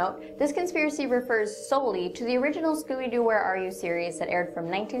technical note, this conspiracy refers solely to the original Scooby-Doo Where Are You series that aired from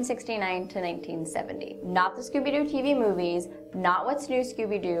 1969 to 1970. Not the Scooby-Doo TV movies, not What's New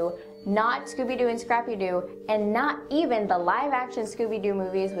Scooby-Doo, not Scooby-Doo and Scrappy-Doo, and not even the live-action Scooby-Doo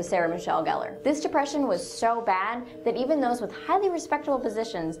movies with Sarah Michelle Gellar. This depression was so bad that even those with highly respectable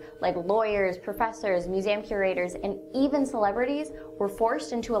positions like lawyers, professors, museum curators, and even celebrities were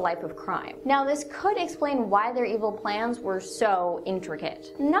forced into a life of crime. Now, this could explain why their evil plans were so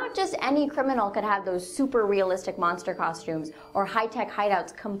intricate. Not just any criminal could have those super realistic monster costumes or high-tech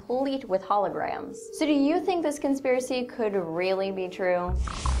hideouts complete with holograms. So do you think this conspiracy could really be true?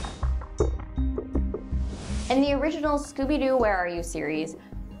 In the original Scooby-Doo Where Are You series,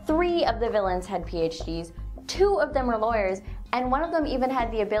 3 of the villains had PhDs, 2 of them were lawyers, and one of them even had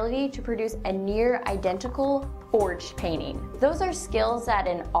the ability to produce a near-identical forged painting. Those are skills that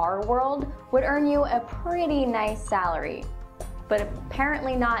in our world would earn you a pretty nice salary, but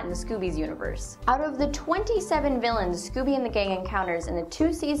apparently not in Scooby's universe. Out of the 27 villains Scooby and the gang encounters in the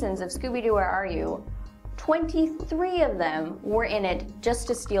 2 seasons of Scooby-Doo Where Are You, 23 of them were in it just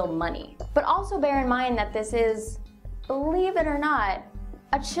to steal money. But also bear in mind that this is, believe it or not,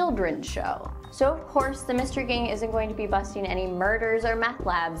 a children's show. So of course the Mystery Gang isn't going to be busting any murders or meth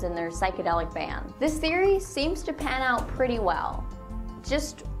labs in their psychedelic van. This theory seems to pan out pretty well.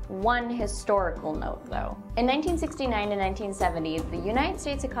 Just one historical note though. In 1969 to 1970, the United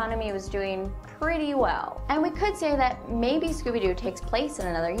States economy was doing pretty well. And we could say that maybe Scooby-Doo takes place in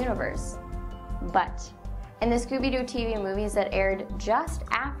another universe. But in the Scooby-Doo TV movies that aired just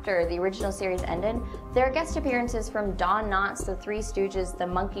after the original series ended, there are guest appearances from Don Knotts, the Three Stooges, the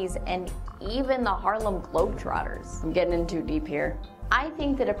Monkees, and even the Harlem Globetrotters. I'm getting in too deep here. I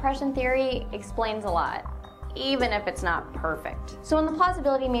think the depression theory explains a lot, even if it's not perfect. So on the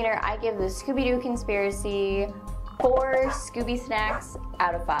plausibility meter, I give the Scooby-Doo conspiracy 4 Scooby Snacks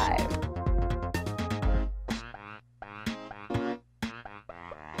out of 5.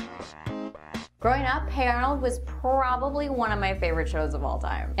 Growing up, Hey Arnold was probably one of my favorite shows of all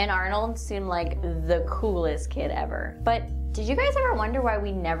time. And Arnold seemed like the coolest kid ever. But did you guys ever wonder why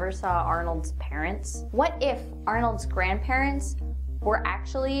we never saw Arnold's parents? What if Arnold's grandparents were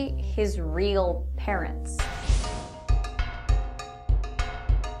actually his real parents?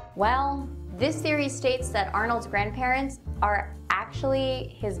 Well, this theory states that Arnold's grandparents are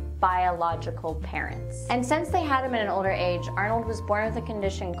actually his biological parents. And since they had him at an older age, Arnold was born with a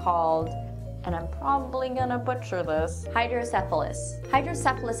condition called, and I'm probably gonna butcher this, hydrocephalus.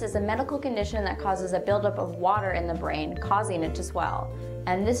 Hydrocephalus is a medical condition that causes a buildup of water in the brain, causing it to swell.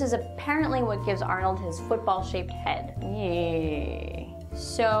 And this is apparently what gives Arnold his football-shaped head. Yay.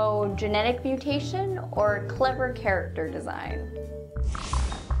 So, genetic mutation or clever character design?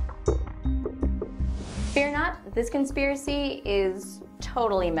 Fear not, this conspiracy is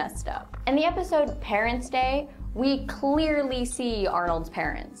totally messed up. In the episode Parents' Day, we clearly see Arnold's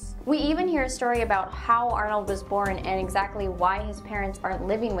parents. We even hear a story about how Arnold was born and exactly why his parents aren't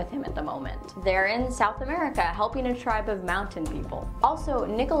living with him at the moment. They're in South America helping a tribe of mountain people. Also,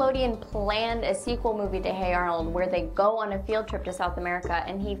 Nickelodeon planned a sequel movie to Hey Arnold where they go on a field trip to South America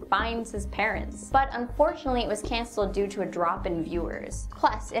and he finds his parents. But unfortunately it was canceled due to a drop in viewers.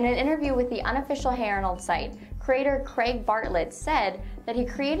 Plus, in an interview with the unofficial Hey Arnold site, creator Craig Bartlett said that he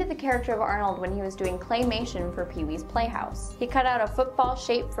created the character of Arnold when he was doing claymation for Pee-wee's Playhouse. He cut out a football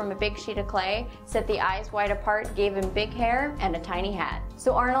shape from a big sheet of clay, set the eyes wide apart, gave him big hair, and a tiny hat.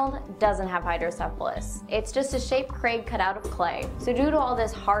 So Arnold doesn't have hydrocephalus. It's just a shape Craig cut out of clay. So due to all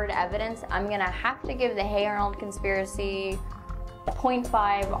this hard evidence, I'm gonna have to give the Hey Arnold conspiracy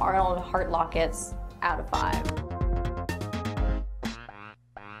 0.5 Arnold heart lockets out of 5.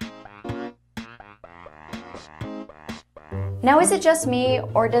 Now, is it just me,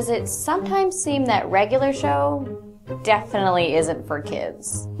 or does it sometimes seem that regular show definitely isn't for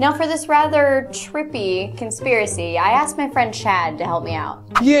kids? Now, for this rather trippy conspiracy, I asked my friend Chad to help me out.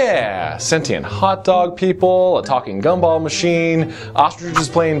 Yeah, sentient hot dog people, a talking gumball machine, ostriches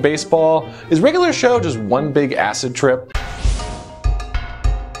playing baseball. Is regular show just one big acid trip?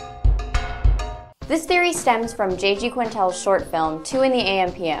 This theory stems from J.G. Quintel's short film 2 in the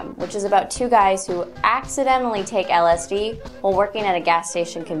AM PM, which is about two guys who accidentally take LSD while working at a gas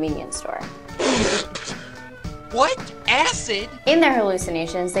station convenience store. What? Acid? In their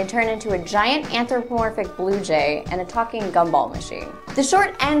hallucinations, they turn into a giant anthropomorphic blue jay and a talking gumball machine. The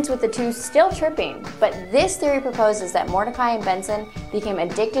short ends with the two still tripping, but this theory proposes that Mordecai and Benson became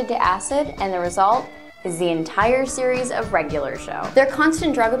addicted to acid, and the result is the entire series of Regular Show. Their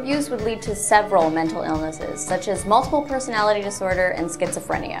constant drug abuse would lead to several mental illnesses, such as multiple personality disorder and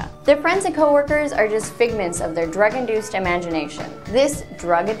schizophrenia. Their friends and coworkers are just figments of their drug-induced imagination. This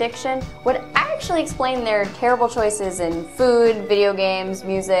drug addiction would actually explain their terrible choices in food, video games,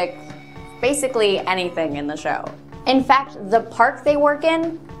 music, basically anything in the show. In fact, the park they work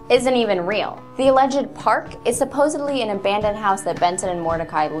in isn't even real. The alleged park is supposedly an abandoned house that Benson and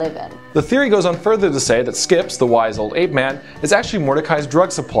Mordecai live in. The theory goes on further to say that Skips, the wise old ape man, is actually Mordecai's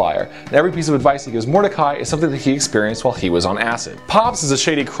drug supplier, and every piece of advice he gives Mordecai is something that he experienced while he was on acid. Pops is a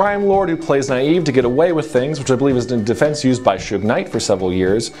shady crime lord who plays naive to get away with things, which I believe is a defense used by Suge Knight for several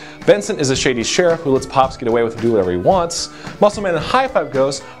years. Benson is a shady sheriff who lets Pops get away with and do whatever he wants. Muscle Man and High Five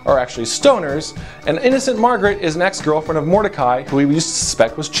Ghost are actually stoners, and Innocent Margaret is an ex-girlfriend of Mordecai who he used to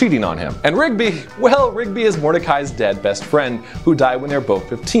suspect was cheating on him. And Rigby, well, Rigby is Mordecai's dead best friend who died when they were both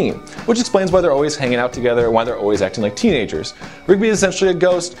 15, which explains why they're always hanging out together and why they're always acting like teenagers. Rigby is essentially a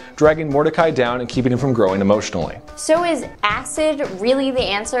ghost, dragging Mordecai down and keeping him from growing emotionally. So is acid really the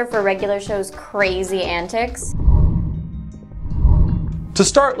answer for Regular Show's crazy antics? To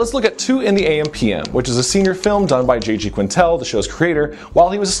start, let's look at 2 in the AM PM, which is a senior film done by J.G. Quintel, the show's creator,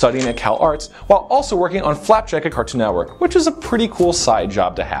 while he was studying at Cal Arts, while also working on Flapjack at Cartoon Network, which is a pretty cool side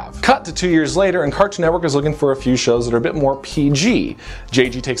job to have. Cut to 2 years later, and Cartoon Network is looking for a few shows that are a bit more PG.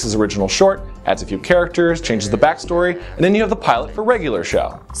 J.G. takes his original short, adds a few characters, changes the backstory, and then you have the pilot for Regular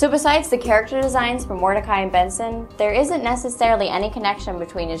Show. So besides the character designs for Mordecai and Benson, there isn't necessarily any connection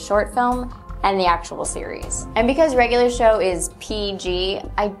between his short film and the actual series. And because Regular Show is PG,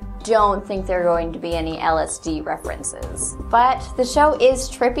 I don't think there are going to be any LSD references. But the show is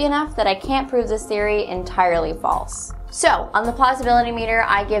trippy enough that I can't prove this theory entirely false. So, on the plausibility meter,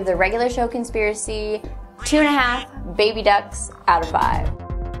 I give the Regular Show conspiracy 2.5 baby ducks out of 5.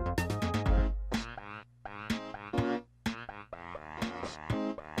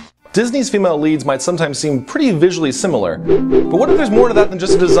 Disney's female leads might sometimes seem pretty visually similar, but what if there's more to that than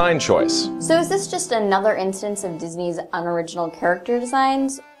just a design choice? So is this just another instance of Disney's unoriginal character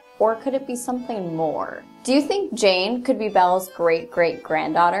designs, or could it be something more? Do you think Jane could be Belle's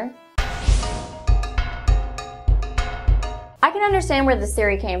great-great-granddaughter? I can understand where this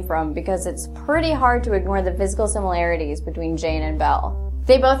theory came from because it's pretty hard to ignore the physical similarities between Jane and Belle.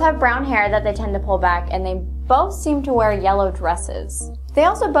 They both have brown hair that they tend to pull back, and they both seem to wear yellow dresses. They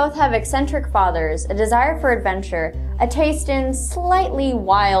also both have eccentric fathers, a desire for adventure, a taste in slightly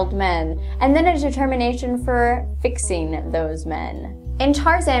wild men, and then a determination for fixing those men. In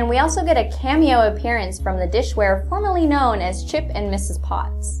Tarzan, we also get a cameo appearance from the dishware formerly known as Chip and Mrs.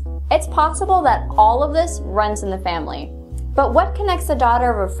 Potts. It's possible that all of this runs in the family. But what connects the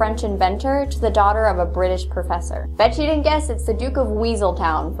daughter of a French inventor to the daughter of a British professor? Bet you didn't guess it's the Duke of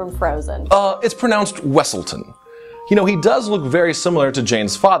Weaseltown from Frozen. It's pronounced Wesselton. You know, he does look very similar to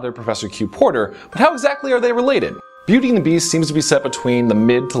Jane's father, Professor Q. Porter, but how exactly are they related? Beauty and the Beast seems to be set between the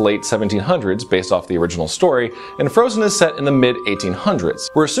mid to late 1700s based off the original story, and Frozen is set in the mid 1800s.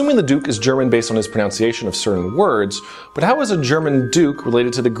 We're assuming the Duke is German based on his pronunciation of certain words, but how is a German Duke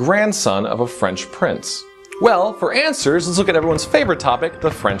related to the grandson of a French prince? Well, for answers, let's look at everyone's favorite topic, the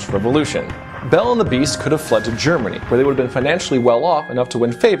French Revolution. Belle and the Beast could have fled to Germany, where they would have been financially well off enough to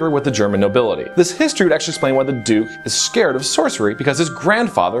win favor with the German nobility. This history would actually explain why the Duke is scared of sorcery, because his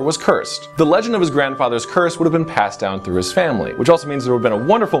grandfather was cursed. The legend of his grandfather's curse would have been passed down through his family, which also means there would have been a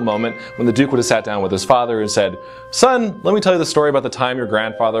wonderful moment when the Duke would have sat down with his father and said, "Son, let me tell you the story about the time your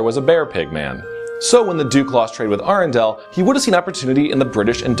grandfather was a bear pig man." So when the Duke lost trade with Arundel, he would have seen opportunity in the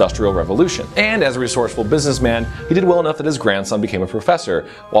British Industrial Revolution. And as a resourceful businessman, he did well enough that his grandson became a professor,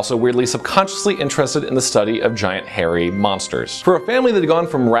 also weirdly subconsciously interested in the study of giant hairy monsters. For a family that had gone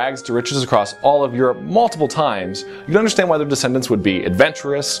from rags to riches across all of Europe multiple times, you'd understand why their descendants would be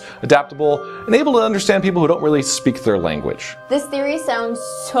adventurous, adaptable, and able to understand people who don't really speak their language. This theory sounds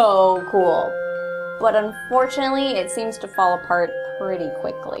so cool, but unfortunately it seems to fall apart pretty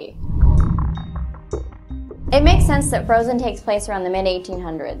quickly. It makes sense that Frozen takes place around the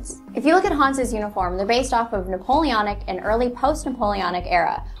mid-1800s. If you look at Hans's uniform, they're based off of Napoleonic and early post-Napoleonic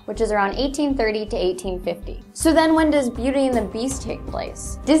era, which is around 1830 to 1850. So then when does Beauty and the Beast take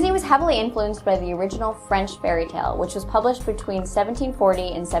place? Disney was heavily influenced by the original French fairy tale, which was published between 1740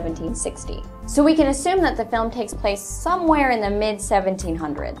 and 1760. So we can assume that the film takes place somewhere in the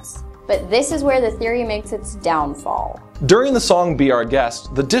mid-1700s. But this is where the theory makes its downfall. During the song Be Our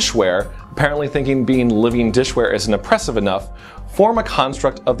Guest, the dishware, apparently thinking being living dishware isn't oppressive enough, form a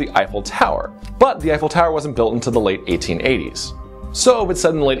construct of the Eiffel Tower. But the Eiffel Tower wasn't built until the late 1880s. So if it's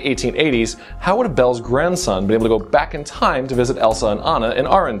set in the late 1880s, how would Belle's grandson be able to go back in time to visit Elsa and Anna in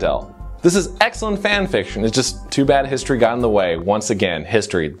Arendelle? This is excellent fan fiction, it's just too bad history got in the way. Once again,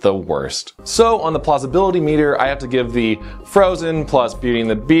 history, the worst. So on the plausibility meter, I have to give the Frozen plus Beauty and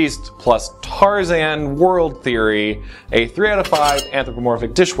the Beast plus Tarzan world theory a 3 out of 5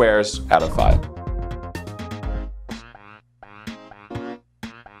 anthropomorphic dishwares out of 5.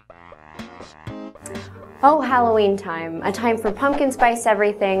 Oh, Halloween time. A time for pumpkin spice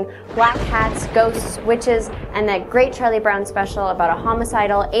everything, black hats, ghosts, witches, and that great Charlie Brown special about a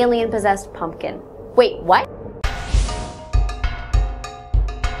homicidal, alien-possessed pumpkin. Wait, what?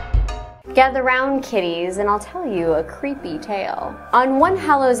 Gather round, kiddies, and I'll tell you a creepy tale. On one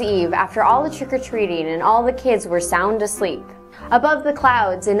Hallows Eve, after all the trick-or-treating and all the kids were sound asleep, above the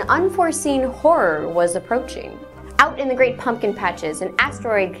clouds, an unforeseen horror was approaching. Out in the great pumpkin patches, an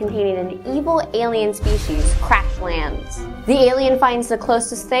asteroid containing an evil alien species crash lands. The alien finds the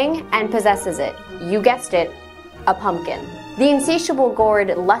closest thing and possesses it. You guessed it, a pumpkin. The insatiable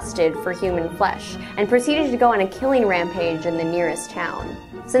gourd lusted for human flesh and proceeded to go on a killing rampage in the nearest town.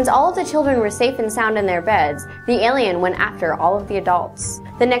 Since all of the children were safe and sound in their beds, the alien went after all of the adults.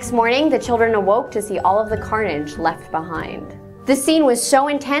 The next morning, the children awoke to see all of the carnage left behind. The scene was so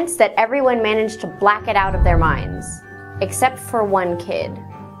intense that everyone managed to black it out of their minds. Except for one kid,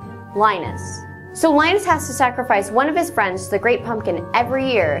 Linus. So Linus has to sacrifice one of his friends to the Great Pumpkin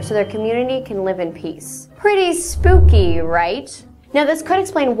every year so their community can live in peace. Pretty spooky, right? Now this could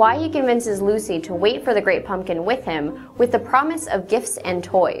explain why he convinces Lucy to wait for the Great Pumpkin with him with the promise of gifts and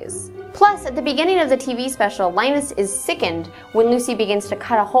toys. Plus, at the beginning of the TV special, Linus is sickened when Lucy begins to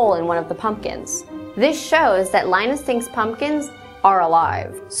cut a hole in one of the pumpkins. This shows that Linus thinks pumpkins are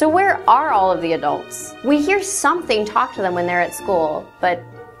alive. So where are all of the adults? We hear something talk to them when they're at school, but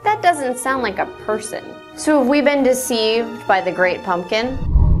that doesn't sound like a person. So have we been deceived by the Great Pumpkin?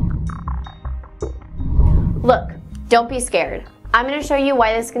 Look, don't be scared. I'm going to show you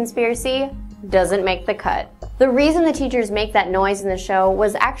why this conspiracy doesn't make the cut. The reason the teachers make that noise in the show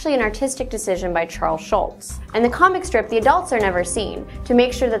was actually an artistic decision by Charles Schulz. In the comic strip, the adults are never seen, to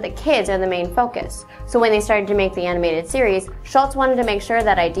make sure that the kids are the main focus. So when they started to make the animated series, Schulz wanted to make sure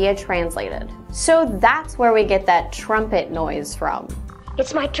that idea translated. So that's where we get that trumpet noise from.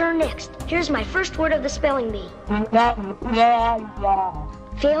 It's my turn next. Here's my first word of the spelling bee.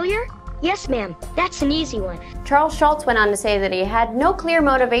 Failure? Yes, ma'am. That's an easy one. Charles Schulz went on to say that he had no clear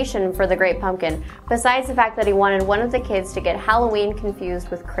motivation for the Great Pumpkin, besides the fact that he wanted one of the kids to get Halloween confused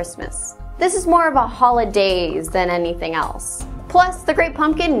with Christmas. This is more of a holidays than anything else. Plus, the Great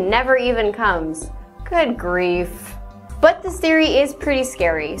Pumpkin never even comes. Good grief. But this theory is pretty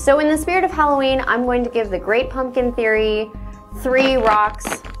scary, so in the spirit of Halloween, I'm going to give the Great Pumpkin theory 3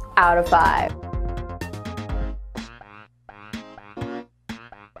 rocks out of 5.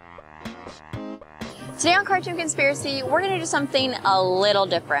 Today on Cartoon Conspiracy, we're going to do something a little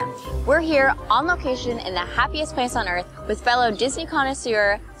different. We're here on location in the happiest place on earth with fellow Disney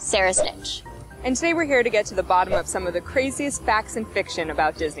connoisseur, Sarah Stitch. And today we're here to get to the bottom of some of the craziest facts and fiction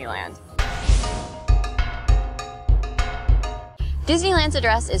about Disneyland. Disneyland's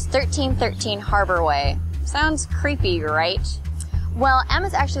address is 1313 Harbor Way. Sounds creepy, right? Well, M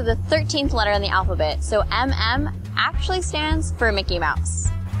is actually the 13th letter in the alphabet, so MM actually stands for Mickey Mouse.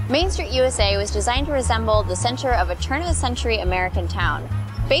 Main Street, USA was designed to resemble the center of a turn-of-the-century American town,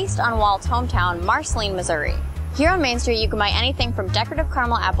 based on Walt's hometown, Marceline, Missouri. Here on Main Street, you can buy anything from decorative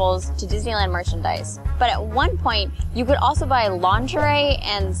caramel apples to Disneyland merchandise. But at one point, you could also buy lingerie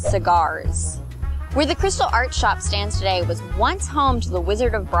and cigars. Where the Crystal Art Shop stands today was once home to the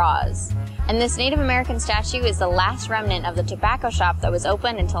Wizard of Bras, and this Native American statue is the last remnant of the tobacco shop that was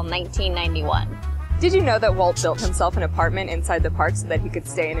open until 1991. Did you know that Walt built himself an apartment inside the park so that he could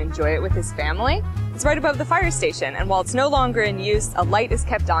stay and enjoy it with his family? It's right above the fire station, and while it's no longer in use, a light is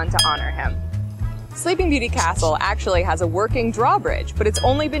kept on to honor him. Sleeping Beauty Castle actually has a working drawbridge, but it's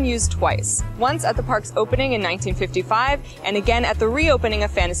only been used twice. Once at the park's opening in 1955, and again at the reopening of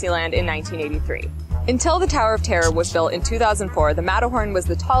Fantasyland in 1983. Until the Tower of Terror was built in 2004, the Matterhorn was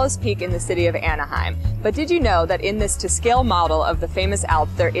the tallest peak in the city of Anaheim. But did you know that in this to-scale model of the famous Alp,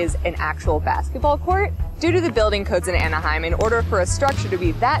 there is an actual basketball court? Due to the building codes in Anaheim, in order for a structure to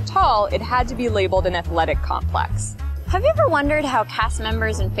be that tall, it had to be labeled an athletic complex. Have you ever wondered how cast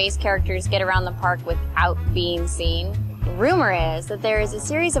members and face characters get around the park without being seen? Rumor is that there is a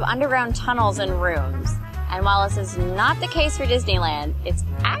series of underground tunnels and rooms. And while this is not the case for Disneyland, it's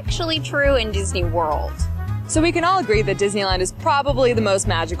actually true in Disney World. So we can all agree that Disneyland is probably the most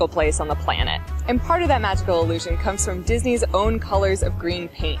magical place on the planet. And part of that magical illusion comes from Disney's own colors of green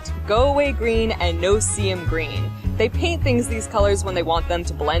paint. Go away green and no see 'em green. They paint things these colors when they want them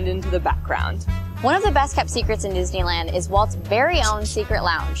to blend into the background. One of the best kept secrets in Disneyland is Walt's very own secret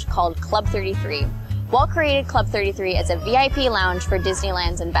lounge called Club 33. Walt created Club 33 as a VIP lounge for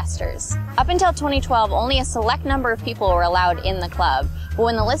Disneyland's investors. Up until 2012, only a select number of people were allowed in the club, but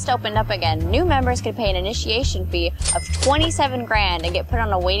when the list opened up again, new members could pay an initiation fee of $27 grand and get put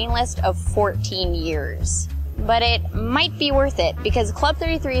on a waiting list of 14 years. But it might be worth it, because Club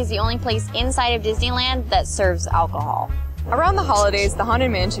 33 is the only place inside of Disneyland that serves alcohol. Around the holidays, the Haunted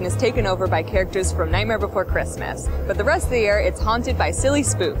Mansion is taken over by characters from Nightmare Before Christmas, but the rest of the year it's haunted by silly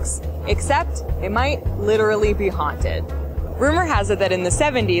spooks. Except, it might literally be haunted. Rumor has it that in the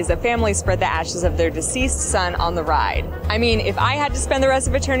 70s, a family spread the ashes of their deceased son on the ride. I mean, if I had to spend the rest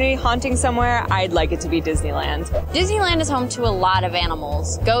of eternity haunting somewhere, I'd like it to be Disneyland. Disneyland is home to a lot of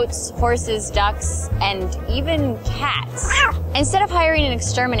animals: goats, horses, ducks, and even cats. Instead of hiring an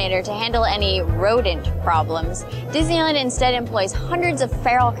exterminator to handle any rodent problems, Disneyland instead employs hundreds of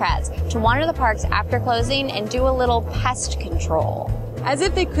feral cats to wander the parks after closing and do a little pest control. As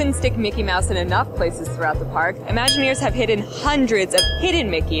if they couldn't stick Mickey Mouse in enough places throughout the park, Imagineers have hidden hundreds of hidden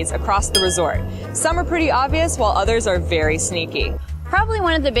Mickeys across the resort. Some are pretty obvious, while others are very sneaky. Probably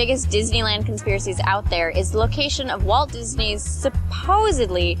one of the biggest Disneyland conspiracies out there is the location of Walt Disney's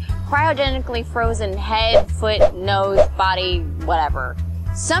supposedly cryogenically frozen head, foot, nose, body, whatever.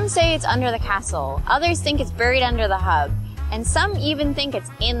 Some say it's under the castle, others think it's buried under the hub, and some even think it's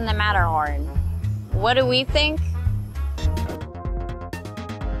in the Matterhorn. What do we think?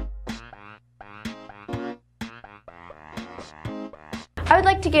 I would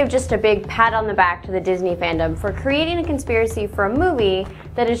like to give just a big pat on the back to the Disney fandom for creating a conspiracy for a movie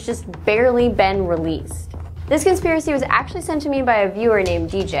that has just barely been released. This conspiracy was actually sent to me by a viewer named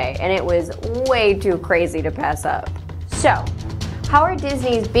DJ, and it was way too crazy to pass up. So, how are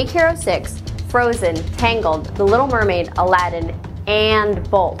Disney's Big Hero 6, Frozen, Tangled, The Little Mermaid, Aladdin, and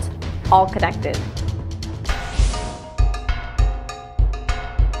Bolt all connected?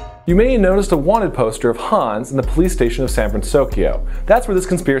 You may have noticed a wanted poster of Hans in the police station of San Francisco. That's where this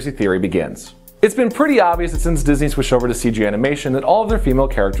conspiracy theory begins. It's been pretty obvious that since Disney switched over to CG animation that all of their female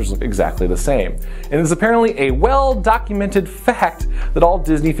characters look exactly the same. And it's apparently a well-documented fact that all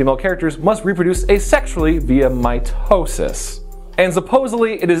Disney female characters must reproduce asexually via mitosis. And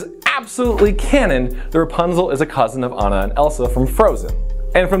supposedly it is absolutely canon that Rapunzel is a cousin of Anna and Elsa from Frozen.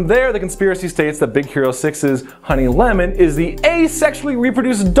 And from there, the conspiracy states that Big Hero 6's Honey Lemon is the asexually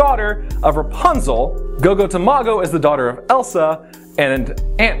reproduced daughter of Rapunzel, Gogo Tamago is the daughter of Elsa, and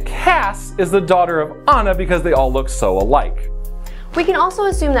Aunt Cass is the daughter of Anna because they all look so alike. We can also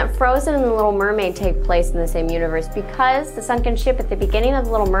assume that Frozen and The Little Mermaid take place in the same universe because the sunken ship at the beginning of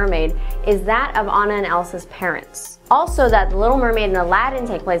The Little Mermaid is that of Anna and Elsa's parents. Also that The Little Mermaid and Aladdin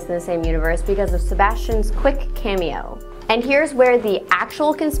take place in the same universe because of Sebastian's quick cameo. And here's where the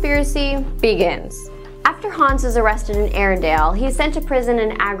actual conspiracy begins. After Hans is arrested in Arendelle, he's sent to prison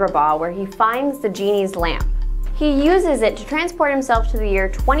in Agrabah where he finds the genie's lamp. He uses it to transport himself to the year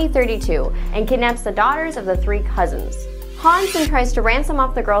 2032 and kidnaps the daughters of the three cousins. Hans then tries to ransom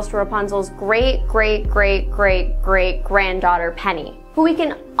off the girls to Rapunzel's great-great-great-great-great-granddaughter Penny, who we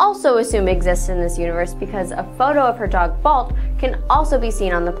can also assume exists in this universe because a photo of her dog Bolt can also be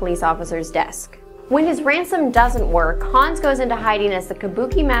seen on the police officer's desk. When his ransom doesn't work, Hans goes into hiding as the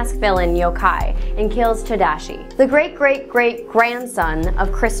kabuki mask villain Yokai and kills Tadashi, the great-great-great-grandson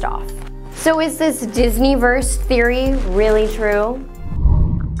of Kristoff. So is this Disneyverse theory really true?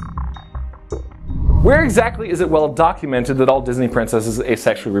 Where exactly is it well documented that all Disney princesses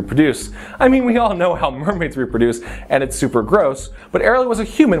asexually reproduce? I mean, we all know how mermaids reproduce, and it's super gross, but Ariel was a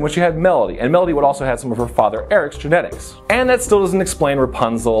human when she had Melody, and Melody would also have some of her father Eric's genetics. And that still doesn't explain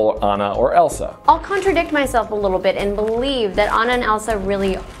Rapunzel, Anna, or Elsa. I'll contradict myself a little bit and believe that Anna and Elsa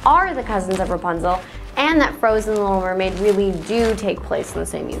really are the cousins of Rapunzel, and that Frozen and the Little Mermaid really do take place in the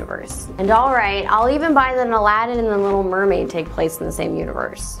same universe. And alright, I'll even buy that Aladdin and the Little Mermaid take place in the same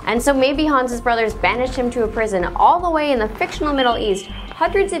universe. And so maybe Hans's brothers banished him to a prison all the way in the fictional Middle East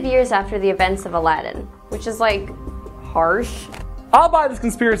hundreds of years after the events of Aladdin, which is like harsh. I'll buy this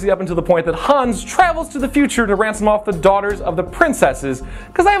conspiracy up until the point that Hans travels to the future to ransom off the daughters of the princesses,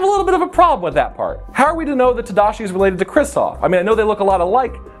 because I have a little bit of a problem with that part. How are we to know that Tadashi is related to Kristoff? I mean, I know they look a lot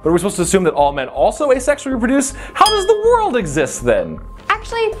alike, but are we supposed to assume that all men also asexually reproduce? How does the world exist then?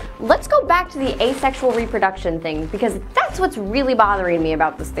 Actually, let's go back to the asexual reproduction thing, because that's what's really bothering me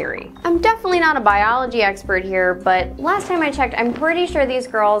about this theory. I'm definitely not a biology expert here, but last time I checked, I'm pretty sure these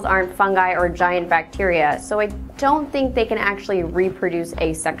girls aren't fungi or giant bacteria, so I don't think they can actually reproduce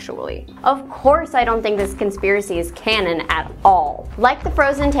asexually. Of course I don't think this conspiracy is canon at all. Like the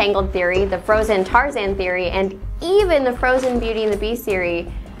Frozen Tangled theory, the Frozen Tarzan theory, and even the Frozen Beauty and the Beast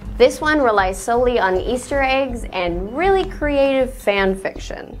theory, this one relies solely on Easter eggs and really creative fan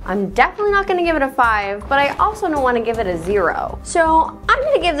fiction. I'm definitely not gonna give it a 5, but I also don't want to give it a 0. So I'm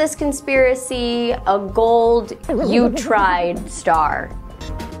gonna give this conspiracy a gold "you tried" star.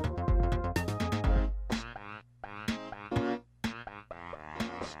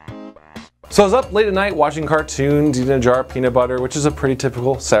 So I was up late at night watching cartoons, eating a jar of peanut butter, which is a pretty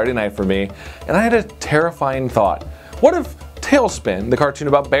typical Saturday night for me, and I had a terrifying thought. What if Tailspin, the cartoon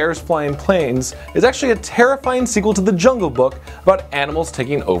about bears flying planes, is actually a terrifying sequel to The Jungle Book about animals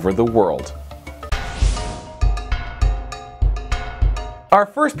taking over the world? Our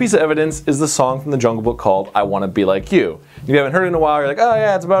first piece of evidence is the song from The Jungle Book called "I Wanna Be Like You." If you haven't heard it in a while, you're like, oh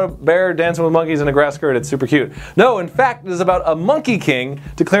yeah, it's about a bear dancing with monkeys in a grass skirt, it's super cute. No, in fact, it is about a monkey king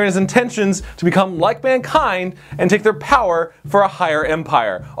declaring his intentions to become like mankind and take their power for a higher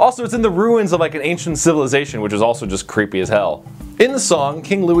empire. Also, it's in the ruins of like an ancient civilization, which is also just creepy as hell. In the song,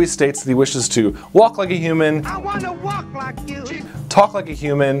 King Louis states that he wishes to walk like a human, I wanna walk like you, talk like a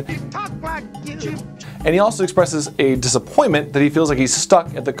human, talk like you. And he also expresses a disappointment that he feels like he's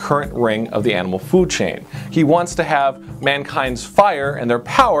stuck at the current ring of the animal food chain. He wants to have mankind's fire and their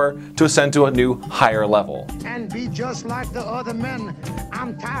power to ascend to a new, higher level. And be just like the other men.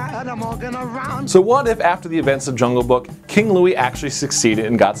 I'm tired of walking around. So what if after the events of Jungle Book, King Louis actually succeeded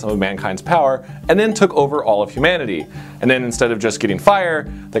and got some of mankind's power and then took over all of humanity? And then instead of just getting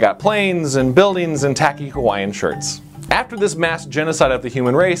fire, they got planes and buildings and tacky Hawaiian shirts. After this mass genocide of the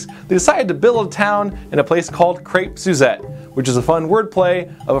human race, they decided to build a town in a place called Crepe Suzette, which is a fun wordplay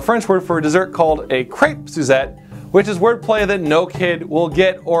of a French word for a dessert called a crepe Suzette, which is wordplay that no kid will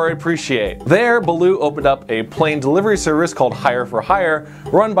get or appreciate. There, Baloo opened up a plane delivery service called Hire for Hire,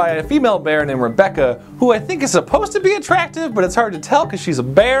 run by a female bear named Rebecca, who I think is supposed to be attractive, but it's hard to tell because she's a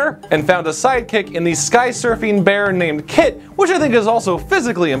bear, and found a sidekick in the sky surfing bear named Kit, which I think is also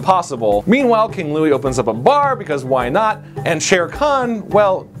physically impossible. Meanwhile, King Louis opens up a bar because why not, and Shere Khan,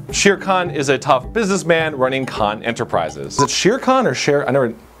 well, Shere Khan is a tough businessman running Khan Enterprises. Is it Shere Khan or Shere? I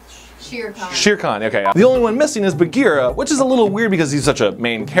never. Shere Khan. Shere Khan, okay. The only one missing is Bagheera, which is a little weird because he's such a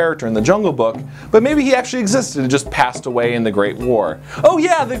main character in the Jungle Book, but maybe he actually existed and just passed away in the Great War. Oh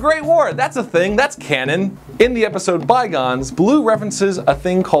yeah, the Great War, that's a thing, that's canon. In the episode Bygones, Baloo references a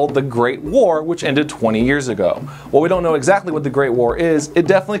thing called the Great War, which ended 20 years ago. While we don't know exactly what the Great War is, it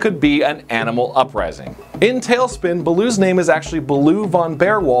definitely could be an animal uprising. In Tailspin, Baloo's name is actually Baloo von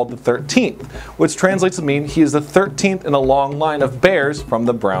Bearwald the 13th, which translates to mean he is the 13th in a long line of bears from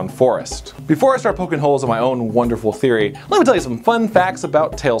the Brown Forest. Before I start poking holes in my own wonderful theory, let me tell you some fun facts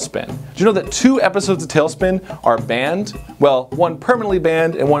about Tailspin. Did you know that 2 episodes of Tailspin are banned? Well, one permanently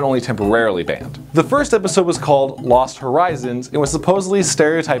banned and one only temporarily banned. The first episode was called Lost Horizons and was supposedly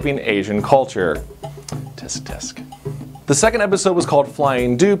stereotyping Asian culture. Tisk tisk. The second episode was called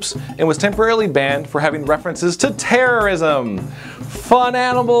Flying Dupes and was temporarily banned for having references to terrorism. Fun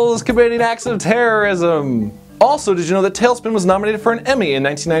animals committing acts of terrorism. Also, did you know that Tailspin was nominated for an Emmy in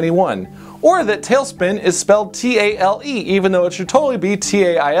 1991? Or that Tailspin is spelled T-A-L-E, even though it should totally be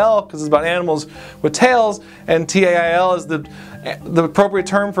T-A-I-L, because it's about animals with tails, and T-A-I-L is the appropriate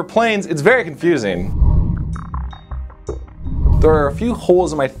term for planes. It's very confusing. There are a few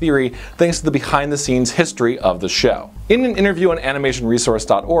holes in my theory thanks to the behind-the-scenes history of the show. In an interview on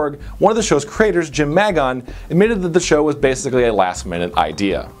animationresource.org, one of the show's creators, Jim Magon, admitted that the show was basically a last-minute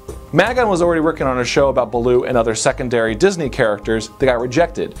idea. Magon was already working on a show about Baloo and other secondary Disney characters that got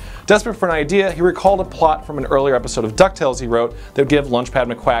rejected. Desperate for an idea, he recalled a plot from an earlier episode of DuckTales he wrote that would give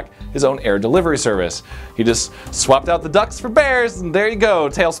Lunchpad McQuack his own air delivery service. He just swapped out the ducks for bears, and there you go,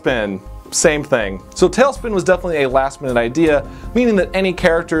 Tailspin. same thing. So Tailspin was definitely a last-minute idea, meaning that any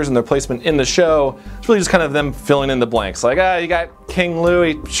characters and their placement in the show, it's really just kind of them filling in the blanks. Like, you got King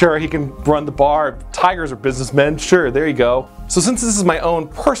Louie, sure, he can run the bar. Tigers are businessmen, sure, there you go. So since this is my own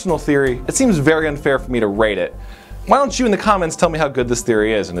personal theory, it seems very unfair for me to rate it. Why don't you in the comments tell me how good this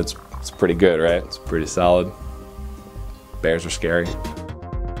theory is? And it's pretty good, right? It's pretty solid. Bears are scary.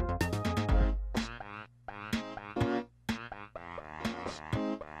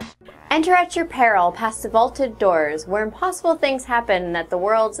 Enter at your peril past the vaulted doors, where impossible things happen that the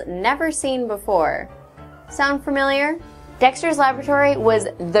world's never seen before. Sound familiar? Dexter's Laboratory was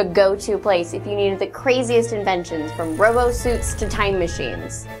the go-to place if you needed the craziest inventions, from robo-suits to time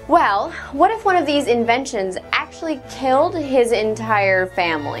machines. Well, what if one of these inventions actually killed his entire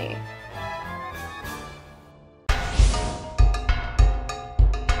family?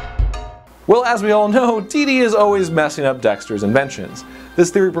 Well, as we all know, Dee Dee is always messing up Dexter's inventions. This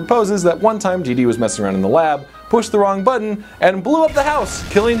theory proposes that one time Dee Dee was messing around in the lab, pushed the wrong button, and blew up the house,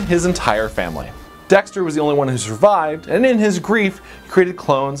 killing his entire family. Dexter was the only one who survived, and in his grief, he created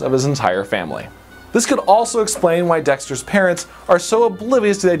clones of his entire family. This could also explain why Dexter's parents are so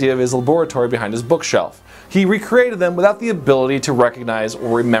oblivious to the idea of his laboratory behind his bookshelf. He recreated them without the ability to recognize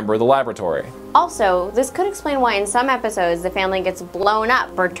or remember the laboratory. Also, this could explain why in some episodes the family gets blown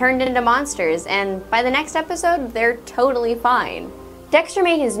up or turned into monsters, and by the next episode, they're totally fine. Dexter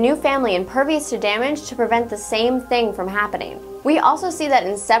made his new family impervious to damage to prevent the same thing from happening. We also see that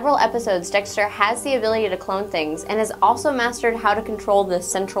in several episodes Dexter has the ability to clone things and has also mastered how to control the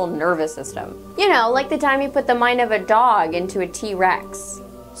central nervous system. You know, like the time he put the mind of a dog into a T-Rex.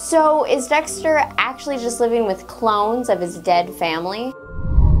 So is Dexter actually just living with clones of his dead family?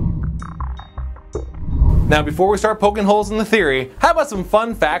 Now before we start poking holes in the theory, how about some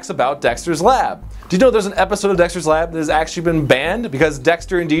fun facts about Dexter's Lab? Do you know there's an episode of Dexter's Lab that has actually been banned because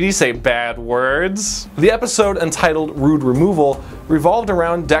Dexter and Dee Dee say bad words? The episode, entitled Rude Removal, revolved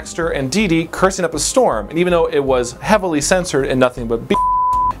around Dexter and Dee Dee cursing up a storm, and even though it was heavily censored and nothing but b***,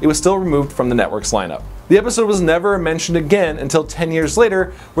 it was still removed from the network's lineup. The episode was never mentioned again until 10 years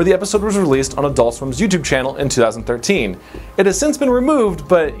later, where the episode was released on Adult Swim's YouTube channel in 2013. It has since been removed,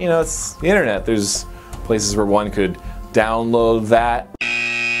 but you know, it's the internet. There's places where one could download that.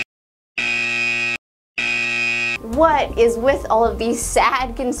 What is with all of these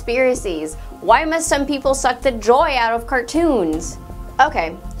sad conspiracies? Why must some people suck the joy out of cartoons?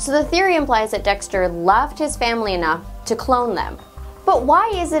 Okay, so the theory implies that Dexter loved his family enough to clone them. But why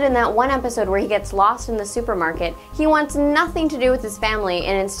is it in that one episode where he gets lost in the supermarket, he wants nothing to do with his family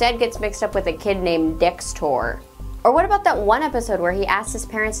and instead gets mixed up with a kid named Dextor? Or what about that one episode where he asks his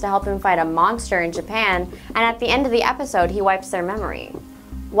parents to help him fight a monster in Japan, and at the end of the episode he wipes their memory?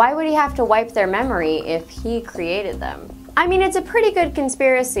 Why would he have to wipe their memory if he created them? I mean, it's a pretty good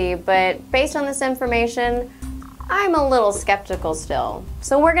conspiracy, but based on this information, I'm a little skeptical still.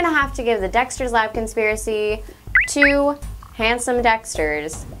 So we're gonna have to give the Dexter's Lab conspiracy 2 handsome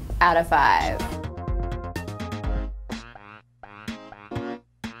Dexters out of 5.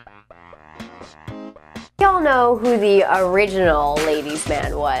 Y'all know who the original ladies'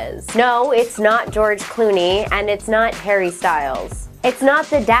 man was. No, it's not George Clooney, and it's not Harry Styles. It's not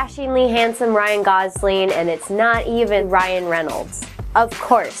the dashingly handsome Ryan Gosling, and it's not even Ryan Reynolds. Of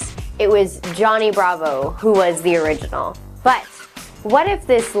course, it was Johnny Bravo who was the original. But what if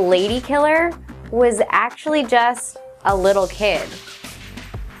this lady killer was actually just a little kid?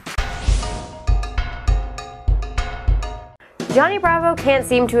 Johnny Bravo can't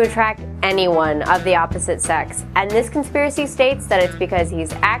seem to attract anyone of the opposite sex, and this conspiracy states that it's because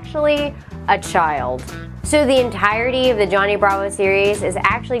he's actually a child. So the entirety of the Johnny Bravo series is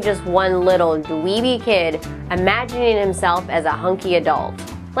actually just one little dweeby kid imagining himself as a hunky adult.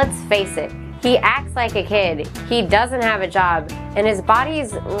 Let's face it, he acts like a kid, he doesn't have a job, and his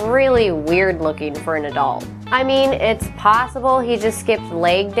body's really weird looking for an adult. I mean, it's possible he just skipped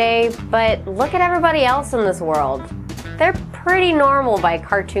leg day, but look at everybody else in this world. They're pretty normal by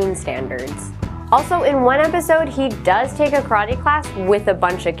cartoon standards. Also, in one episode, he does take a karate class with a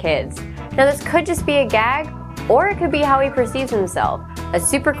bunch of kids. Now this could just be a gag, or it could be how he perceives himself, a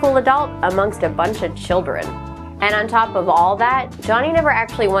super cool adult amongst a bunch of children. And on top of all that, Johnny never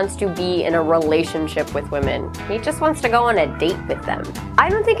actually wants to be in a relationship with women. He just wants to go on a date with them. I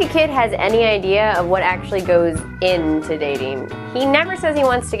don't think a kid has any idea of what actually goes into dating. He never says he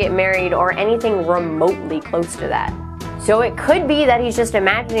wants to get married or anything remotely close to that. So it could be that he's just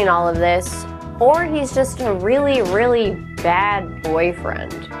imagining all of this, or he's just a really, really bad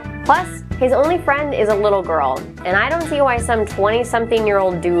boyfriend. Plus, his only friend is a little girl, and I don't see why some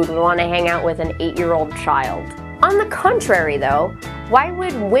 20-something-year-old dude would want to hang out with an 8-year-old child. On the contrary though, Why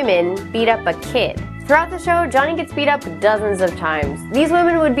would women beat up a kid? Throughout the show, Johnny gets beat up dozens of times. These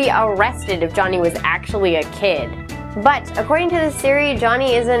women would be arrested if Johnny was actually a kid. But according to this theory,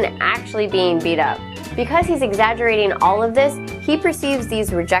 Johnny isn't actually being beat up. Because he's exaggerating all of this, he perceives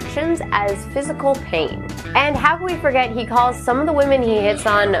these rejections as physical pain. And how can we forget he calls some of the women he hits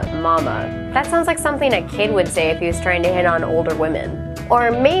on mama? That sounds like something a kid would say if he was trying to hit on older women. Or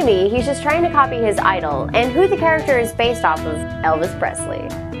maybe he's just trying to copy his idol, and who the character is based off of, Elvis Presley.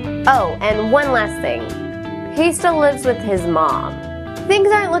 Oh, and one last thing. He still lives with his mom. Things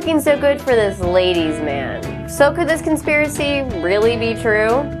aren't looking so good for this ladies' man. So could this conspiracy really be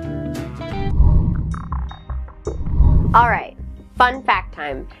true? Alright, fun fact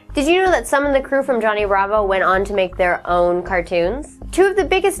time. Did you know that some of the crew from Johnny Bravo went on to make their own cartoons? Two of the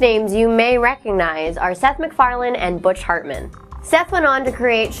biggest names you may recognize are Seth MacFarlane and Butch Hartman. Seth went on to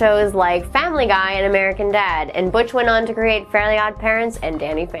create shows like Family Guy and American Dad, and Butch went on to create Fairly Odd Parents and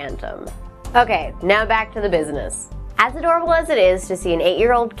Danny Phantom. Okay, now back to the business. As adorable as it is to see an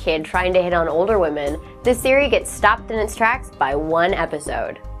 8-year-old kid trying to hit on older women, this theory gets stopped in its tracks by one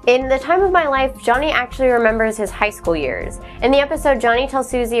episode. In The Time of My Life, Johnny actually remembers his high school years. In the episode, Johnny tells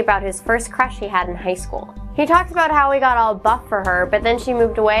Susie about his first crush he had in high school. He talks about how he got all buff for her, but then she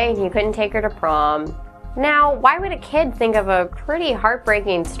moved away and he couldn't take her to prom. Now, why would a kid think of a pretty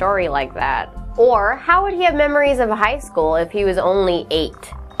heartbreaking story like that? Or, how would he have memories of high school if he was only 8?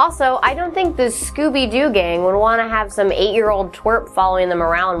 Also, I don't think the Scooby-Doo gang would want to have some 8-year-old twerp following them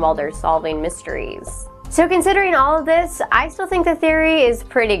around while they're solving mysteries. So considering all of this, I still think the theory is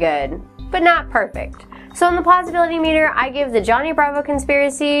pretty good, but not perfect. So on the plausibility meter, I give the Johnny Bravo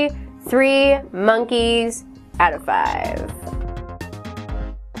conspiracy 3 monkeys out of 5.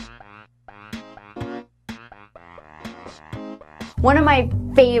 One of my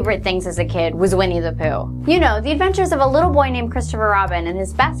favorite things as a kid was Winnie the Pooh. You know, the adventures of a little boy named Christopher Robin and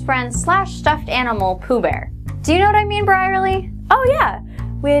his best friend / stuffed animal, Pooh Bear. Do you know what I mean, Brierly? Oh yeah!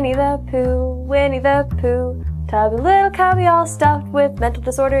 Winnie the Pooh, tubby little cubby all stuffed with mental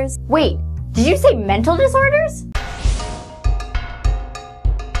disorders. Wait, did you say mental disorders?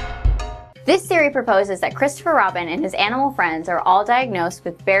 This theory proposes that Christopher Robin and his animal friends are all diagnosed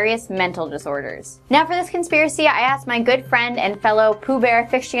with various mental disorders. Now for this conspiracy, I asked my good friend and fellow Pooh Bear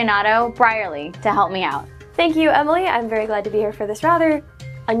aficionado, Brierly, to help me out. Thank you, Emily. I'm very glad to be here for this rather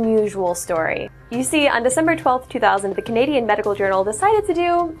unusual story. You see, on December 12th, 2000, the Canadian Medical Journal decided to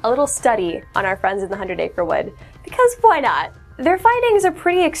do a little study on our friends in the 100-acre wood. Because why not? Their findings are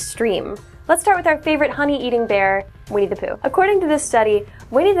pretty extreme. Let's start with our favorite honey-eating bear, Winnie the Pooh. According to this study,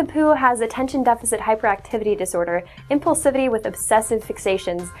 Winnie the Pooh has attention deficit hyperactivity disorder, impulsivity with obsessive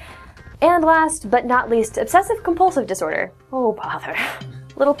fixations, and last but not least, obsessive compulsive disorder. Oh bother.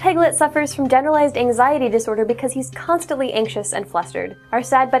 Little Piglet suffers from generalized anxiety disorder because he's constantly anxious and flustered. Our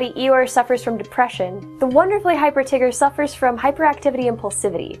sad buddy Eeyore suffers from depression. The wonderfully hyper Tigger suffers from hyperactivity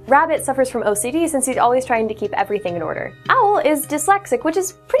impulsivity. Rabbit suffers from OCD since he's always trying to keep everything in order. Owl is dyslexic, which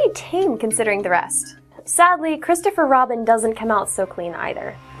is pretty tame considering the rest. Sadly, Christopher Robin doesn't come out so clean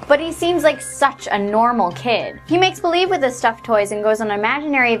either. But he seems like such a normal kid. He makes believe with his stuffed toys and goes on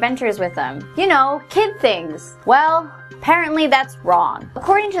imaginary adventures with them. You know, kid things. Well, apparently that's wrong.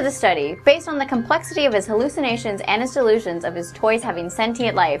 According to the study, based on the complexity of his hallucinations and his delusions of his toys having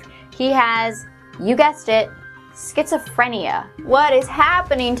sentient life, he has, you guessed it, schizophrenia. What is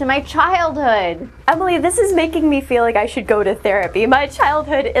happening to my childhood? Emily, this is making me feel like I should go to therapy. My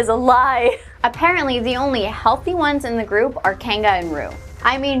childhood is a lie. Apparently, the only healthy ones in the group are Kanga and Roo.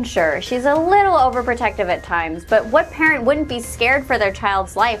 I mean, sure, she's a little overprotective at times, but what parent wouldn't be scared for their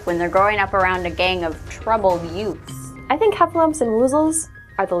child's life when they're growing up around a gang of troubled youths? I think heffalumps and woozles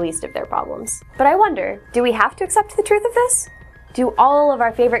are the least of their problems. But I wonder, do we have to accept the truth of this? Do all of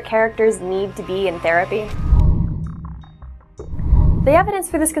our favorite characters need to be in therapy? The evidence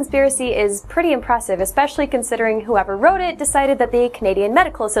for this conspiracy is pretty impressive, especially considering whoever wrote it decided that the Canadian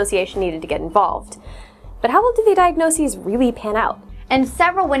Medical Association needed to get involved. But how well do the diagnoses really pan out? In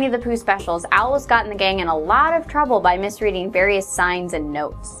several Winnie the Pooh specials, Owl's gotten the gang in a lot of trouble by misreading various signs and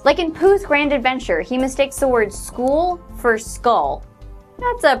notes. Like in Pooh's Grand Adventure, he mistakes the word school for skull.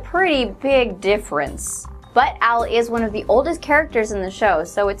 That's a pretty big difference. But Owl is one of the oldest characters in the show,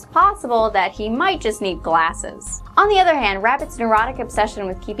 so it's possible that he might just need glasses. On the other hand, Rabbit's neurotic obsession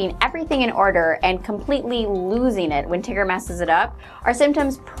with keeping everything in order and completely losing it when Tigger messes it up are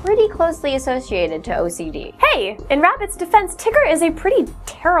symptoms pretty closely associated to OCD. Hey, in Rabbit's defense, Tigger is a pretty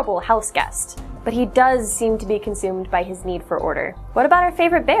terrible house guest. but he does seem to be consumed by his need for order. What about our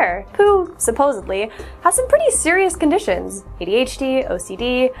favorite bear? Pooh, supposedly, has some pretty serious conditions. ADHD,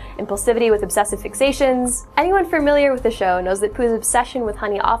 OCD, impulsivity with obsessive fixations. Anyone familiar with the show knows that Pooh's obsession with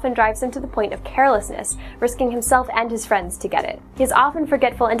honey often drives him to the point of carelessness, risking himself and his friends to get it. He is often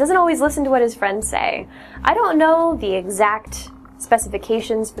forgetful and doesn't always listen to what his friends say. I don't know the exact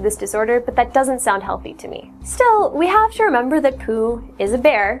specifications for this disorder, but that doesn't sound healthy to me. Still, we have to remember that Pooh is a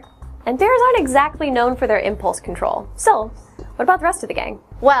bear, and bears aren't exactly known for their impulse control. So, what about the rest of the gang?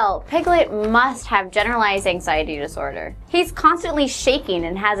 Well, Piglet must have generalized anxiety disorder. He's constantly shaking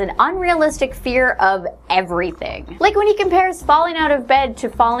and has an unrealistic fear of everything. Like when he compares falling out of bed to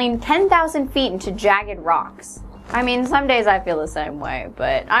falling 10,000 feet into jagged rocks. I mean, some days I feel the same way,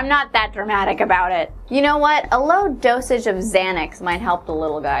 but I'm not that dramatic about it. You know what? A low dosage of Xanax might help the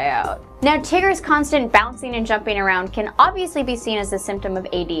little guy out. Now, Tigger's constant bouncing and jumping around can obviously be seen as a symptom of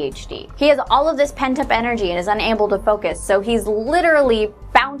ADHD. He has all of this pent-up energy and is unable to focus, so he's literally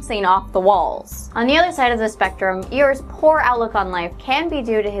bouncing off the walls. On the other side of the spectrum, Eeyore's poor outlook on life can be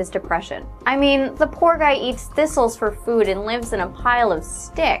due to his depression. I mean, the poor guy eats thistles for food and lives in a pile of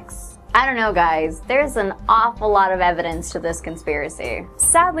sticks. I don't know, guys. There's an awful lot of evidence to this conspiracy.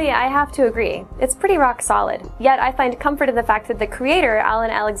 Sadly, I have to agree. It's pretty rock solid. Yet I find comfort in the fact that the creator,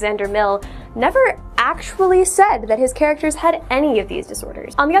 Alan Alexander Mill, never actually said that his characters had any of these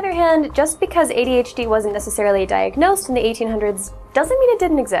disorders. On the other hand, just because ADHD wasn't necessarily diagnosed in the 1800s doesn't mean it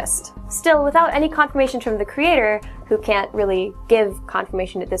didn't exist. Still, without any confirmation from the creator, who can't really give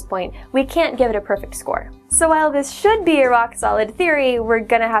confirmation at this point, we can't give it a perfect score. So while this should be a rock-solid theory, we're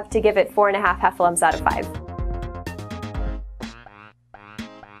gonna have to give it 4.5 heffalumps out of 5.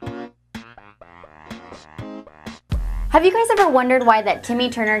 Have you guys ever wondered why that Timmy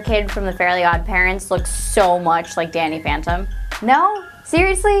Turner kid from the Fairly Odd Parents looks so much like Danny Phantom? No?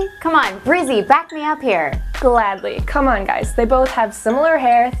 Seriously? Come on, Brizzy, back me up here. Gladly. Come on, guys. They both have similar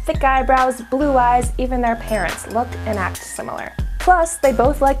hair, thick eyebrows, blue eyes, even their parents look and act similar. Plus, they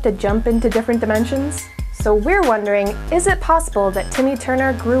both like to jump into different dimensions. So we're wondering, is it possible that Timmy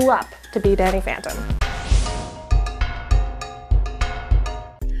Turner grew up to be Danny Phantom?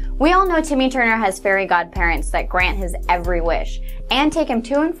 We all know Timmy Turner has fairy godparents that grant his every wish and take him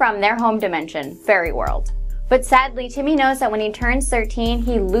to and from their home dimension, Fairy World. But sadly, Timmy knows that when he turns 13,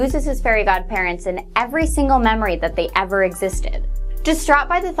 he loses his fairy godparents and every single memory that they ever existed. Distraught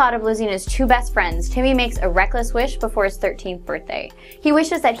by the thought of losing his two best friends, Timmy makes a reckless wish before his 13th birthday. He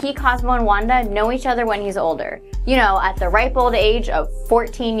wishes that he, Cosmo, and Wanda know each other when he's older. You know, at the ripe old age of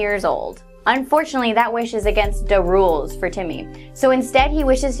 14 years old. Unfortunately, that wish is against the rules for Timmy. So instead, he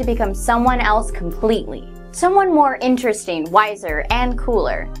wishes to become someone else completely. Someone more interesting, wiser, and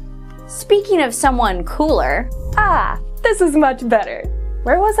cooler. Speaking of someone cooler... Ah, this is much better.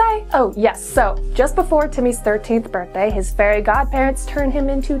 Where was I? Oh, yes, so, just before Timmy's 13th birthday, his fairy godparents turned him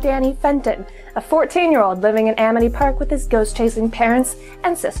into Danny Fenton, a 14-year-old living in Amity Park with his ghost-chasing parents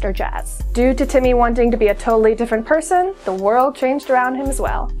and sister Jazz. Due to Timmy wanting to be a totally different person, the world changed around him as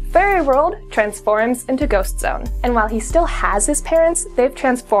well. Fairy World transforms into Ghost Zone, and while he still has his parents, they've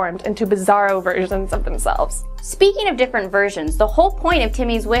transformed into bizarro versions of themselves. Speaking of different versions, the whole point of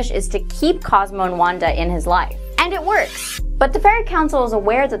Timmy's wish is to keep Cosmo and Wanda in his life. And it works! But the Fairy Council is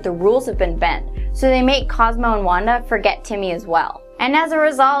aware that the rules have been bent, so they make Cosmo and Wanda forget Timmy as well. And as a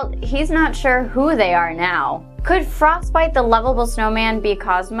result, he's not sure who they are now. Could Frostbite the lovable snowman be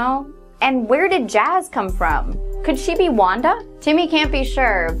Cosmo? And where did Jazz come from? Could she be Wanda? Timmy can't be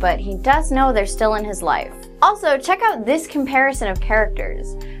sure, but he does know they're still in his life. Also, check out this comparison of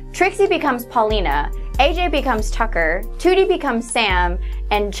characters. Trixie becomes Paulina, AJ becomes Tucker, Tootie becomes Sam,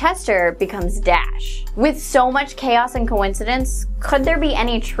 and Chester becomes Dash. With so much chaos and coincidence, could there be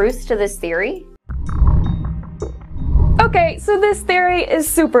any truth to this theory? Okay, so this theory is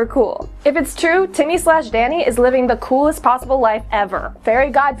super cool. If it's true, Timmy/Danny is living the coolest possible life ever. Fairy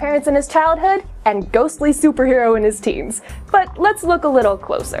godparents in his childhood, and ghostly superhero in his teens. But let's look a little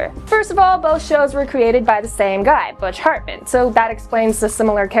closer. First of all, both shows were created by the same guy, Butch Hartman, so that explains the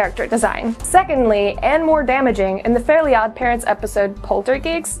similar character design. Secondly, and more damaging, in the Fairly Odd Parents episode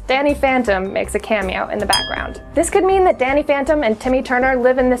Poltergeeks, Danny Phantom makes a cameo in the background. This could mean that Danny Phantom and Timmy Turner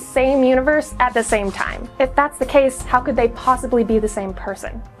live in the same universe at the same time. If that's the case, how could they possibly be the same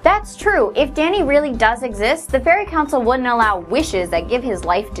person? That's true. If Danny really does exist, the Fairy Council wouldn't allow wishes that give his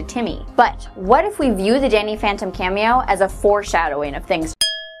life to Timmy. But what if we view the Danny Phantom cameo as a foreshadowing of things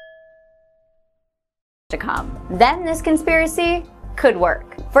to come? Then this conspiracy could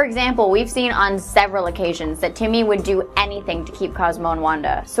work. For example, we've seen on several occasions that Timmy would do anything to keep Cosmo and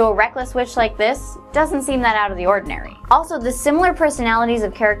Wanda, so a reckless wish like this doesn't seem that out of the ordinary. Also, the similar personalities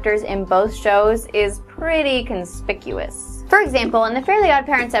of characters in both shows is pretty conspicuous. For example, in the Fairly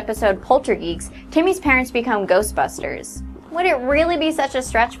OddParents episode Poltergeeks, Timmy's parents become Ghostbusters. Would it really be such a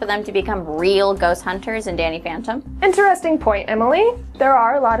stretch for them to become real ghost hunters in Danny Phantom? Interesting point, Emily. There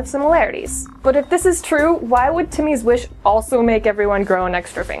are a lot of similarities. But if this is true, why would Timmy's wish also make everyone grow an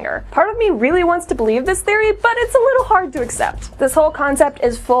extra finger? Part of me really wants to believe this theory, but it's a little hard to accept. This whole concept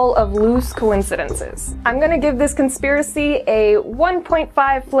is full of loose coincidences. I'm gonna give this conspiracy a 1.5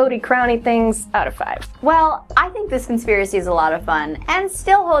 floaty crowny things out of 5. Well, I think this conspiracy is a lot of fun and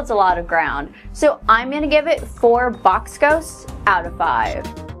still holds a lot of ground, so I'm gonna give it 4 box ghosts out of 5.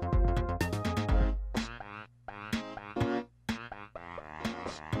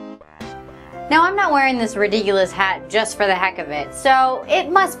 Now, I'm not wearing this ridiculous hat just for the heck of it, so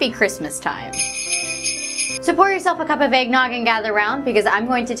it must be Christmas time. So pour yourself a cup of eggnog and gather round, because I'm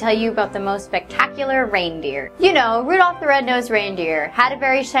going to tell you about the most spectacular reindeer. You know, Rudolph the Red-Nosed Reindeer had a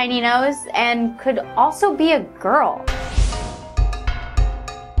very shiny nose and could also be a girl.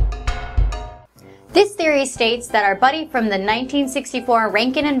 This theory states that our buddy from the 1964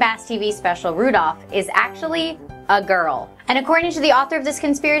 Rankin and Bass TV special Rudolph is actually a girl. And according to the author of this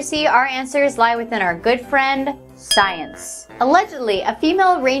conspiracy, our answers lie within our good friend, science. Allegedly, a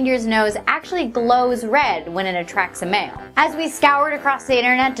female reindeer's nose actually glows red when it attracts a male. As we scoured across the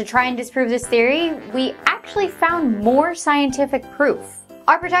internet to try and disprove this theory, we actually found more scientific proof.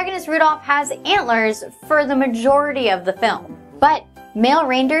 Our protagonist Rudolph has antlers for the majority of the film, but male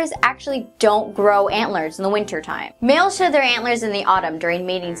reindeers actually don't grow antlers in the wintertime. Males shed their antlers in the autumn during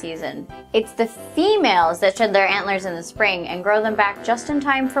mating season. It's the females that shed their antlers in the spring and grow them back just in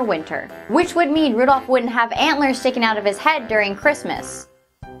time for winter. Which would mean Rudolph wouldn't have antlers sticking out of his head during Christmas.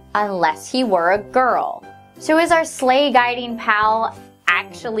 Unless he were a girl. So is our sleigh guiding pal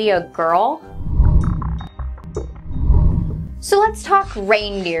actually a girl? So let's talk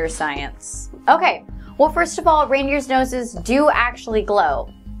reindeer science. Okay. Well, first of all, reindeers' noses do actually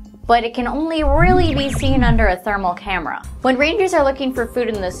glow, but it can only really be seen under a thermal camera. When reindeers are looking for food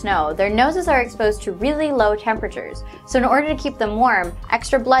in the snow, their noses are exposed to really low temperatures, so in order to keep them warm,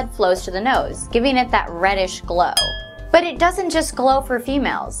 extra blood flows to the nose, giving it that reddish glow. But it doesn't just glow for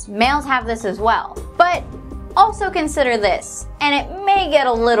females. Males have this as well. But also consider this, and it may get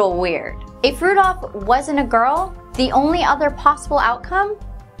a little weird. If Rudolph wasn't a girl, the only other possible outcome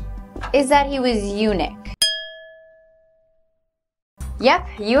is that he was eunuch. Yep,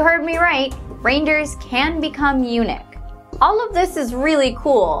 you heard me right. Reindeers can become eunuch. All of this is really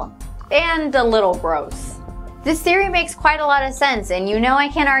cool, and a little gross. This theory makes quite a lot of sense, and you know I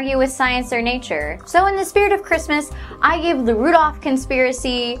can't argue with science or nature. So in the spirit of Christmas, I give the Rudolph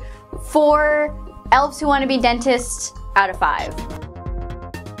conspiracy 4 elves who want to be dentists out of 5.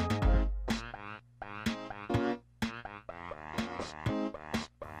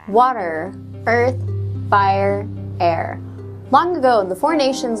 Water, earth, fire, air. Long ago, the 4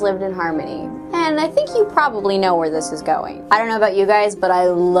 nations lived in harmony. And I think you probably know where this is going. I don't know about you guys, but I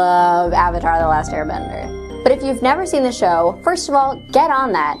love Avatar: The Last Airbender. But if you've never seen the show, first of all, get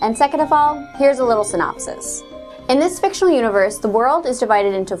on that. And second of all, here's a little synopsis. In this fictional universe, the world is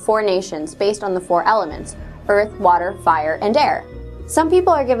divided into 4 nations based on the 4 elements: earth, water, fire, and air. Some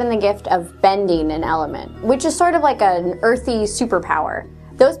people are given the gift of bending an element, which is sort of like an earthy superpower.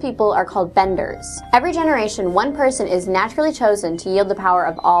 Those people are called benders. Every generation, one person is naturally chosen to yield the power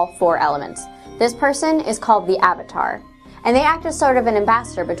of all 4 elements. This person is called the Avatar, and they act as sort of an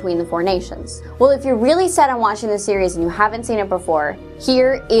ambassador between the 4 nations. Well, if you're really set on watching this series and you haven't seen it before,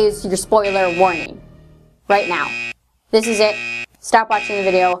 here is your spoiler warning. Right now. This is it. Stop watching the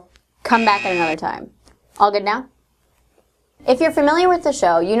video. Come back at another time. All good now? If you're familiar with the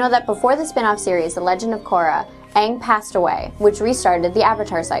show, you know that before the spin-off series, The Legend of Korra, Aang passed away, which restarted the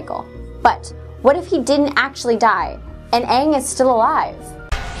Avatar cycle. But what if he didn't actually die, and Aang is still alive?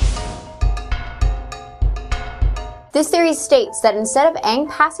 This theory states that instead of Aang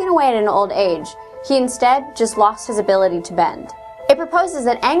passing away at an old age, he instead just lost his ability to bend. It proposes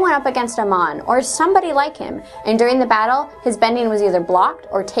that Aang went up against Amon, or somebody like him, and during the battle, his bending was either blocked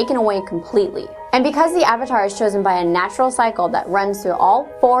or taken away completely. And because the Avatar is chosen by a natural cycle that runs through all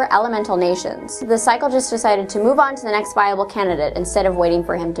 4 elemental nations, the cycle just decided to move on to the next viable candidate instead of waiting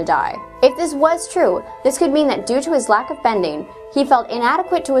for him to die. If this was true, this could mean that due to his lack of bending, he felt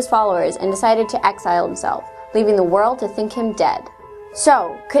inadequate to his followers and decided to exile himself, leaving the world to think him dead.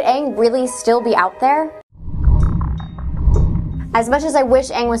 So, could Aang really still be out there? As much as I wish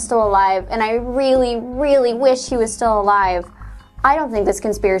Aang was still alive, and I really, really wish he was still alive, I don't think this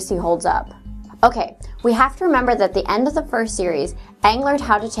conspiracy holds up. Okay, we have to remember that at the end of the first series, Aang learned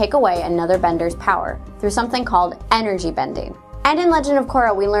how to take away another bender's power through something called energy bending. And in Legend of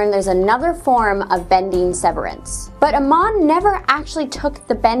Korra, we learn there's another form of bending severance. But Amon never actually took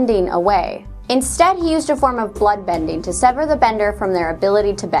the bending away. Instead, he used a form of blood bending to sever the bender from their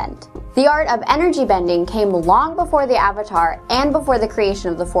ability to bend. The art of energy bending came long before the Avatar and before the creation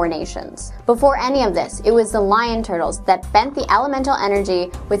of the Four Nations. Before any of this, it was the lion turtles that bent the elemental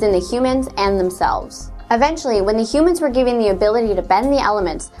energy within the humans and themselves. Eventually, when the humans were given the ability to bend the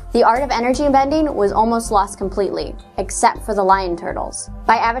elements, the art of energy bending was almost lost completely, except for the lion turtles.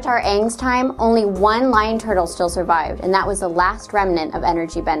 By Avatar Aang's time, only one lion turtle still survived, and that was the last remnant of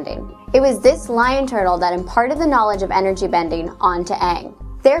energy bending. It was this lion turtle that imparted the knowledge of energy bending onto Aang.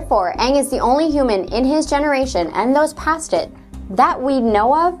 Therefore, Aang is the only human in his generation, and those past it, that we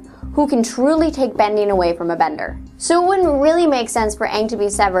know of, who can truly take bending away from a bender. So it wouldn't really make sense for Aang to be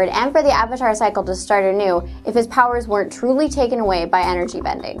severed and for the Avatar cycle to start anew if his powers weren't truly taken away by energy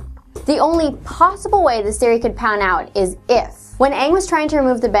bending. The only possible way this theory could pan out is if, when Aang was trying to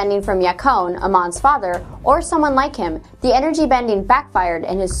remove the bending from Yakone, Amon's father, or someone like him, the energy bending backfired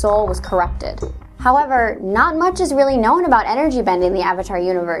and his soul was corrupted. However, not much is really known about energy bending in the Avatar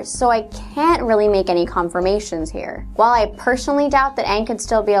universe, so I can't really make any confirmations here. While I personally doubt that Aang could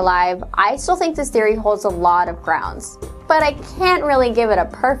still be alive, I still think this theory holds a lot of grounds. But I can't really give it a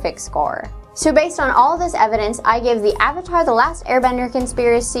perfect score. So based on all of this evidence, I give the Avatar The Last Airbender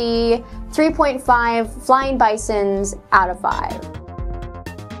conspiracy 3.5 flying bisons out of 5.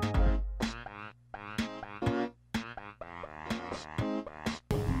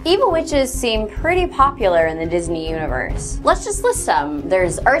 Evil witches seem pretty popular in the Disney universe. Let's just list some.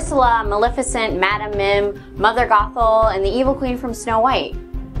 There's Ursula, Maleficent, Madame Mim, Mother Gothel, and the Evil Queen from Snow White.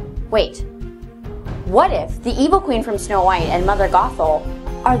 Wait, what if the Evil Queen from Snow White and Mother Gothel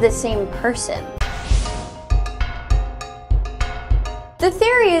are the same person? The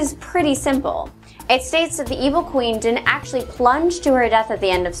theory is pretty simple. It states that the Evil Queen didn't actually plunge to her death at the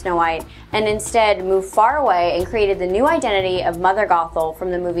end of Snow White, and instead moved far away and created the new identity of Mother Gothel from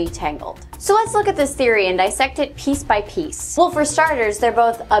the movie Tangled. So let's look at this theory and dissect it piece by piece. Well, for starters, they're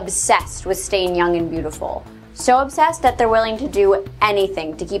both obsessed with staying young and beautiful. So obsessed that they're willing to do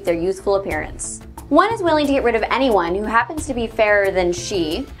anything to keep their youthful appearance. One is willing to get rid of anyone who happens to be fairer than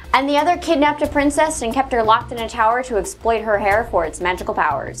she, and the other kidnapped a princess and kept her locked in a tower to exploit her hair for its magical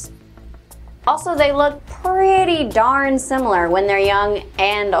powers. Also, they look pretty darn similar when they're young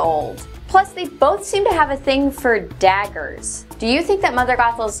and old. Plus, they both seem to have a thing for daggers. Do you think that Mother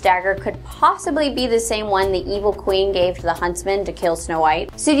Gothel's dagger could possibly be the same one the Evil Queen gave to the huntsman to kill Snow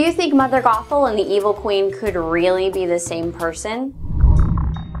White? So do you think Mother Gothel and the Evil Queen could really be the same person?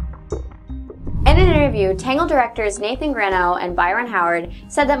 In an interview, Tangled directors Nathan Greno and Byron Howard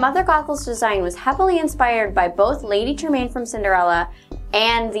said that Mother Gothel's design was heavily inspired by both Lady Tremaine from Cinderella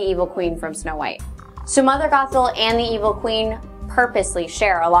and the Evil Queen from Snow White. So Mother Gothel and the Evil Queen purposely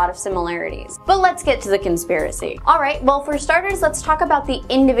share a lot of similarities. But let's get to the conspiracy. Alright, well for starters, let's talk about the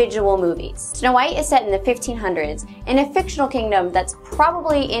individual movies. Snow White is set in the 1500s in a fictional kingdom that's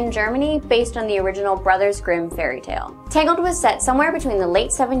probably in Germany based on the original Brothers Grimm fairy tale. Tangled was set somewhere between the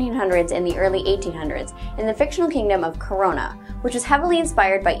late 1700s and the early 1800s in the fictional kingdom of Corona, which was heavily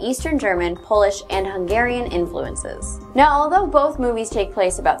inspired by Eastern German, Polish, and Hungarian influences. Now, although both movies take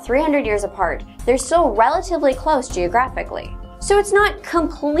place about 300 years apart, they're still relatively close geographically. So it's not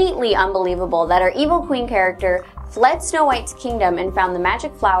completely unbelievable that our Evil Queen character fled Snow White's kingdom and found the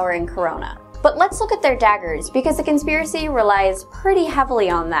magic flower in Corona. But let's look at their daggers, because the conspiracy relies pretty heavily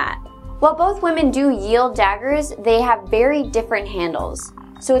on that. While both women do yield daggers, they have very different handles,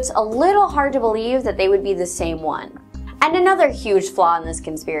 so it's a little hard to believe that they would be the same one. And another huge flaw in this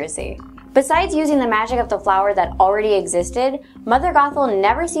conspiracy. Besides using the magic of the flower that already existed, Mother Gothel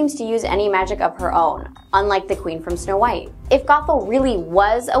never seems to use any magic of her own, unlike the Queen from Snow White. If Gothel really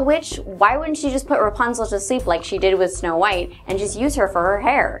was a witch, why wouldn't she just put Rapunzel to sleep like she did with Snow White and just use her for her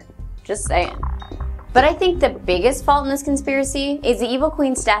hair? Just saying. But I think the biggest fault in this conspiracy is the Evil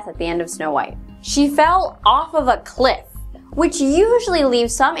Queen's death at the end of Snow White. She fell off of a cliff, which usually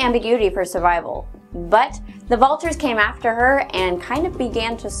leaves some ambiguity for survival. But the vultures came after her and kind of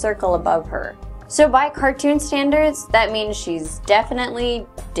began to circle above her. So by cartoon standards, that means she's definitely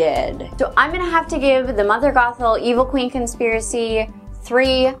dead. So I'm gonna have to give the Mother Gothel Evil Queen conspiracy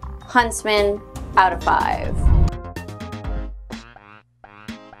 3 huntsmen out of 5.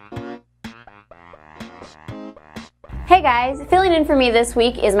 Hey Hey guys, filling in for me this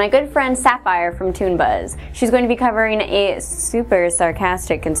week is my good friend Sapphire from Toon Buzz. She's going to be covering a super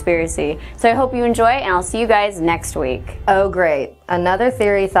sarcastic conspiracy, so I hope you enjoy and I'll see you guys next week. Oh great, another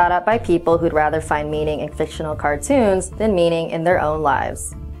theory thought up by people who'd rather find meaning in fictional cartoons than meaning in their own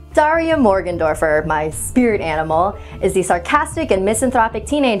lives. Daria Morgendorffer, my spirit animal, is the sarcastic and misanthropic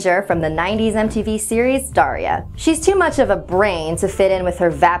teenager from the 90s MTV series Daria. She's too much of a brain to fit in with her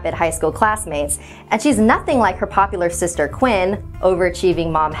vapid high school classmates, and she's nothing like her popular sister Quinn, overachieving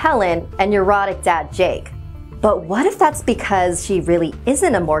mom Helen, and neurotic dad Jake. But what if that's because she really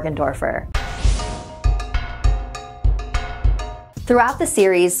isn't a Morgendorffer? Throughout the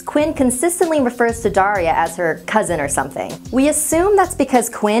series, Quinn consistently refers to Daria as her cousin or something. We assume that's because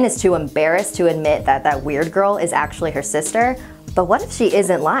Quinn is too embarrassed to admit that that weird girl is actually her sister, but what if she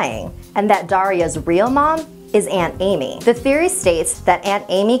isn't lying, and that Daria's real mom is Aunt Amy? The theory states that Aunt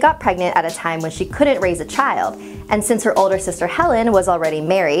Amy got pregnant at a time when she couldn't raise a child, and since her older sister Helen was already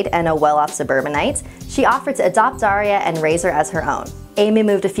married and a well-off suburbanite, she offered to adopt Daria and raise her as her own. Amy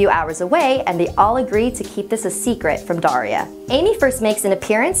moved a few hours away, and they all agreed to keep this a secret from Daria. Amy first makes an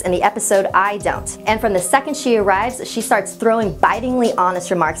appearance in the episode I Don't, and from the second she arrives, she starts throwing bitingly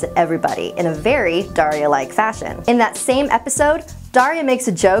honest remarks at everybody in a very Daria-like fashion. In that same episode, Daria makes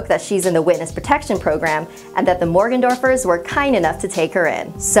a joke that she's in the witness protection program and that the Morgendorffers were kind enough to take her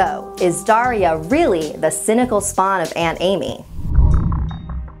in. So, is Daria really the cynical spawn of Aunt Amy?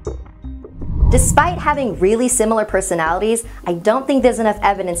 Despite having really similar personalities, I don't think there's enough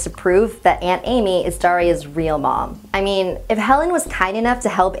evidence to prove that Aunt Amy is Daria's real mom. I mean, if Helen was kind enough to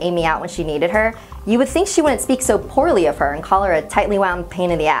help Amy out when she needed her, you would think she wouldn't speak so poorly of her and call her a tightly wound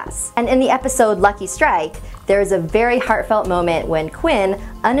pain in the ass. And in the episode Lucky Strike, there is a very heartfelt moment when Quinn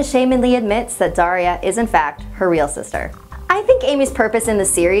unashamedly admits that Daria is in fact her real sister. I think Amy's purpose in the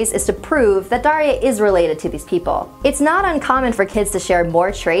series is to prove that Daria is related to these people. It's not uncommon for kids to share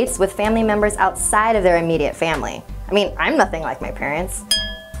more traits with family members outside of their immediate family. I mean, I'm nothing like my parents.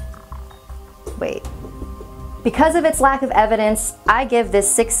 Wait. Because of its lack of evidence, I give this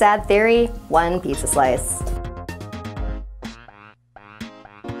sick sad theory 1 pizza slice.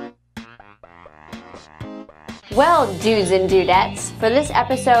 Well, dudes and dudettes, for this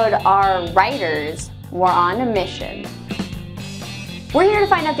episode our writers were on a mission. We're here to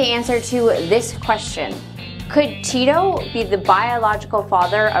find out the answer to this question. Could Tito be the biological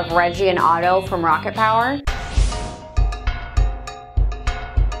father of Reggie and Otto from Rocket Power?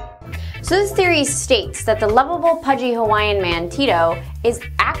 So this theory states that the lovable, pudgy Hawaiian man Tito is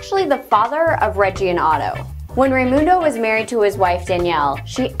actually the father of Reggie and Otto. When Raimundo was married to his wife Danielle,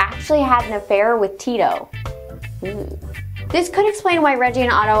 she actually had an affair with Tito. Ooh. This could explain why Reggie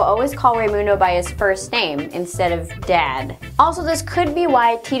and Otto always call Raimundo by his first name instead of Dad. Also, this could be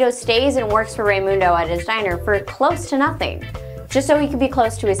why Tito stays and works for Raimundo at his diner for close to nothing, just so he could be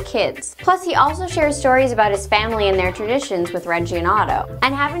close to his kids. Plus, he also shares stories about his family and their traditions with Reggie and Otto.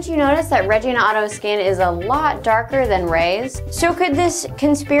 And haven't you noticed that Reggie and Otto's skin is a lot darker than Ray's? So could this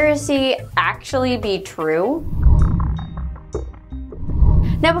conspiracy actually be true?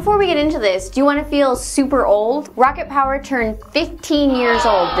 Now before we get into this, do you want to feel super old? Rocket Power turned 15 years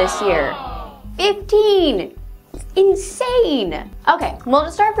old this year. 15! Insane! Okay, well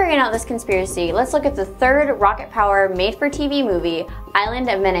to start figuring out this conspiracy, let's look at the third Rocket Power made-for-TV movie, Island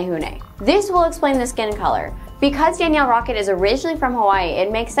of Menehune. This will explain the skin color. Because Danielle Rocket is originally from Hawaii,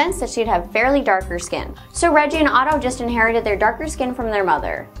 it makes sense that she'd have fairly darker skin. So Reggie and Otto just inherited their darker skin from their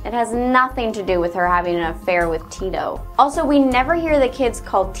mother. It has nothing to do with her having an affair with Tito. Also, we never hear the kids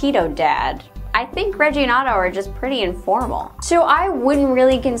call Tito Dad. I think Reggie and Otto are just pretty informal. So I wouldn't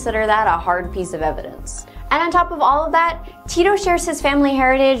really consider that a hard piece of evidence. And on top of all of that, Tito shares his family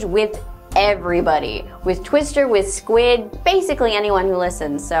heritage with everybody. With Twister, with Squid, basically anyone who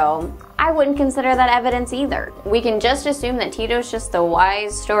listens, so I wouldn't consider that evidence either. We can just assume that Tito's just the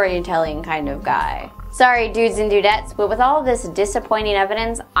wise storytelling kind of guy. Sorry dudes and dudettes, but with all of this disappointing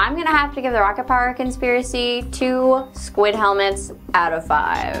evidence, I'm gonna have to give the Rocket Power conspiracy 2 squid helmets out of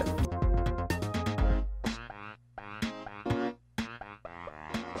 5.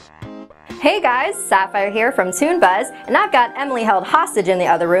 Hey guys, Sapphire here from Toon Buzz, and I've got Emily held hostage in the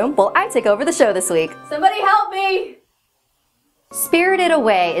other room while I take over the show this week. Somebody help me! Spirited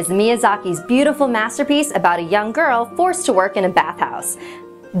Away is Miyazaki's beautiful masterpiece about a young girl forced to work in a bathhouse.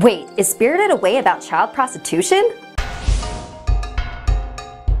 Wait, is Spirited Away about child prostitution?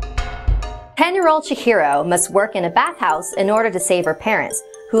 10-year-old Chihiro must work in a bathhouse in order to save her parents,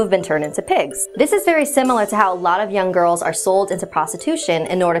 who have been turned into pigs. This is very similar to how a lot of young girls are sold into prostitution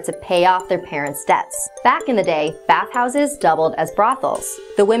in order to pay off their parents' debts. Back in the day, bathhouses doubled as brothels.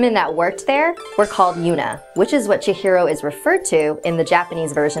 The women that worked there were called yuna, which is what Chihiro is referred to in the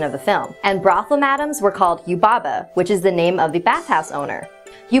Japanese version of the film. And brothel madams were called yubaba, which is the name of the bathhouse owner.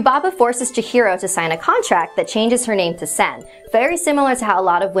 Yubaba forces Chihiro to sign a contract that changes her name to Sen, very similar to how a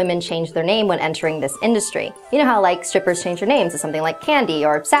lot of women change their name when entering this industry. You know how like strippers change their names to something like Candy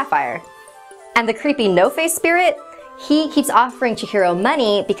or Sapphire. And the creepy no-face spirit, he keeps offering Chihiro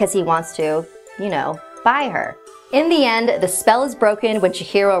money because he wants to, you know, buy her. In the end, the spell is broken when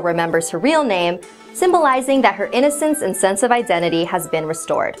Chihiro remembers her real name, symbolizing that her innocence and sense of identity has been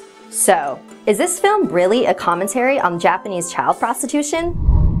restored. So, is this film really a commentary on Japanese child prostitution?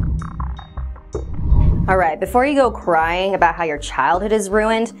 Alright, before you go crying about how your childhood is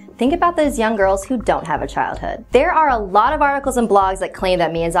ruined, think about those young girls who don't have a childhood. There are a lot of articles and blogs that claim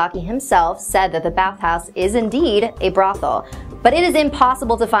that Miyazaki himself said that the bathhouse is indeed a brothel, but it is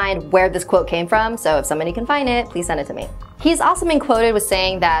impossible to find where this quote came from, so if somebody can find it, please send it to me. He's also been quoted with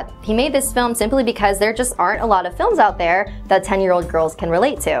saying that he made this film simply because there just aren't a lot of films out there that 10-year-old girls can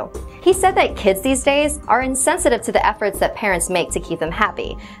relate to. He said that kids these days are insensitive to the efforts that parents make to keep them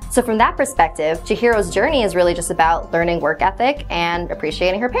happy. So from that perspective, Chihiro's journey is really just about learning work ethic and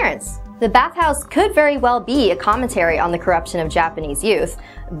appreciating her parents. The bathhouse could very well be a commentary on the corruption of Japanese youth.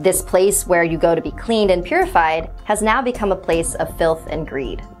 This place where you go to be cleaned and purified has now become a place of filth and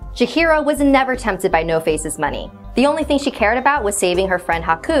greed. Chihiro was never tempted by No-Face's money. The only thing she cared about was saving her friend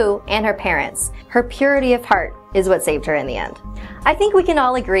Haku and her parents. Her purity of heart is what saved her in the end. I think we can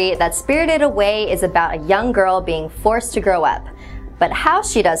all agree that Spirited Away is about a young girl being forced to grow up. But how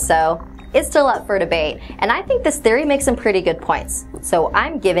she does so is still up for debate, and I think this theory makes some pretty good points. So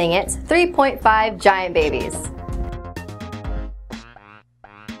I'm giving it 3.5 giant babies.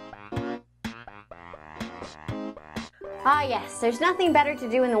 Ah yes, there's nothing better to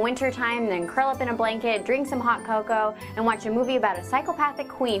do in the winter time than curl up in a blanket, drink some hot cocoa, and watch a movie about a psychopathic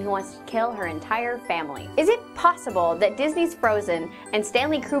queen who wants to kill her entire family. Is it possible that Disney's Frozen and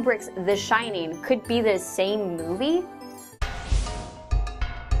Stanley Kubrick's The Shining could be the same movie?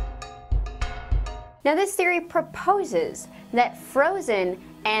 Now this theory proposes that Frozen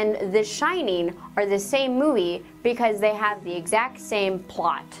and The Shining are the same movie because they have the exact same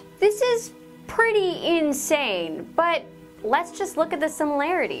plot. This is pretty insane, but let's just look at the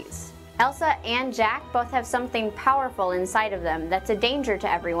similarities. Elsa and Jack both have something powerful inside of them that's a danger to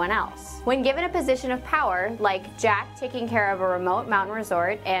everyone else. When given a position of power, like Jack taking care of a remote mountain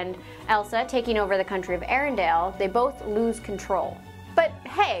resort and Elsa taking over the country of Arendelle, they both lose control. But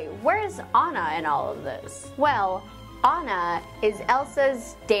hey, where's Anna in all of this? Well, Anna is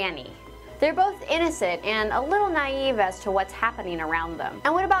Elsa's Danny. They're both innocent and a little naive as to what's happening around them.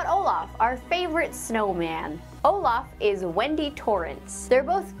 And what about Olaf, our favorite snowman? Olaf is Wendy Torrance. They're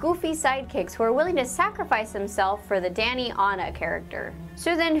both goofy sidekicks who are willing to sacrifice themselves for the Danny Anna character.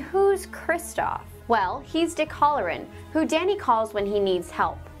 So then who's Kristoff? Well, he's Dick Halloran, who Danny calls when he needs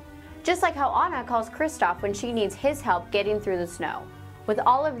help. Just like how Anna calls Kristoff when she needs his help getting through the snow. With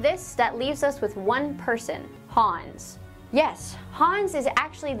all of this, that leaves us with one person, Hans. Yes, Hans is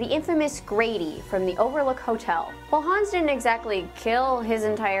actually the infamous Grady from the Overlook Hotel. While Hans didn't exactly kill his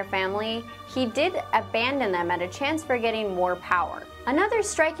entire family, he did abandon them at a chance for getting more power. Another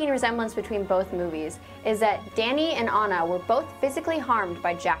striking resemblance between both movies is that Danny and Anna were both physically harmed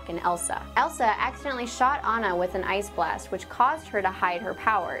by Jack and Elsa. Elsa accidentally shot Anna with an ice blast, which caused her to hide her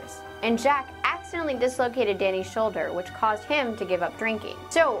powers. And Jack accidentally dislocated Danny's shoulder, which caused him to give up drinking.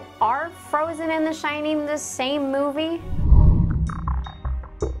 So, are Frozen and The Shining the same movie?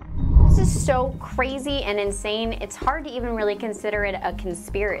 This is so crazy and insane, it's hard to even really consider it a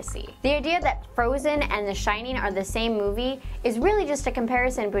conspiracy. The idea that Frozen and The Shining are the same movie is really just a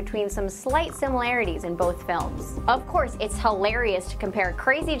comparison between some slight similarities in both films. Of course, it's hilarious to compare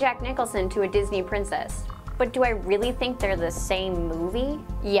crazy Jack Nicholson to a Disney princess. But do I really think they're the same movie?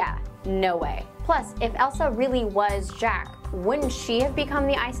 Yeah, no way. Plus, if Elsa really was Jack, wouldn't she have become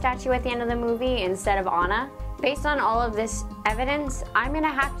the ice statue at the end of the movie instead of Anna? Based on all of this evidence, I'm gonna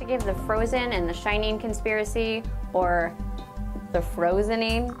have to give the Frozen and The Shining conspiracy, or the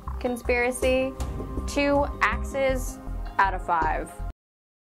Frozening conspiracy, 2 axes out of 5.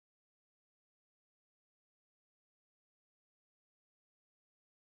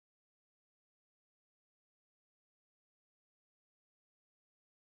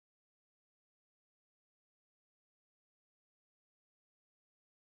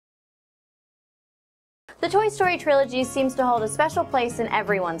 The Toy Story trilogy seems to hold a special place in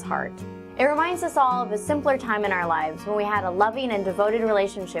everyone's heart. It reminds us all of a simpler time in our lives when we had a loving and devoted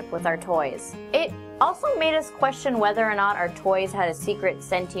relationship with our toys. It also made us question whether or not our toys had a secret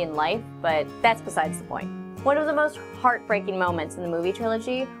sentient life, but that's besides the point. One of the most heartbreaking moments in the movie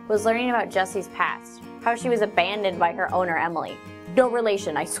trilogy was learning about Jessie's past, how she was abandoned by her owner Emily. No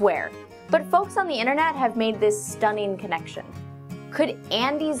relation, I swear. But folks on the internet have made this stunning connection. Could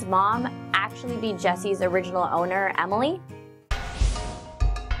Andy's mom actually be Jessie's original owner, Emily?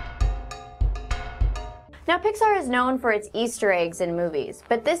 Now, Pixar is known for its Easter eggs in movies,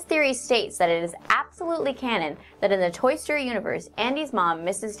 but this theory states that it is absolutely canon that in the Toy Story universe, Andy's mom,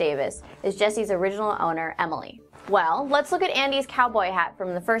 Mrs. Davis, is Jessie's original owner, Emily. Well, let's look at Andy's cowboy hat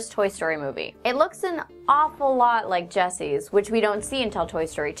from the first Toy Story movie. It looks an awful lot like Jessie's, which we don't see until Toy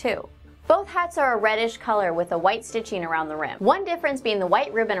Story 2. Both hats are a reddish color with a white stitching around the rim. One difference being the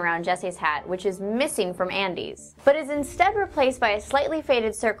white ribbon around Jessie's hat, which is missing from Andy's, but is instead replaced by a slightly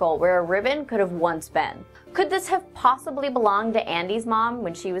faded circle where a ribbon could have once been. Could this have possibly belonged to Andy's mom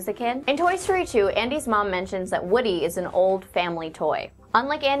when she was a kid? In Toy Story 2, Andy's mom mentions that Woody is an old family toy.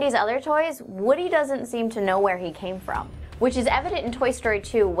 Unlike Andy's other toys, Woody doesn't seem to know where he came from, which is evident in Toy Story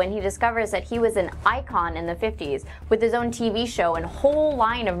 2 when he discovers that he was an icon in the 50s with his own TV show and whole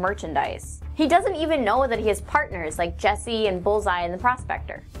line of merchandise. He doesn't even know that he has partners like Jessie and Bullseye and the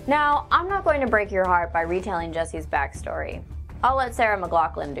Prospector. Now, I'm not going to break your heart by retelling Jessie's backstory. I'll let Sarah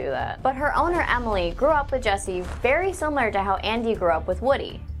McLachlan do that. But her owner Emily grew up with Jessie very similar to how Andy grew up with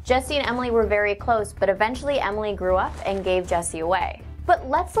Woody. Jessie and Emily were very close, but eventually Emily grew up and gave Jessie away. But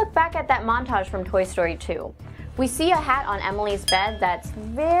let's look back at that montage from Toy Story 2. We see a hat on Emily's bed that's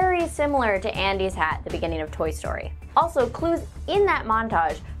very similar to Andy's hat at the beginning of Toy Story. Also, clues in that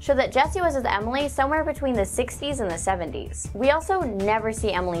montage show that Jessie was with Emily somewhere between the 60s and the 70s. We also never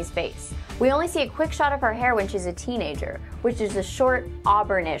see Emily's face. We only see a quick shot of her hair when she's a teenager, which is a short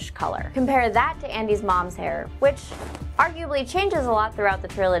auburnish color. Compare that to Andy's mom's hair, which arguably changes a lot throughout the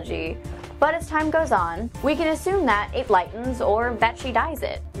trilogy. But as time goes on, we can assume that it lightens or that she dyes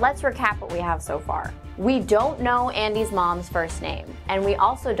it. Let's recap what we have so far. We don't know Andy's mom's first name, and we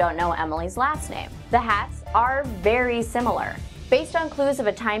also don't know Emily's last name. The hats are very similar. Based on clues of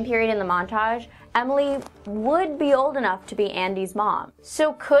a time period in the montage, Emily would be old enough to be Andy's mom.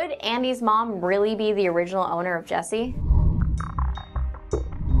 So could Andy's mom really be the original owner of Jessie?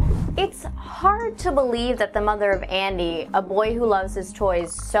 It's hard to believe that the mother of Andy, a boy who loves his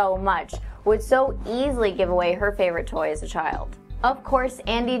toys so much, would so easily give away her favorite toy as a child. Of course,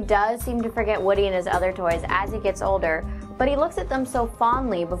 Andy does seem to forget Woody and his other toys as he gets older, but he looks at them so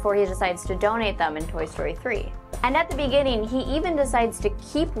fondly before he decides to donate them in Toy Story 3. And at the beginning, he even decides to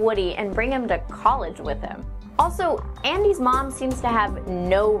keep Woody and bring him to college with him. Also, Andy's mom seems to have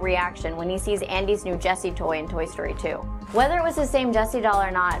no reaction when he sees Andy's new Jessie toy in Toy Story 2. Whether it was the same Jessie doll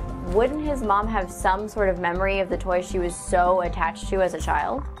or not, wouldn't his mom have some sort of memory of the toy she was so attached to as a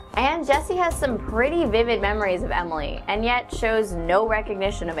child? And Jessie has some pretty vivid memories of Emily, and yet shows no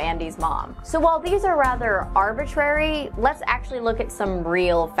recognition of Andy's mom. So while these are rather arbitrary, let's actually look at some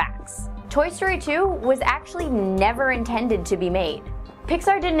real facts. Toy Story 2 was actually never intended to be made.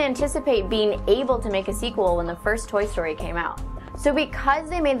 Pixar didn't anticipate being able to make a sequel when the first Toy Story came out. So because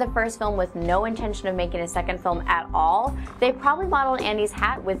they made the first film with no intention of making a second film at all, they probably modeled Andy's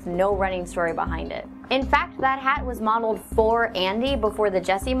hat with no running story behind it. In fact, that hat was modeled for Andy before the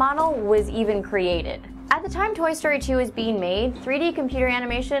Jessie model was even created. At the time Toy Story 2 was being made, 3D computer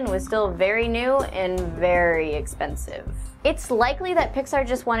animation was still very new and very expensive. It's likely that Pixar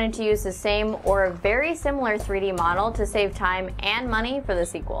just wanted to use the same or a very similar 3D model to save time and money for the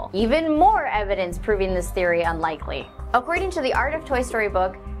sequel. Even more evidence proving this theory unlikely. According to the Art of Toy Story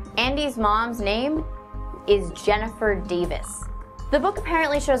book, Andy's mom's name is Jennifer Davis. The book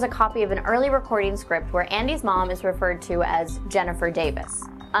apparently shows a copy of an early recording script where Andy's mom is referred to as Jennifer Davis.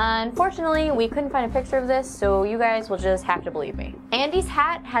 Unfortunately, we couldn't find a picture of this, so you guys will just have to believe me. Andy's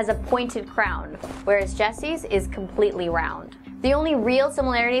hat has a pointed crown, whereas Jessie's is completely round. The only real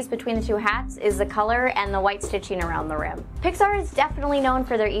similarities between the two hats is the color and the white stitching around the rim. Pixar is definitely known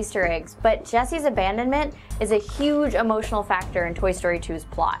for their Easter eggs, but Jessie's abandonment is a huge emotional factor in Toy Story 2's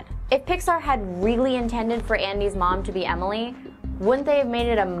plot. If Pixar had really intended for Andy's mom to be Emily, wouldn't they have made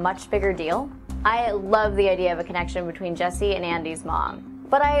it a much bigger deal? I love the idea of a connection between Jessie and Andy's mom.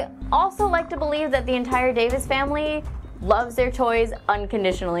 But I also like to believe that the entire Davis family loves their toys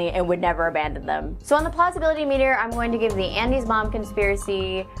unconditionally and would never abandon them. So on the plausibility meter, I'm going to give the Andy's mom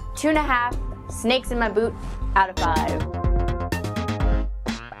conspiracy 2.5 snakes in my boot out of 5.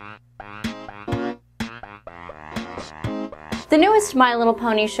 The newest My Little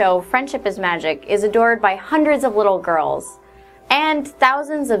Pony show, Friendship is Magic, is adored by hundreds of little girls. And and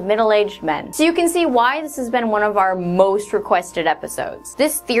thousands of middle-aged men. So you can see why this has been one of our most requested episodes.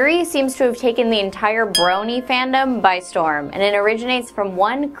 This theory seems to have taken the entire brony fandom by storm, and it originates from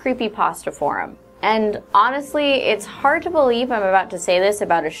one creepypasta forum. And honestly, it's hard to believe I'm about to say this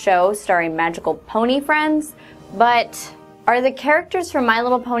about a show starring magical pony friends, but are the characters from My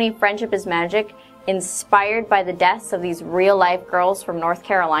Little Pony Friendship is Magic inspired by the deaths of these real-life girls from North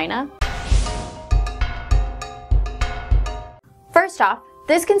Carolina? First off,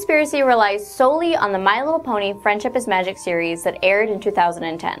 this conspiracy relies solely on the My Little Pony Friendship is Magic series that aired in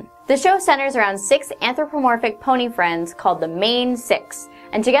 2010. The show centers around 6 anthropomorphic pony friends called the Main Six,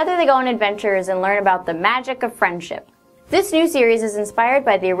 and together they go on adventures and learn about the magic of friendship. This new series is inspired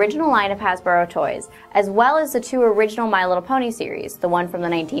by the original line of Hasbro toys, as well as the 2 original My Little Pony series, the one from the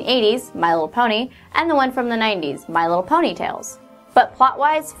 1980s, My Little Pony, and the one from the 90s, My Little Pony Tales. But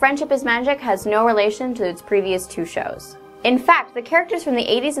plot-wise, Friendship is Magic has no relation to its previous 2 shows. In fact, the characters from the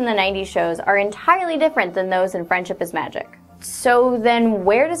 80s and the 90s shows are entirely different than those in Friendship is Magic. So then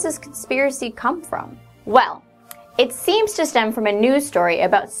where does this conspiracy come from? Well, it seems to stem from a news story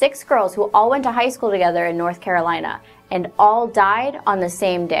about 6 girls who all went to high school together in North Carolina and all died on the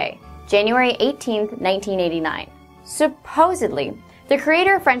same day, January 18th, 1989. Supposedly, the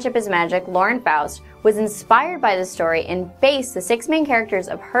creator of Friendship is Magic, Lauren Faust, was inspired by the story and based the 6 main characters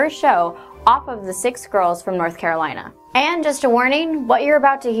of her show off of the 6 girls from North Carolina. And just a warning, what you're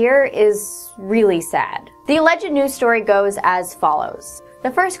about to hear is really sad. The alleged news story goes as follows. The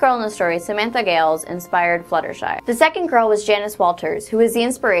first girl in the story, Samantha Gales, inspired Fluttershy. The second girl was Janice Walters, who was the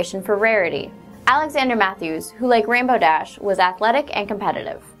inspiration for Rarity. Alexander Matthews, who like Rainbow Dash, was athletic and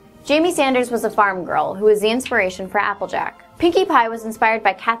competitive. Jamie Sanders was a farm girl, who was the inspiration for Applejack. Pinkie Pie was inspired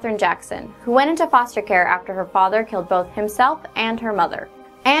by Katherine Jackson, who went into foster care after her father killed both himself and her mother.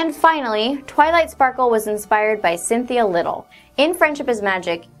 And finally, Twilight Sparkle was inspired by Cynthia Little. In Friendship is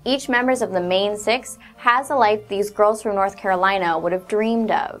Magic, each member of the Main Six has a life these girls from North Carolina would have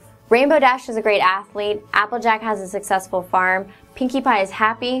dreamed of. Rainbow Dash is a great athlete, Applejack has a successful farm, Pinkie Pie is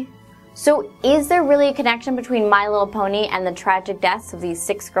happy. So is there really a connection between My Little Pony and the tragic deaths of these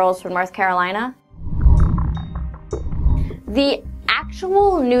 6 girls from North Carolina? The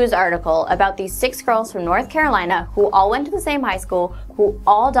actual news article about these 6 girls from North Carolina who all went to the same high school, who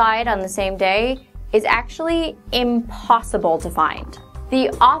all died on the same day, is actually impossible to find. The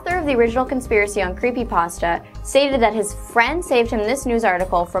author of the original conspiracy on Creepypasta stated that his friend saved him this news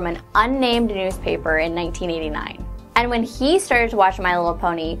article from an unnamed newspaper in 1989. And when he started to watch My Little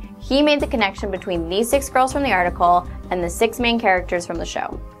Pony, he made the connection between these 6 girls from the article and the 6 main characters from the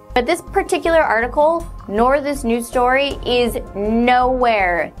show. But this particular article, nor this news story, is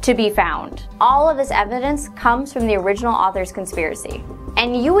nowhere to be found. All of this evidence comes from the original author's conspiracy.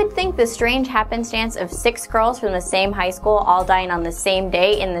 And you would think the strange happenstance of 6 girls from the same high school all dying on the same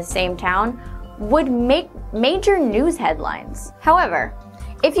day in the same town would make major news headlines. However,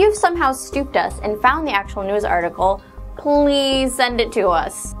 if you've somehow stooped us and found the actual news article, please send it to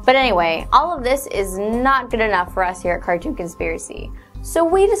us. But anyway, all of this is not good enough for us here at Cartoon Conspiracy. So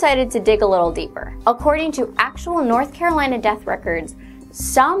we decided to dig a little deeper. According to actual North Carolina death records,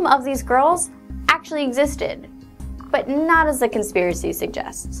 some of these girls actually existed, but not as the conspiracy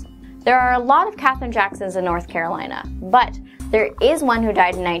suggests. There are a lot of Katherine Jacksons in North Carolina, but there is one who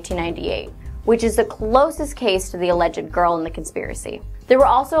died in 1998, which is the closest case to the alleged girl in the conspiracy. There were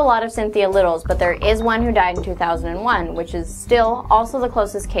also a lot of Cynthia Littles, but there is one who died in 2001, which is still also the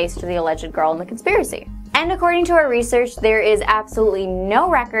closest case to the alleged girl in the conspiracy. And according to our research, there is absolutely no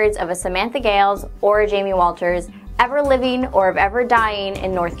records of a Samantha Gales or a Jamie Walters ever living or of ever dying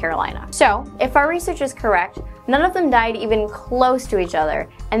in North Carolina. So, if our research is correct, none of them died even close to each other,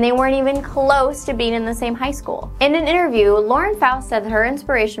 and they weren't even close to being in the same high school. In an interview, Lauren Faust said that her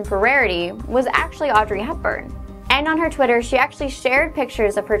inspiration for Rarity was actually Audrey Hepburn. And on her Twitter, she actually shared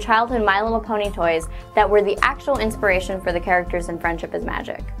pictures of her childhood My Little Pony toys that were the actual inspiration for the characters in Friendship is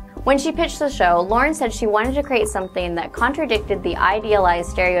Magic. When she pitched the show, Lauren said she wanted to create something that contradicted the idealized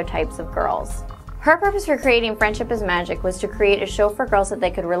stereotypes of girls. Her purpose for creating Friendship is Magic was to create a show for girls that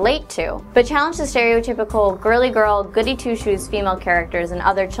they could relate to, but challenge the stereotypical girly girl, goody two-shoes female characters in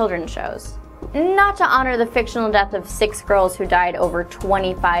other children's shows. Not to honor the fictional death of 6 girls who died over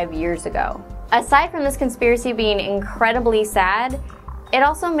 25 years ago. Aside from this conspiracy being incredibly sad, it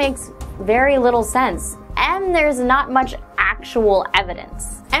also makes very little sense, and there's not much actual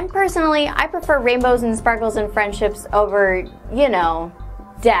evidence. And personally, I prefer rainbows and sparkles and friendships over, you know,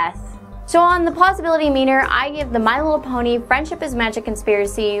 death. So on the plausibility meter, I give the My Little Pony Friendship is Magic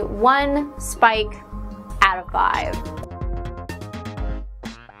conspiracy 1 spike out of 5.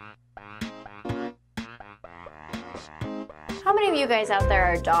 How many of you guys out there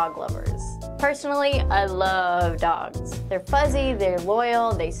are dog lovers? Personally, I love dogs. They're fuzzy, they're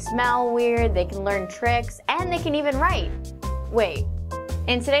loyal, they smell weird, they can learn tricks, and they can even write. Wait.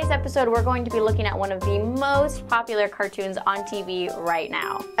 In today's episode, we're going to be looking at one of the most popular cartoons on TV right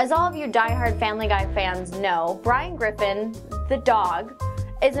now. As all of you diehard Family Guy fans know, Brian Griffin, the dog,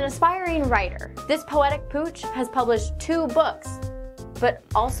 is an aspiring writer. This poetic pooch has published 2 books, but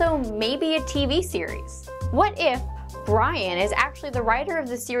also maybe a TV series. What if Brian is actually the writer of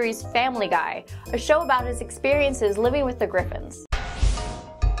the series Family Guy, a show about his experiences living with the Griffins?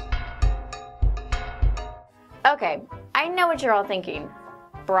 Okay, I know what you're all thinking.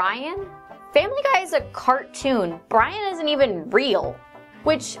 Brian? Family Guy is a cartoon. Brian isn't even real.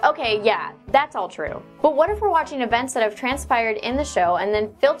 Which, okay, yeah, that's all true. But what if we're watching events that have transpired in the show and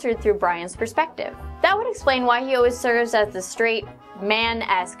then filtered through Brian's perspective? That would explain why he always serves as the straight,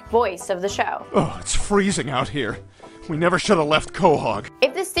 man-esque voice of the show. Oh, it's freezing out here. We never should have left Quahog.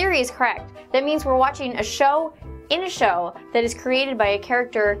 If this theory is correct, that means we're watching a show in a show that is created by a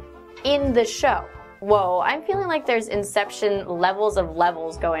character in the show. Whoa, I'm feeling like there's Inception levels of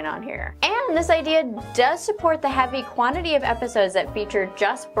levels going on here. And this idea does support the heavy quantity of episodes that feature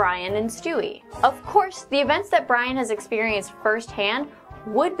just Brian and Stewie. Of course, the events that Brian has experienced firsthand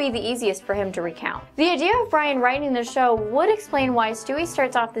would be the easiest for him to recount. The idea of Brian writing the show would explain why Stewie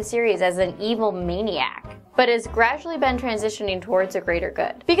starts off the series as an evil maniac, but has gradually been transitioning towards a greater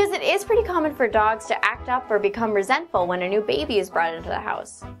good. Because it is pretty common for dogs to act up or become resentful when a new baby is brought into the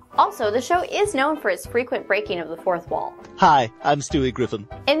house. Also, the show is known for its frequent breaking of the fourth wall. Hi, I'm Stewie Griffin.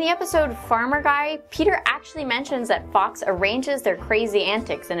 In the episode Farmer Guy, Peter actually mentions that Fox arranges their crazy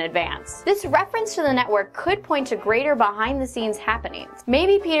antics in advance. This reference to the network could point to greater behind-the-scenes happenings.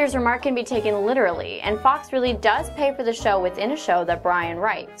 Maybe Peter's remark can be taken literally, and Fox really does pay for the show within a show that Brian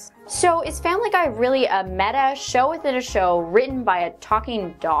writes. So is Family Guy really a meta show within a show written by a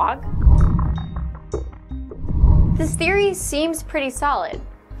talking dog? This theory seems pretty solid.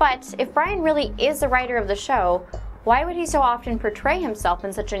 But if Brian really is the writer of the show, why would he so often portray himself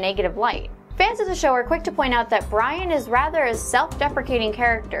in such a negative light? Fans of the show are quick to point out that Brian is rather a self-deprecating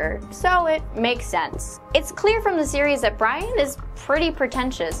character, so it makes sense. It's clear from the series that Brian is pretty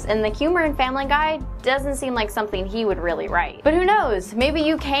pretentious, and the humor in Family Guy doesn't seem like something he would really write. But who knows, maybe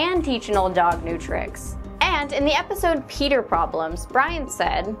you can teach an old dog new tricks. And in the episode Peter Problems, Brian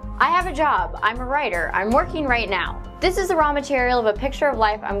said, "I have a job, I'm a writer, I'm working right now. This is the raw material of a picture of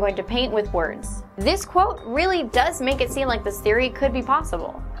life I'm going to paint with words." This quote really does make it seem like this theory could be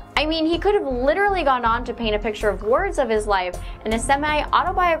possible. I mean, he could have literally gone on to paint a picture of words of his life in a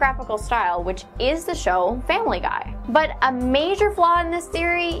semi-autobiographical style, which is the show Family Guy. But a major flaw in this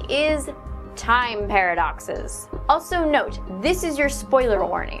theory is time paradoxes. Also note, this is your spoiler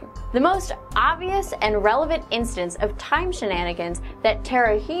warning. The most obvious and relevant instance of time shenanigans that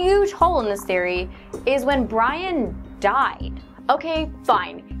tear a huge hole in this theory is when Brian died. Okay,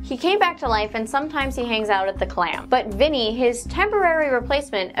 fine. He came back to life and sometimes he hangs out at the Clam. But Vinny, his temporary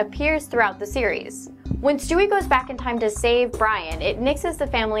replacement, appears throughout the series. When Stewie goes back in time to save Brian, it nixes the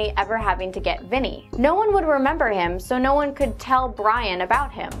family ever having to get Vinny. No one would remember him, so no one could tell Brian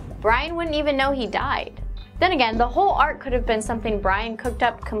about him. Brian wouldn't even know he died. Then again, the whole arc could have been something Brian cooked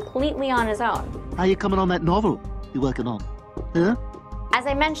up completely on his own. How you coming on that novel you're working on? Huh? As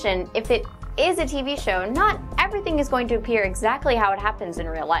I mentioned, if it is a TV show, not everything is going to appear exactly how it happens in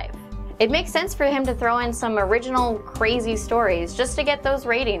real life. It makes sense for him to throw in some original, crazy stories just to get those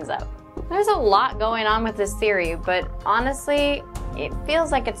ratings up. There's a lot going on with this theory, but honestly, it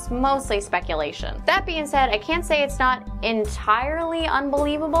feels like it's mostly speculation. That being said, I can't say it's not entirely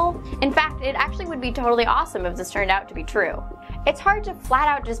unbelievable. In fact, it actually would be totally awesome if this turned out to be true. It's hard to flat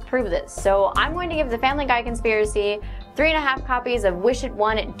out disprove this, so I'm going to give the Family Guy conspiracy 3.5 copies of Wish It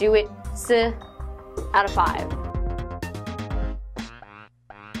Won It Do It out of 5.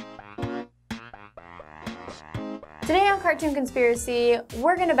 Today on Cartoon Conspiracy,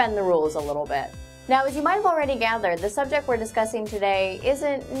 we're gonna bend the rules a little bit. Now, as you might have already gathered, the subject we're discussing today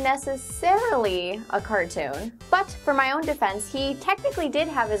isn't necessarily a cartoon, but for my own defense, he technically did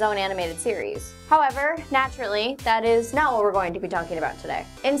have his own animated series. However, naturally, that is not what we're going to be talking about today.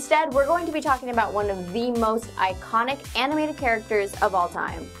 Instead, we're going to be talking about one of the most iconic animated characters of all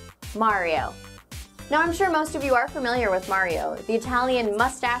time, Mario. Now, I'm sure most of you are familiar with Mario, the Italian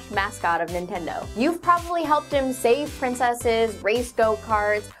mustache mascot of Nintendo. You've probably helped him save princesses, race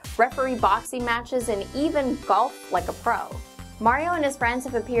go-karts, referee boxing matches, and even golf like a pro. Mario and his friends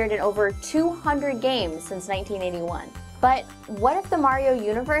have appeared in over 200 games since 1981. But what if the Mario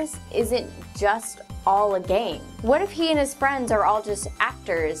universe isn't just all a game? What if he and his friends are all just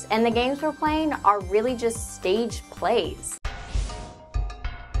actors and the games we're playing are really just stage plays?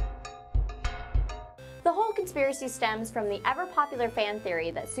 conspiracy stems from the ever-popular fan theory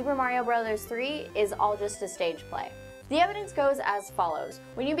that Super Mario Bros. 3 is all just a stage play. The evidence goes as follows.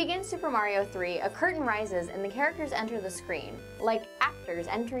 When you begin Super Mario 3, a curtain rises and the characters enter the screen, like actors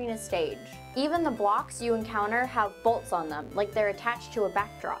entering a stage. Even the blocks you encounter have bolts on them, like they're attached to a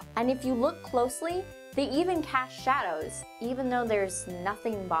backdrop. And if you look closely, they even cast shadows, even though there's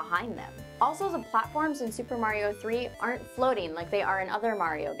nothing behind them. Also, the platforms in Super Mario 3 aren't floating like they are in other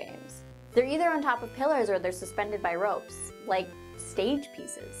Mario games. They're either on top of pillars or they're suspended by ropes, like stage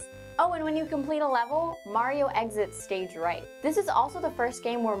pieces. Oh, and when you complete a level, Mario exits stage right. This is also the first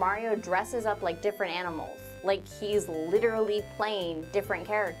game where Mario dresses up like different animals, like he's literally playing different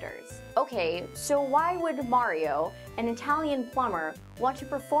characters. Okay, so why would Mario, an Italian plumber, want to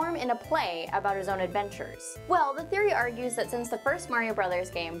perform in a play about his own adventures? Well, the theory argues that since the first Mario Bros.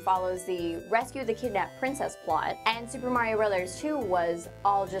 Game follows the rescue the kidnapped princess plot, and Super Mario Bros. 2 was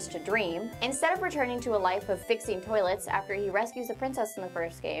all just a dream, instead of returning to a life of fixing toilets after he rescues the princess in the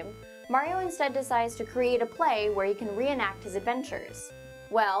first game, Mario instead decides to create a play where he can reenact his adventures.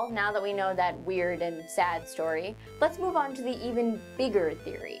 Well, now that we know that weird and sad story, let's move on to the even bigger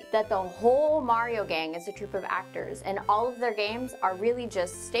theory, that the whole Mario gang is a troupe of actors and all of their games are really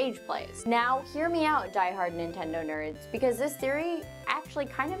just stage plays. Now, hear me out, diehard Nintendo nerds, because this theory actually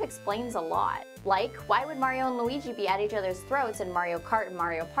kind of explains a lot. Like, why would Mario and Luigi be at each other's throats in Mario Kart and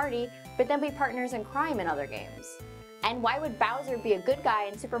Mario Party, but then be partners in crime in other games? And why would Bowser be a good guy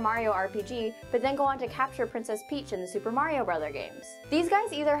in Super Mario RPG, but then go on to capture Princess Peach in the Super Mario Bros. Games? These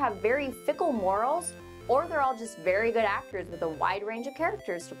guys either have very fickle morals, or they're all just very good actors with a wide range of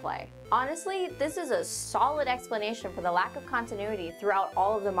characters to play. Honestly, this is a solid explanation for the lack of continuity throughout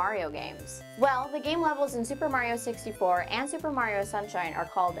all of the Mario games. Well, the game levels in Super Mario 64 and Super Mario Sunshine are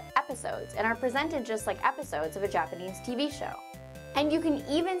called episodes, and are presented just like episodes of a Japanese TV show. And you can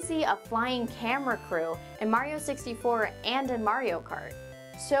even see a flying camera crew in Mario 64 and in Mario Kart.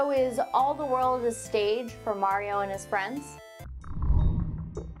 So is all the world a stage for Mario and his friends?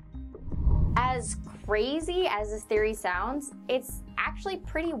 As crazy as this theory sounds, it's actually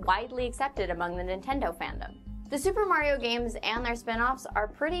pretty widely accepted among the Nintendo fandom. The Super Mario games and their spin-offs are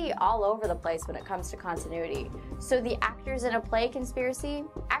pretty all over the place when it comes to continuity, so the actors in a play conspiracy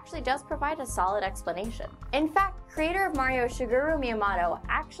actually does provide a solid explanation. In fact, creator of Mario Shigeru Miyamoto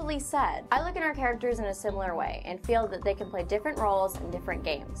actually said, "I look at our characters in a similar way and feel that they can play different roles in different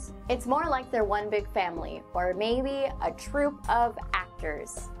games. It's more like they're one big family, or maybe a troupe of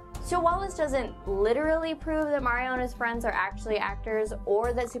actors." So while this doesn't literally prove that Mario and his friends are actually actors,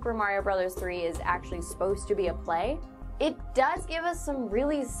 or that Super Mario Bros. 3 is actually supposed to be a play, it does give us some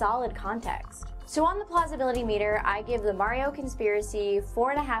really solid context. So on the plausibility meter, I give the Mario conspiracy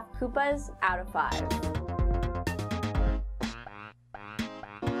 4.5 Koopas out of 5.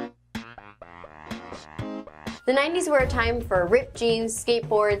 The 90s were a time for ripped jeans,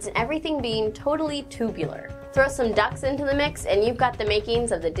 skateboards, and everything being totally tubular. Throw some ducks into the mix and you've got the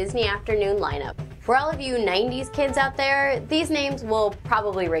makings of the Disney afternoon lineup. For all of you 90s kids out there, these names will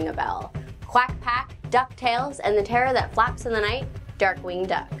probably ring a bell. Quack Pack, DuckTales, and the terror that flaps in the night, Darkwing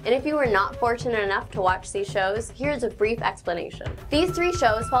Duck. And if you were not fortunate enough to watch these shows, here's a brief explanation. These 3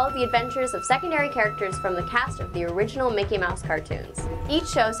 shows follow the adventures of secondary characters from the cast of the original Mickey Mouse cartoons. Each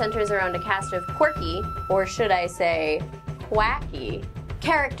show centers around a cast of quirky, or should I say, quacky,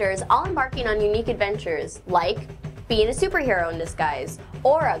 characters all embarking on unique adventures, like being a superhero in disguise,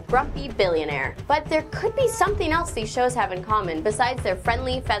 or a grumpy billionaire. But there could be something else these shows have in common besides their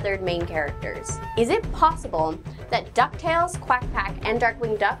friendly, feathered main characters. Is it possible that DuckTales, Quack Pack, and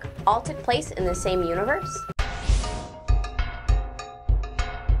Darkwing Duck all took place in the same universe?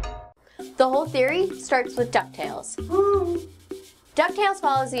 The whole theory starts with DuckTales. DuckTales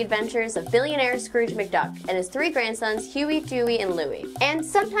follows the adventures of billionaire Scrooge McDuck and his 3 grandsons Huey, Dewey, and Louie, and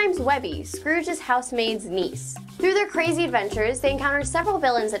sometimes Webby, Scrooge's housemaid's niece. Through their crazy adventures, they encounter several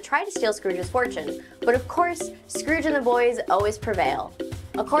villains that try to steal Scrooge's fortune, but of course, Scrooge and the boys always prevail.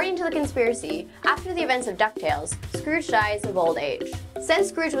 According to the conspiracy, after the events of DuckTales, Scrooge dies of old age. Since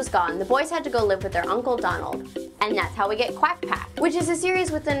Scrooge was gone, the boys had to go live with their Uncle Donald, and that's how we get Quack Pack, which is a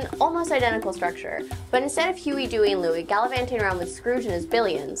series with an almost identical structure. But instead of Huey, Dewey, and Louie gallivanting around with Scrooge and his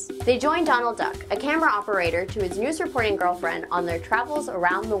billions, they join Donald Duck, a camera operator, to his news reporting girlfriend on their travels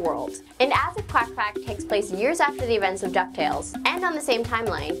around the world. And as if Quack Pack takes place years after the events of DuckTales, and on the same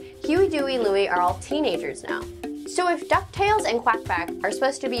timeline, Huey, Dewey, and Louie are all teenagers now. So if DuckTales and Quack Pack are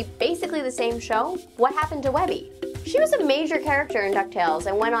supposed to be basically the same show, what happened to Webby? She was a major character in DuckTales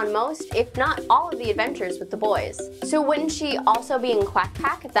and went on most, if not all, of the adventures with the boys. So wouldn't she also be in Quack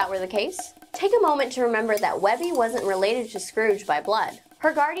Pack if that were the case? Take a moment to remember that Webby wasn't related to Scrooge by blood.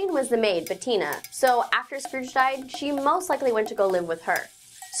 Her guardian was the maid, Bettina, so after Scrooge died, she most likely went to go live with her.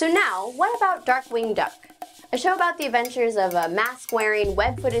 So now, what about Darkwing Duck? A show about the adventures of a mask-wearing,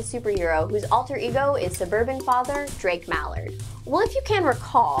 web-footed superhero whose alter ego is suburban father, Drake Mallard. Well, if you can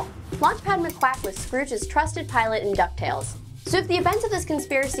recall, Launchpad McQuack was Scrooge's trusted pilot in DuckTales. So if the events of this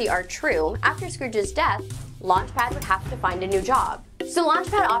conspiracy are true, after Scrooge's death, Launchpad would have to find a new job. So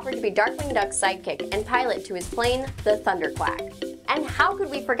Launchpad offered to be Darkwing Duck's sidekick and pilot to his plane, the Thunderquack. And how could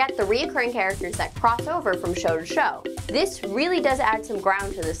we forget the reoccurring characters that cross over from show to show? This really does add some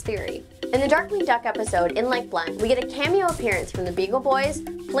ground to this theory. In the Darkwing Duck episode, In Like Blunt, we get a cameo appearance from the Beagle Boys,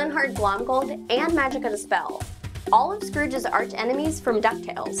 Flintheart Glomgold, and Magica the Spell, all of Scrooge's arch-enemies from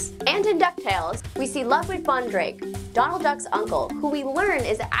DuckTales. And in DuckTales, we see Ludwig Von Drake, Donald Duck's uncle, who we learn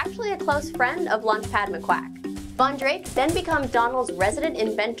is actually a close friend of Launchpad McQuack. Von Drake then becomes Donald's resident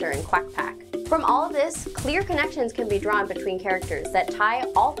inventor in Quack Pack. From all of this, clear connections can be drawn between characters that tie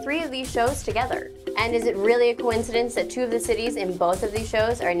all three of these shows together. And is it really a coincidence that two of the cities in both of these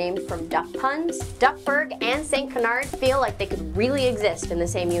shows are named from duck puns? Duckburg and St. Canard feel like they could really exist in the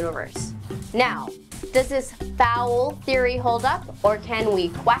same universe. Now, does this foul theory hold up, or can we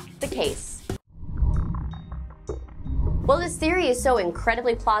quack the case? Well, this theory is so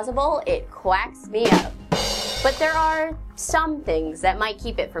incredibly plausible, it quacks me up. But there are some things that might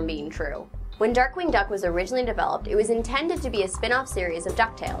keep it from being true. When Darkwing Duck was originally developed, it was intended to be a spin-off series of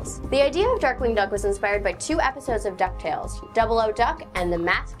DuckTales. The idea of Darkwing Duck was inspired by two episodes of DuckTales, 00 Duck and The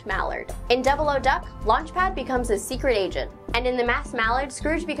Masked Mallard. In 00 Duck, Launchpad becomes a secret agent, and in The Masked Mallard,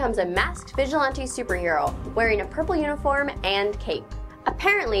 Scrooge becomes a masked vigilante superhero, wearing a purple uniform and cape.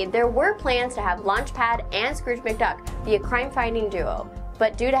 Apparently, there were plans to have Launchpad and Scrooge McDuck be a crime-fighting duo,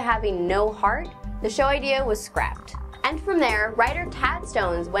 but due to having no heart, the show idea was scrapped. And from there, writer Tad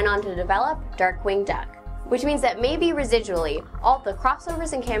Stones went on to develop Darkwing Duck, which means that maybe residually, all the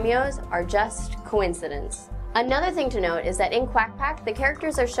crossovers and cameos are just coincidence. Another thing to note is that in Quack Pack, the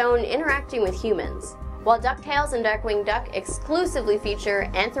characters are shown interacting with humans, while DuckTales and Darkwing Duck exclusively feature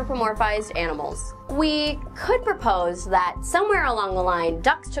anthropomorphized animals. We could propose that somewhere along the line,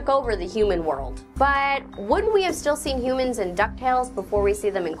 ducks took over the human world. But wouldn't we have still seen humans in DuckTales before we see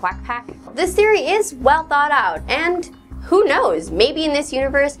them in Quack Pack? This theory is well thought out, and who knows, maybe in this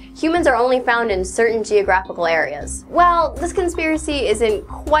universe, humans are only found in certain geographical areas. Well, this conspiracy isn't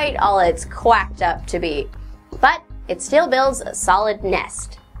quite all it's quacked up to be, but it still builds a solid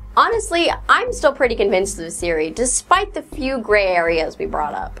nest. Honestly, I'm still pretty convinced of this theory, despite the few gray areas we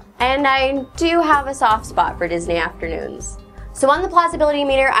brought up. And I do have a soft spot for Disney afternoons. So on the plausibility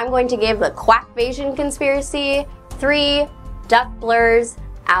meter, I'm going to give the Quackvasion conspiracy 3 duck blurs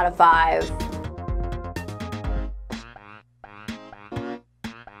out of 5.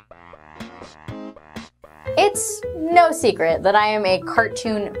 It's no secret that I am a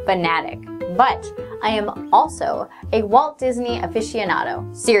cartoon fanatic, but I am also a Walt Disney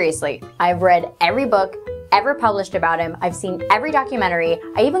aficionado. Seriously, I've read every book ever published about him, I've seen every documentary,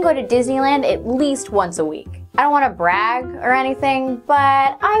 I even go to Disneyland at least once a week. I don't want to brag or anything,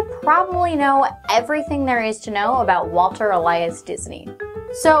 but I probably know everything there is to know about Walter Elias Disney.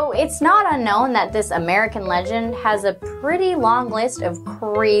 So it's not unknown that this American legend has a pretty long list of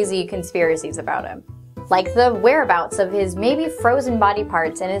crazy conspiracies about him. Like the whereabouts of his maybe frozen body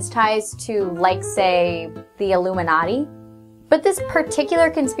parts and his ties to, like, say, the Illuminati. But this particular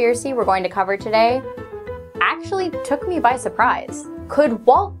conspiracy we're going to cover today actually took me by surprise. Could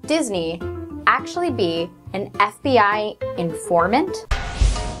Walt Disney actually be an FBI informant?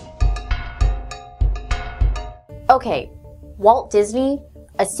 Okay, Walt Disney,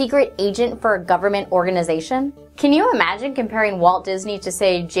 a secret agent for a government organization? Can you imagine comparing Walt Disney to,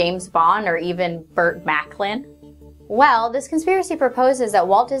 say, James Bond or even Burt Macklin? Well, this conspiracy proposes that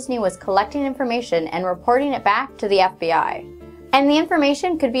Walt Disney was collecting information and reporting it back to the FBI. And the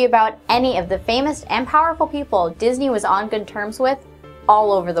information could be about any of the famous and powerful people Disney was on good terms with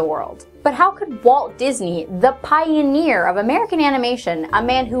all over the world. But how could Walt Disney, the pioneer of American animation, a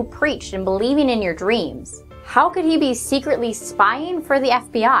man who preached in believing in your dreams, how could he be secretly spying for the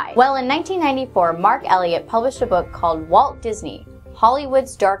FBI? Well, in 1994, Mark Elliott published a book called Walt Disney,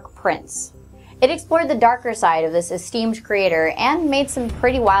 Hollywood's Dark Prince. It explored the darker side of this esteemed creator and made some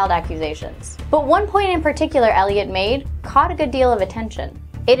pretty wild accusations. But one point in particular Elliott made caught a good deal of attention.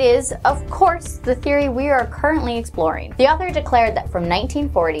 It is, of course, the theory we are currently exploring. The author declared that from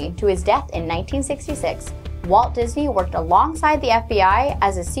 1940 to his death in 1966, Walt Disney worked alongside the FBI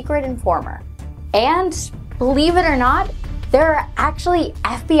as a secret informer. And believe it or not, there are actually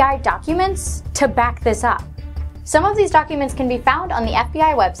FBI documents to back this up. Some of these documents can be found on the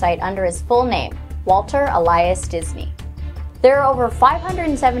FBI website under his full name, Walter Elias Disney. There are over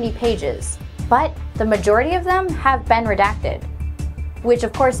 570 pages, but the majority of them have been redacted, which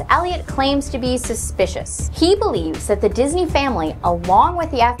of course Elliot claims to be suspicious. He believes that the Disney family, along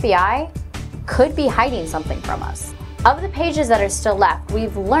with the FBI, could be hiding something from us. Of the pages that are still left,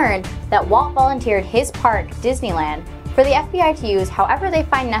 we've learned that Walt volunteered his park, Disneyland, for the FBI to use however they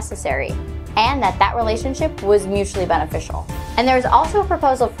find necessary, and that relationship was mutually beneficial. And there is also a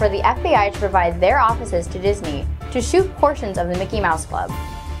proposal for the FBI to provide their offices to Disney to shoot portions of the Mickey Mouse Club.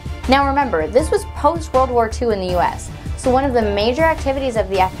 Now remember, this was post-World War II in the US, so one of the major activities of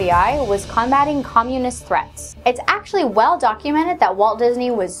the FBI was combating communist threats. It's actually well documented that Walt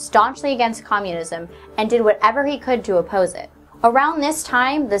Disney was staunchly against communism and did whatever he could to oppose it. Around this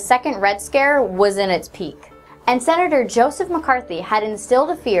time, the Second Red Scare was in its peak. And Senator Joseph McCarthy had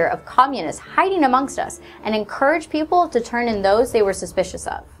instilled a fear of communists hiding amongst us and encouraged people to turn in those they were suspicious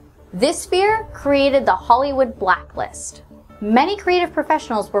of. This fear created the Hollywood blacklist. Many creative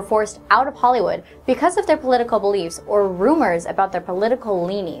professionals were forced out of Hollywood because of their political beliefs or rumors about their political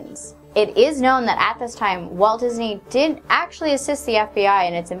leanings. It is known that at this time, Walt Disney did actually assist the FBI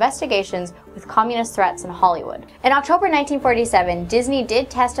in its investigations with communist threats in Hollywood. In October 1947, Disney did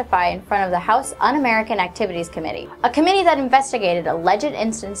testify in front of the House Un-American Activities Committee, a committee that investigated alleged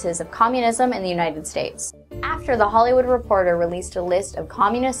instances of communism in the United States, after the Hollywood Reporter released a list of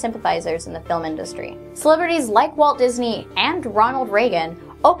communist sympathizers in the film industry. Celebrities like Walt Disney and Ronald Reagan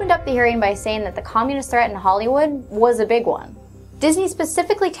opened up the hearing by saying that the communist threat in Hollywood was a big one. Disney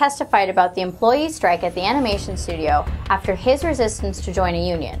specifically testified about the employee strike at the animation studio after his resistance to join a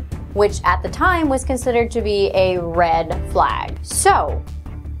union, which at the time was considered to be a red flag. So,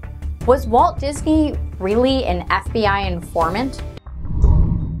 was Walt Disney really an FBI informant?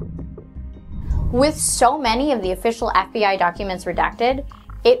 With so many of the official FBI documents redacted,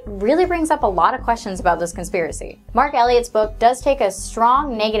 it really brings up a lot of questions about this conspiracy. Mark Elliott's book does take a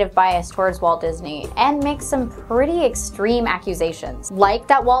strong negative bias towards Walt Disney and makes some pretty extreme accusations, like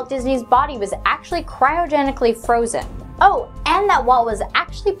that Walt Disney's body was actually cryogenically frozen. Oh, and that Walt was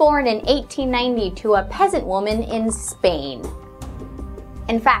actually born in 1890 to a peasant woman in Spain.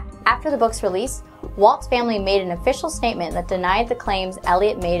 In fact, after the book's release, Walt's family made an official statement that denied the claims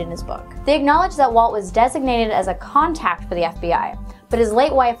Elliott made in his book. They acknowledged that Walt was designated as a contact for the FBI, but his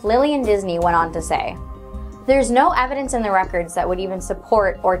late wife Lillian Disney went on to say, "There's no evidence in the records that would even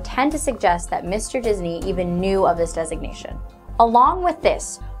support or tend to suggest that Mr. Disney even knew of this designation." Along with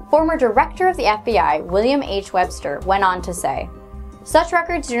this, former director of the FBI, William H. Webster, went on to say, "Such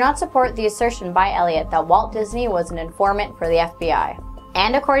records do not support the assertion by Elliott that Walt Disney was an informant for the FBI."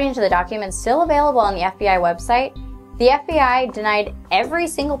 And according to the documents still available on the FBI website, the FBI denied every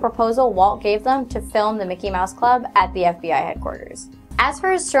single proposal Walt gave them to film the Mickey Mouse Club at the FBI headquarters. As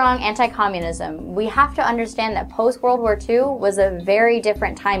for his strong anti-communism, we have to understand that post-World War II was a very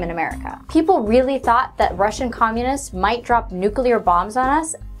different time in America. People really thought that Russian communists might drop nuclear bombs on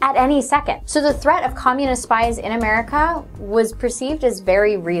us at any second. So the threat of communist spies in America was perceived as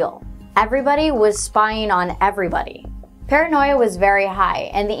very real. Everybody was spying on everybody. Paranoia was very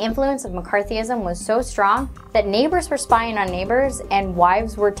high, and the influence of McCarthyism was so strong that neighbors were spying on neighbors and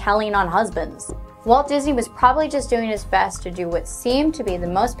wives were telling on husbands. Walt Disney was probably just doing his best to do what seemed to be the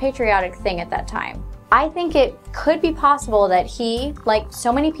most patriotic thing at that time. I think it could be possible that he, like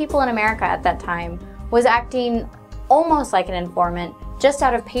so many people in America at that time, was acting almost like an informant just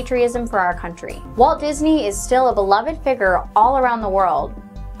out of patriotism for our country. Walt Disney is still a beloved figure all around the world,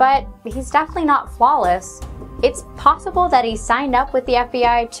 but he's definitely not flawless. It's possible that he signed up with the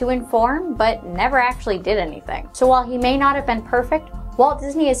FBI to inform, but never actually did anything. So while he may not have been perfect, Walt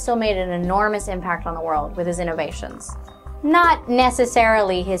Disney has still made an enormous impact on the world with his innovations. Not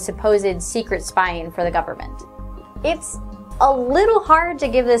necessarily his supposed secret spying for the government. It's a little hard to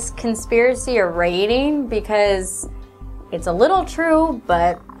give this conspiracy a rating because it's a little true,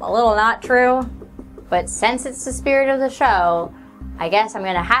 but a little not true. But since it's the spirit of the show, I guess I'm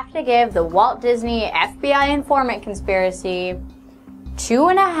gonna have to give the Walt Disney FBI informant conspiracy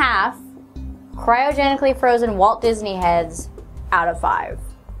 2.5 cryogenically frozen Walt Disney heads out of 5.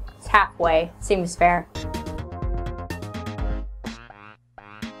 It's halfway, seems fair.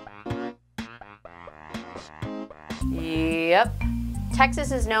 Yep.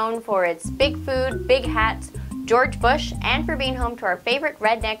 Texas is known for its big food, big hats, George Bush, and for being home to our favorite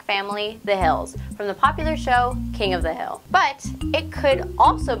redneck family, the Hills, from the popular show King of the Hill. But it could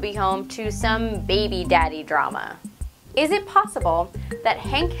also be home to some baby daddy drama. Is it possible that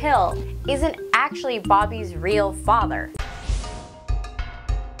Hank Hill isn't actually Bobby's real father?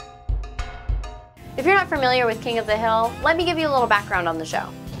 If you're not familiar with King of the Hill, let me give you a little background on the show.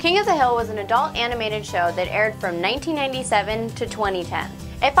 King of the Hill was an adult animated show that aired from 1997 to 2010.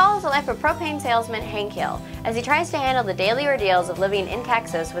 It follows the life of propane salesman Hank Hill as he tries to handle the daily ordeals of living in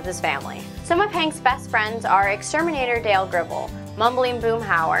Texas with his family. Some of Hank's best friends are exterminator Dale Gribble, Mumbling Boom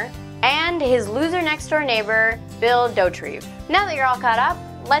Hauer, and his loser next door neighbor, Bill Dauterive. Now that you're all caught up,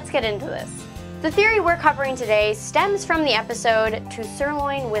 let's get into this. The theory we're covering today stems from the episode To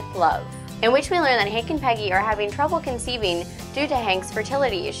Sirloin with Love, in which we learn that Hank and Peggy are having trouble conceiving due to Hank's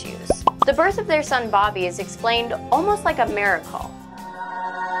fertility issues. The birth of their son Bobby is explained almost like a miracle,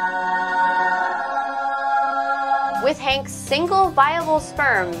 with Hank's single viable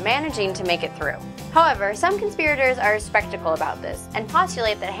sperm managing to make it through. However, some conspirators are skeptical about this and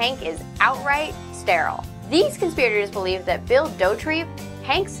postulate that Hank is outright sterile. These conspirators believe that Bill Dauterive,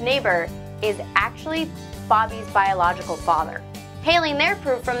 Hank's neighbor, is actually Bobby's biological father. Hailing their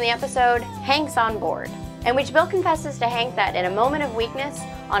proof from the episode Hank's on Board, in which Bill confesses to Hank that in a moment of weakness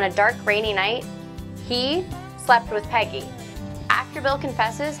on a dark rainy night, he slept with Peggy. After Bill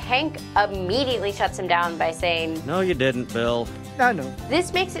confesses, Hank immediately shuts him down by saying, "No, you didn't, Bill." I know.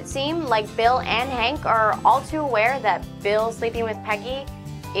 This makes it seem like Bill and Hank are all too aware that Bill sleeping with Peggy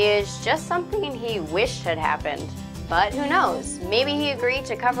is just something he wished had happened. But who knows, maybe he agreed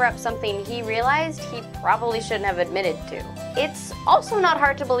to cover up something he realized he probably shouldn't have admitted to. It's also not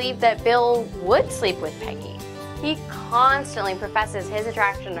hard to believe that Bill would sleep with Peggy. He constantly professes his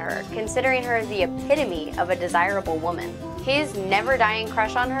attraction to her, considering her the epitome of a desirable woman. His never-dying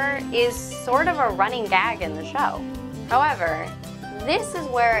crush on her is sort of a running gag in the show. However, this is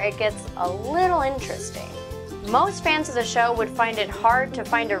where it gets a little interesting. Most fans of the show would find it hard to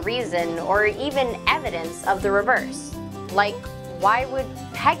find a reason or even evidence of the reverse. Like, why would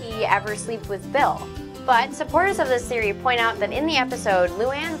Peggy ever sleep with Bill? But supporters of this theory point out that in the episode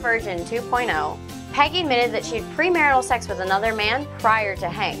Luann Virgin 2.0, Peggy admitted that she had premarital sex with another man prior to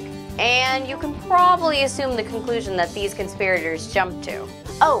Hank. And you can probably assume the conclusion that these conspirators jumped to.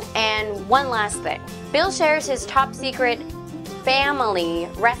 Oh, and one last thing. Bill shares his top secret family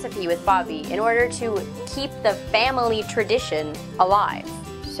recipe with Bobby in order to keep the family tradition alive.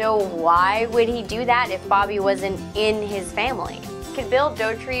 So why would he do that if Bobby wasn't in his family? Could Bill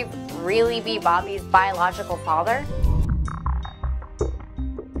Dauterive really be Bobby's biological father?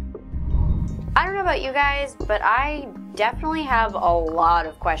 I don't know about you guys, but I definitely have a lot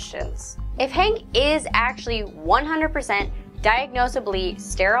of questions. If Hank is actually 100% diagnosably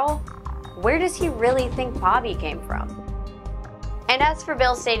sterile, where does he really think Bobby came from? And as for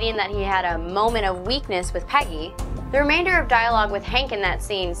Bill stating that he had a moment of weakness with Peggy, the remainder of dialogue with Hank in that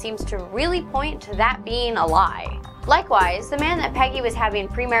scene seems to really point to that being a lie. Likewise, the man that Peggy was having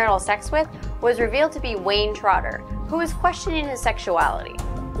premarital sex with was revealed to be Wayne Trotter, who was questioning his sexuality.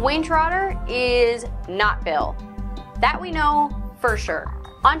 Wayne Trotter is not Bill. That we know for sure.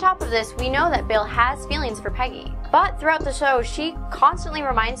 On top of this, we know that Bill has feelings for Peggy, but throughout the show, she constantly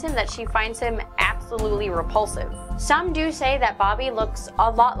reminds him that she finds him absolutely repulsive. Some do say that Bobby looks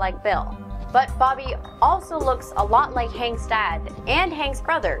a lot like Bill, but Bobby also looks a lot like Hank's dad and Hank's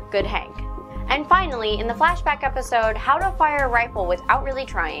brother, Good Hank. And finally, in the flashback episode, How to Fire a Rifle Without Really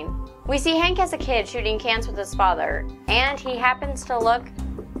Trying, we see Hank as a kid shooting cans with his father, and he happens to look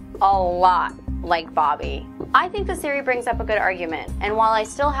a lot like Bobby. I think this theory brings up a good argument, and while I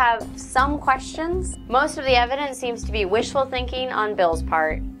still have some questions, most of the evidence seems to be wishful thinking on Bill's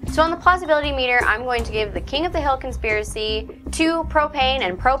part. So on the plausibility meter, I'm going to give the King of the Hill conspiracy 2 propane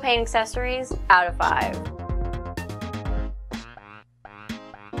and propane accessories out of 5.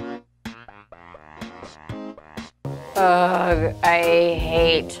 Ugh, I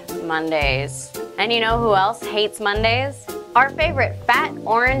hate Mondays. And you know who else hates Mondays? Our favorite fat,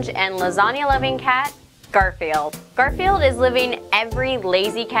 orange, and lasagna-loving cat, Garfield. Garfield is living every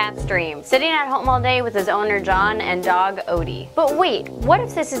lazy cat's dream, sitting at home all day with his owner John and dog Odie. But wait, what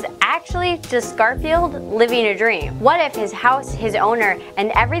if this is actually just Garfield living a dream? What if his house, his owner,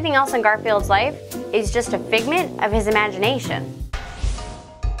 and everything else in Garfield's life is just a figment of his imagination?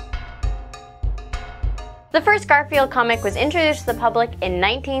 The first Garfield comic was introduced to the public in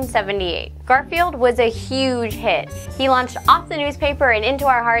 1978. Garfield was a huge hit. He launched off the newspaper and into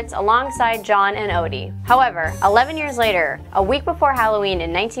our hearts alongside John and Odie. However, 11 years later, a week before Halloween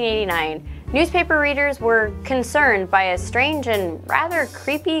in 1989, newspaper readers were concerned by a strange and rather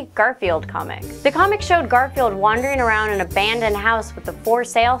creepy Garfield comic. The comic showed Garfield wandering around an abandoned house with the for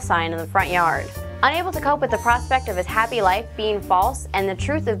sale sign in the front yard. Unable to cope with the prospect of his happy life being false and the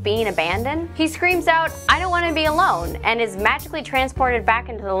truth of being abandoned, he screams out, "I don't want to be alone," and is magically transported back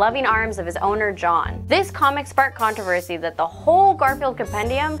into the loving arms of his owner, John. This comic sparked controversy that the whole Garfield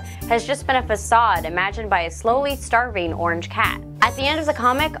compendium has just been a facade imagined by a slowly starving orange cat. At the end of the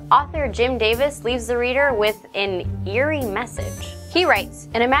comic, author Jim Davis leaves the reader with an eerie message. He writes,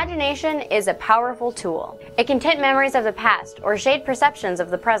 "An imagination is a powerful tool. It can tint memories of the past or shade perceptions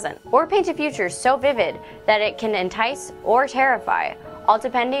of the present, or paint a future so vivid that it can entice or terrify, all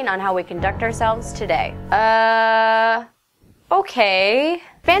depending on how we conduct ourselves today." Okay.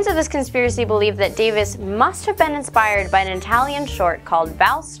 Fans of this conspiracy believe that Davis must have been inspired by an Italian short called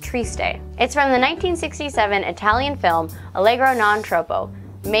Valse Triste. It's from the 1967 Italian film Allegro non troppo,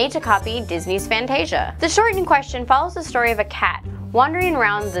 made to copy Disney's Fantasia. The short in question follows the story of a cat wandering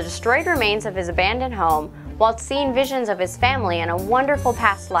around the destroyed remains of his abandoned home while seeing visions of his family and a wonderful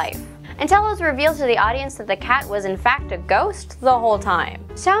past life, until it was revealed to the audience that the cat was in fact a ghost the whole time.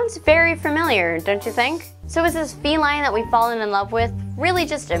 Sounds very familiar, don't you think? So is this feline that we've fallen in love with really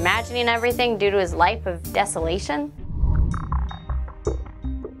just imagining everything due to his life of desolation?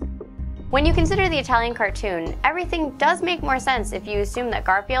 When you consider the Italian cartoon, everything does make more sense if you assume that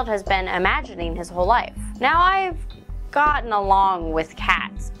Garfield has been imagining his whole life. Now, I've gotten along with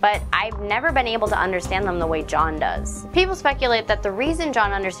cats, but I've never been able to understand them the way John does. People speculate that the reason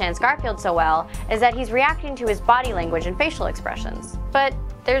John understands Garfield so well is that he's reacting to his body language and facial expressions. But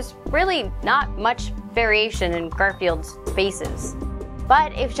there's really not much variation in Garfield's faces.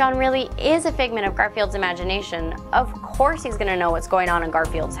 But if John really is a figment of Garfield's imagination, of course he's gonna know what's going on in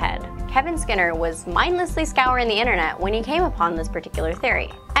Garfield's head. Kevin Skinner was mindlessly scouring the internet when he came upon this particular theory.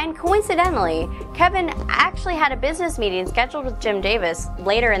 And coincidentally, Kevin actually had a business meeting scheduled with Jim Davis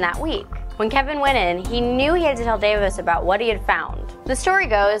later in that week. When Kevin went in, he knew he had to tell Davis about what he had found. The story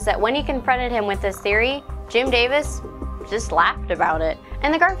goes that when he confronted him with this theory, Jim Davis just laughed about it.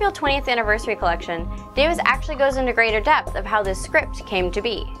 In the Garfield 20th Anniversary Collection, Davis actually goes into greater depth of how this script came to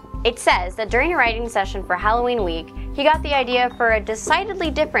be. It says that during a writing session for Halloween week, he got the idea for a decidedly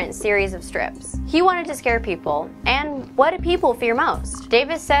different series of strips. He wanted to scare people, and what do people fear most?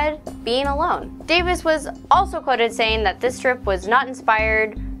 Davis said, being alone. Davis was also quoted saying that this strip was not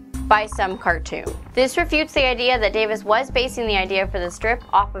inspired by some cartoon. This refutes the idea that Davis was basing the idea for the strip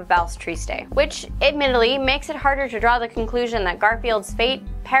off of Valse Triste, which admittedly makes it harder to draw the conclusion that Garfield's fate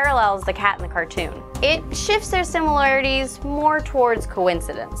parallels the cat in the cartoon. It shifts their similarities more towards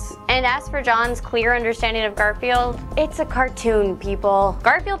coincidence. And as for John's clear understanding of Garfield, it's a cartoon, people.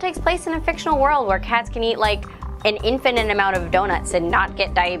 Garfield takes place in a fictional world where cats can eat like an infinite amount of donuts and not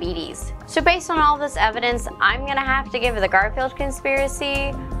get diabetes. So based on all this evidence, I'm gonna have to give the Garfield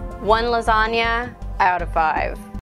conspiracy 1 lasagna out of 5.